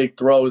 big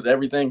throws,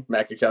 everything.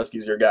 Mac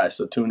Kukowski's your guy,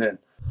 so tune in.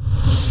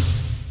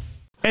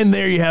 And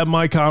there you have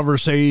my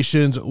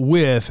conversations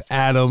with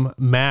Adam,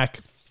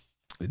 Mac,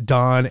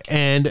 Don,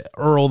 and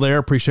Earl there.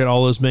 Appreciate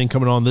all those men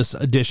coming on this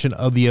edition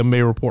of the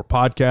MMA Report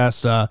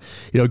podcast.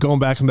 Going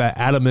back from that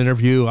Adam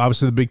interview,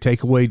 obviously the big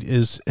takeaway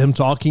is him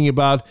talking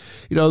about,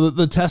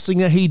 the testing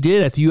that he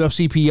did at the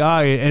UFC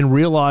PI and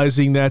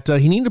realizing that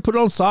he needed to put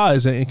on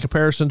size in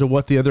comparison to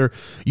what the other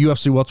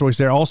UFC welterweights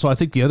there. Also, I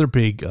think the other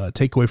big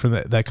takeaway from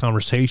that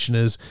conversation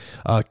is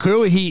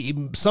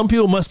clearly some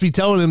people must be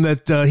telling him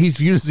that he's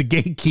viewed as a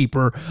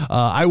gatekeeper.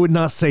 I would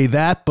not say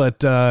that,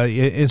 but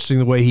interesting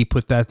the way he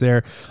put that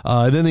there.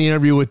 Then the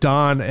interview with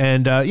Don,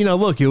 and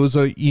look, I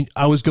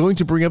was going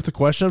to bring up the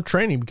question of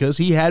training because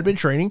he had been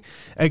training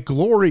at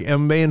Glory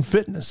MMA and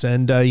Fitness,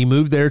 and he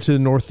moved there to the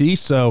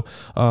Northeast. So,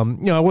 I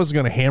wasn't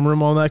going to hammer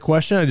him on that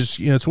question. I just,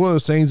 it's one of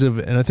those things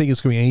and I think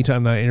it's going to be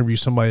anytime that I interview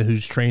somebody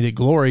who's trained at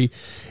Glory,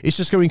 it's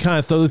just going to be kind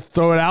of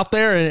throw it out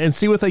there and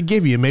see what they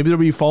give you. Maybe there'll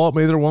be follow up,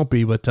 maybe there won't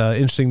be, but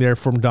interesting there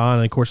from Don,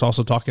 and of course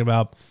also talking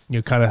about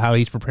kind of how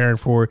he's preparing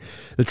for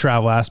the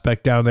travel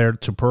aspect down there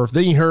to Perth.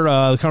 Then you heard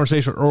the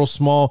conversation with Earl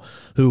Small,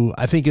 who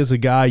I think is a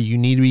guy you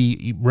need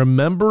to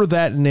remember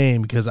that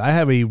name, because I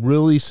have a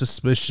really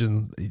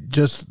suspicion,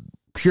 just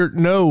pure,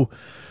 no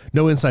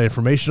inside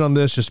information on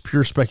this, just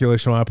pure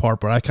speculation on my part,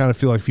 but I kind of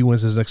feel like if he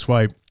wins his next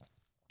fight,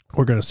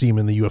 we're going to see him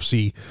in the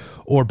UFC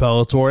or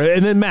Bellator.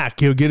 And then Mac,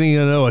 getting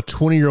to know a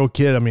 20-year-old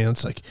kid. I mean,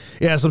 it's like,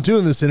 as I'm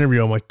doing this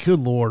interview, I'm like, good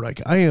Lord,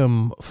 like I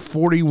am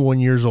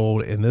 41 years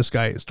old and this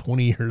guy is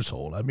 20 years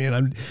old. I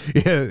mean,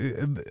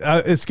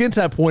 it's getting to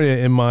that point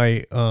in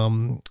my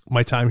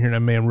my time here,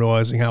 and I'm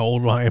realizing how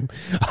old I am.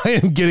 I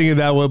am getting it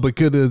that way, but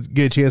good to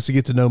get a chance to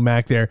get to know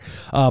Mac there.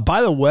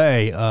 By the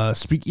way,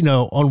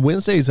 on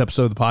Wednesday's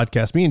episode of the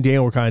podcast, me and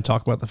Daniel were kind of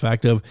talking about the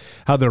fact of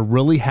how there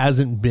really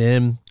hasn't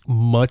been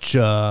much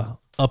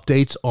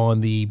updates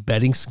on the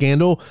betting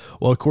scandal.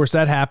 Well, of course,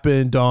 that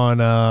happened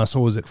on,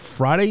 so was it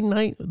Friday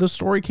night? The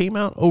story came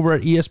out over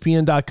at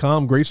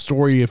ESPN.com. Great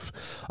story. If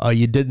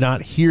you did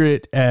not hear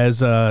it,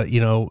 as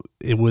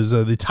it was,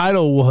 the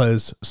title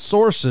was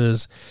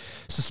Sources.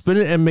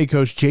 Suspended MMA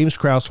coach James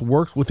Krause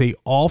worked with a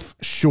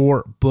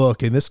offshore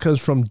book. And this comes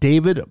from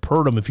David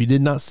Purdom. If you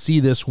did not see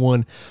this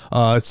one,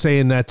 it's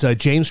saying that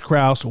James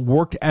Krause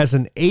worked as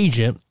an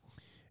agent.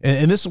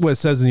 And this is what it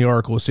says in the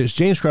article. It says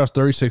James Krause,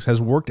 36,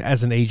 has worked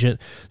as an agent,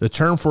 the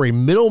term for a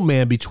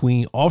middleman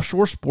between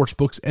offshore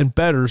sportsbooks and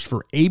bettors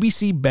for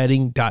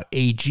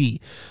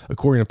abcbetting.ag,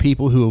 according to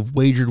people who have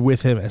wagered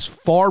with him as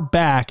far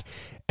back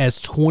as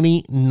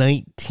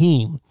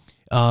 2019.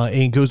 And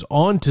it goes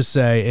on to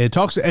say,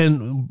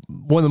 and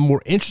one of the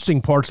more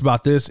interesting parts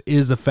about this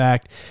is the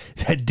fact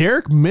that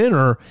Derek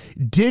Minner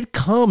did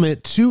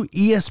comment to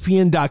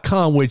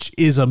ESPN.com, which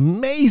is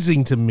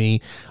amazing to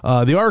me.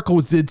 The article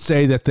did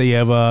say that they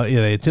have,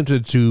 they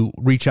attempted to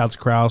reach out to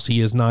Krause. He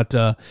has not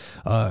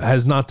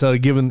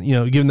given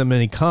them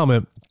any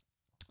comment.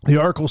 The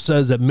article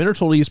says that Minner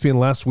told ESPN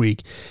last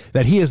week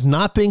that he has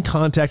not been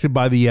contacted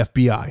by the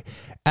FBI.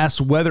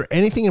 Asked whether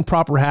anything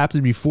improper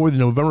happened before the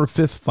November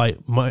 5th fight,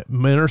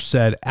 Minner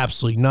said,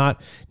 absolutely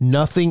not.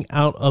 Nothing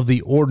out of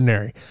the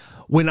ordinary.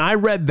 When I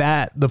read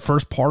that, the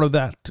first part of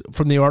that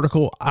from the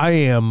article,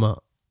 it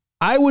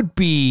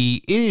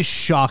is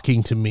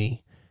shocking to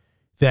me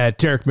that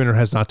Derek Minner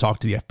has not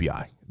talked to the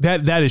FBI.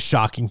 That is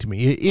shocking to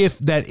me, if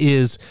that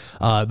is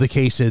the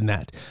case in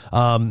that.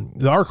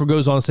 The article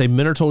goes on to say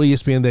Minner told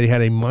ESPN that he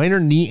had a minor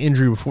knee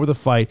injury before the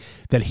fight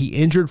that he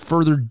injured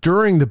further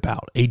during the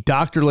bout. A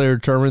doctor later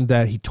determined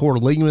that he tore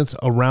ligaments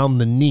around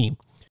the knee.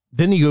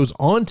 Then he goes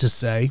on to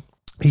say,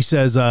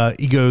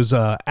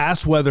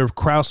 asked whether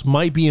Krause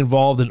might be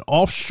involved in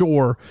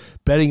offshore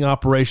betting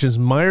operations.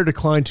 Minner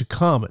declined to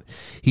comment.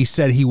 He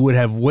said he would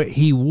have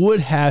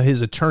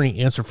his attorney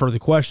answer further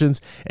questions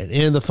and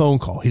end the phone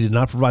call. He did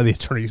not provide the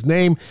attorney's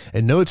name,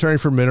 and no attorney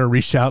for Minner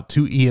reached out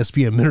to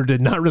ESPN. Minner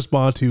did not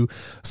respond to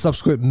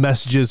subsequent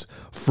messages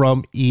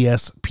from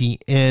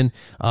ESPN.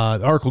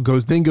 The article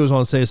goes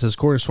on to say, it says,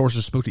 according to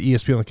sources spoke to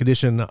ESPN on the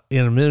condition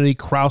anonymity,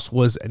 Krause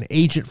was an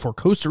agent for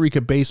Costa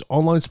Rica-based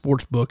online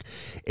sportsbook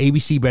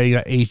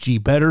abcbetting.ag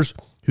bettors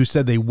who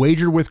said they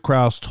wagered with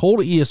Krause,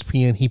 told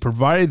ESPN he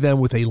provided them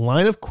with a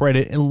line of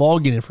credit and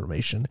login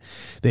information.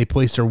 They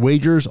placed their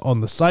wagers on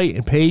the site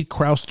and paid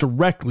Krause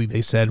directly,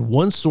 they said.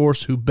 One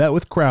source who bet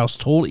with Krause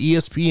told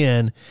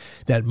ESPN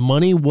that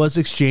money was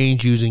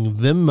exchanged using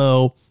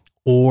Venmo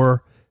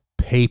or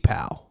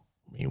PayPal.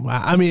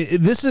 I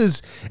mean, this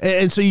is,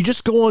 and so you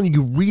just go on,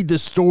 you read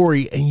this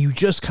story, and you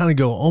just kind of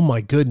go, oh my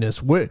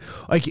goodness.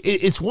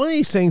 It's one of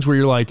these things where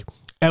you're like,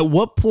 at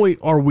what point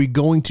are we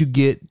going to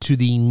get to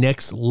the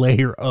next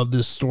layer of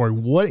this story?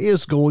 What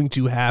is going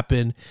to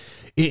happen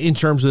in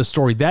terms of the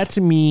story? That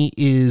to me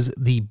is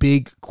the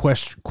big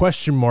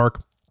question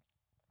mark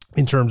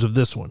in terms of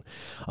this one.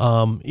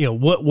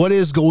 What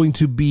is going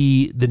to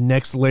be the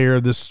next layer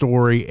of this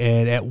story,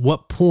 and at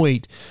what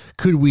point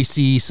could we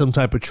see some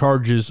type of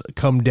charges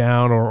come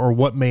down, or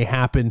what may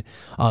happen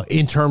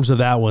in terms of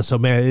that one? So,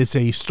 man, it's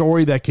a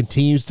story that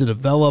continues to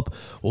develop.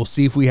 We'll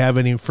see if we have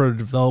any further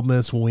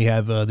developments when we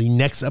have the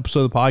next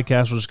episode of the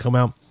podcast, which will come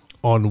out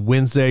on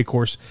Wednesday. Of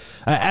course,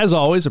 as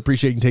always,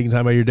 appreciate you taking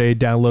time out of your day,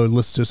 download and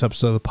listen to this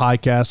episode of the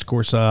podcast. Of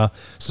course,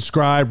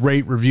 subscribe,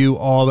 rate, review,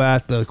 all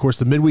that. Of course,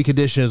 the midweek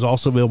edition is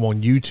also available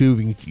on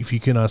YouTube. If you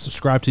can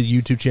subscribe to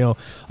the YouTube channel,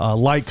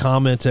 like,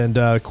 comment, and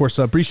of course,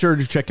 be sure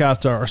to check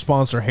out our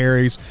sponsor,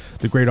 Harry's,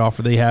 the great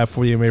offer they have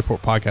for the MMA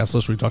Report podcast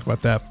list. We talked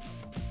about that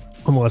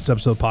on the last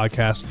episode of the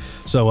podcast.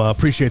 So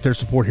appreciate their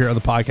support here on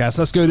the podcast.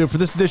 Let's go to it for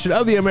this edition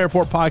of the MMA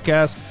Report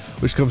podcast,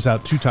 which comes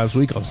out 2 times a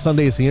week. On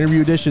Sunday, it's the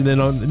interview edition. Then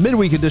on the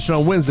midweek edition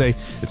on Wednesday,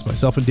 it's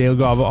myself and Daniel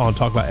Gava on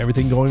talk about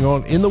everything going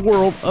on in the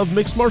world of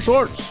mixed martial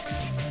arts.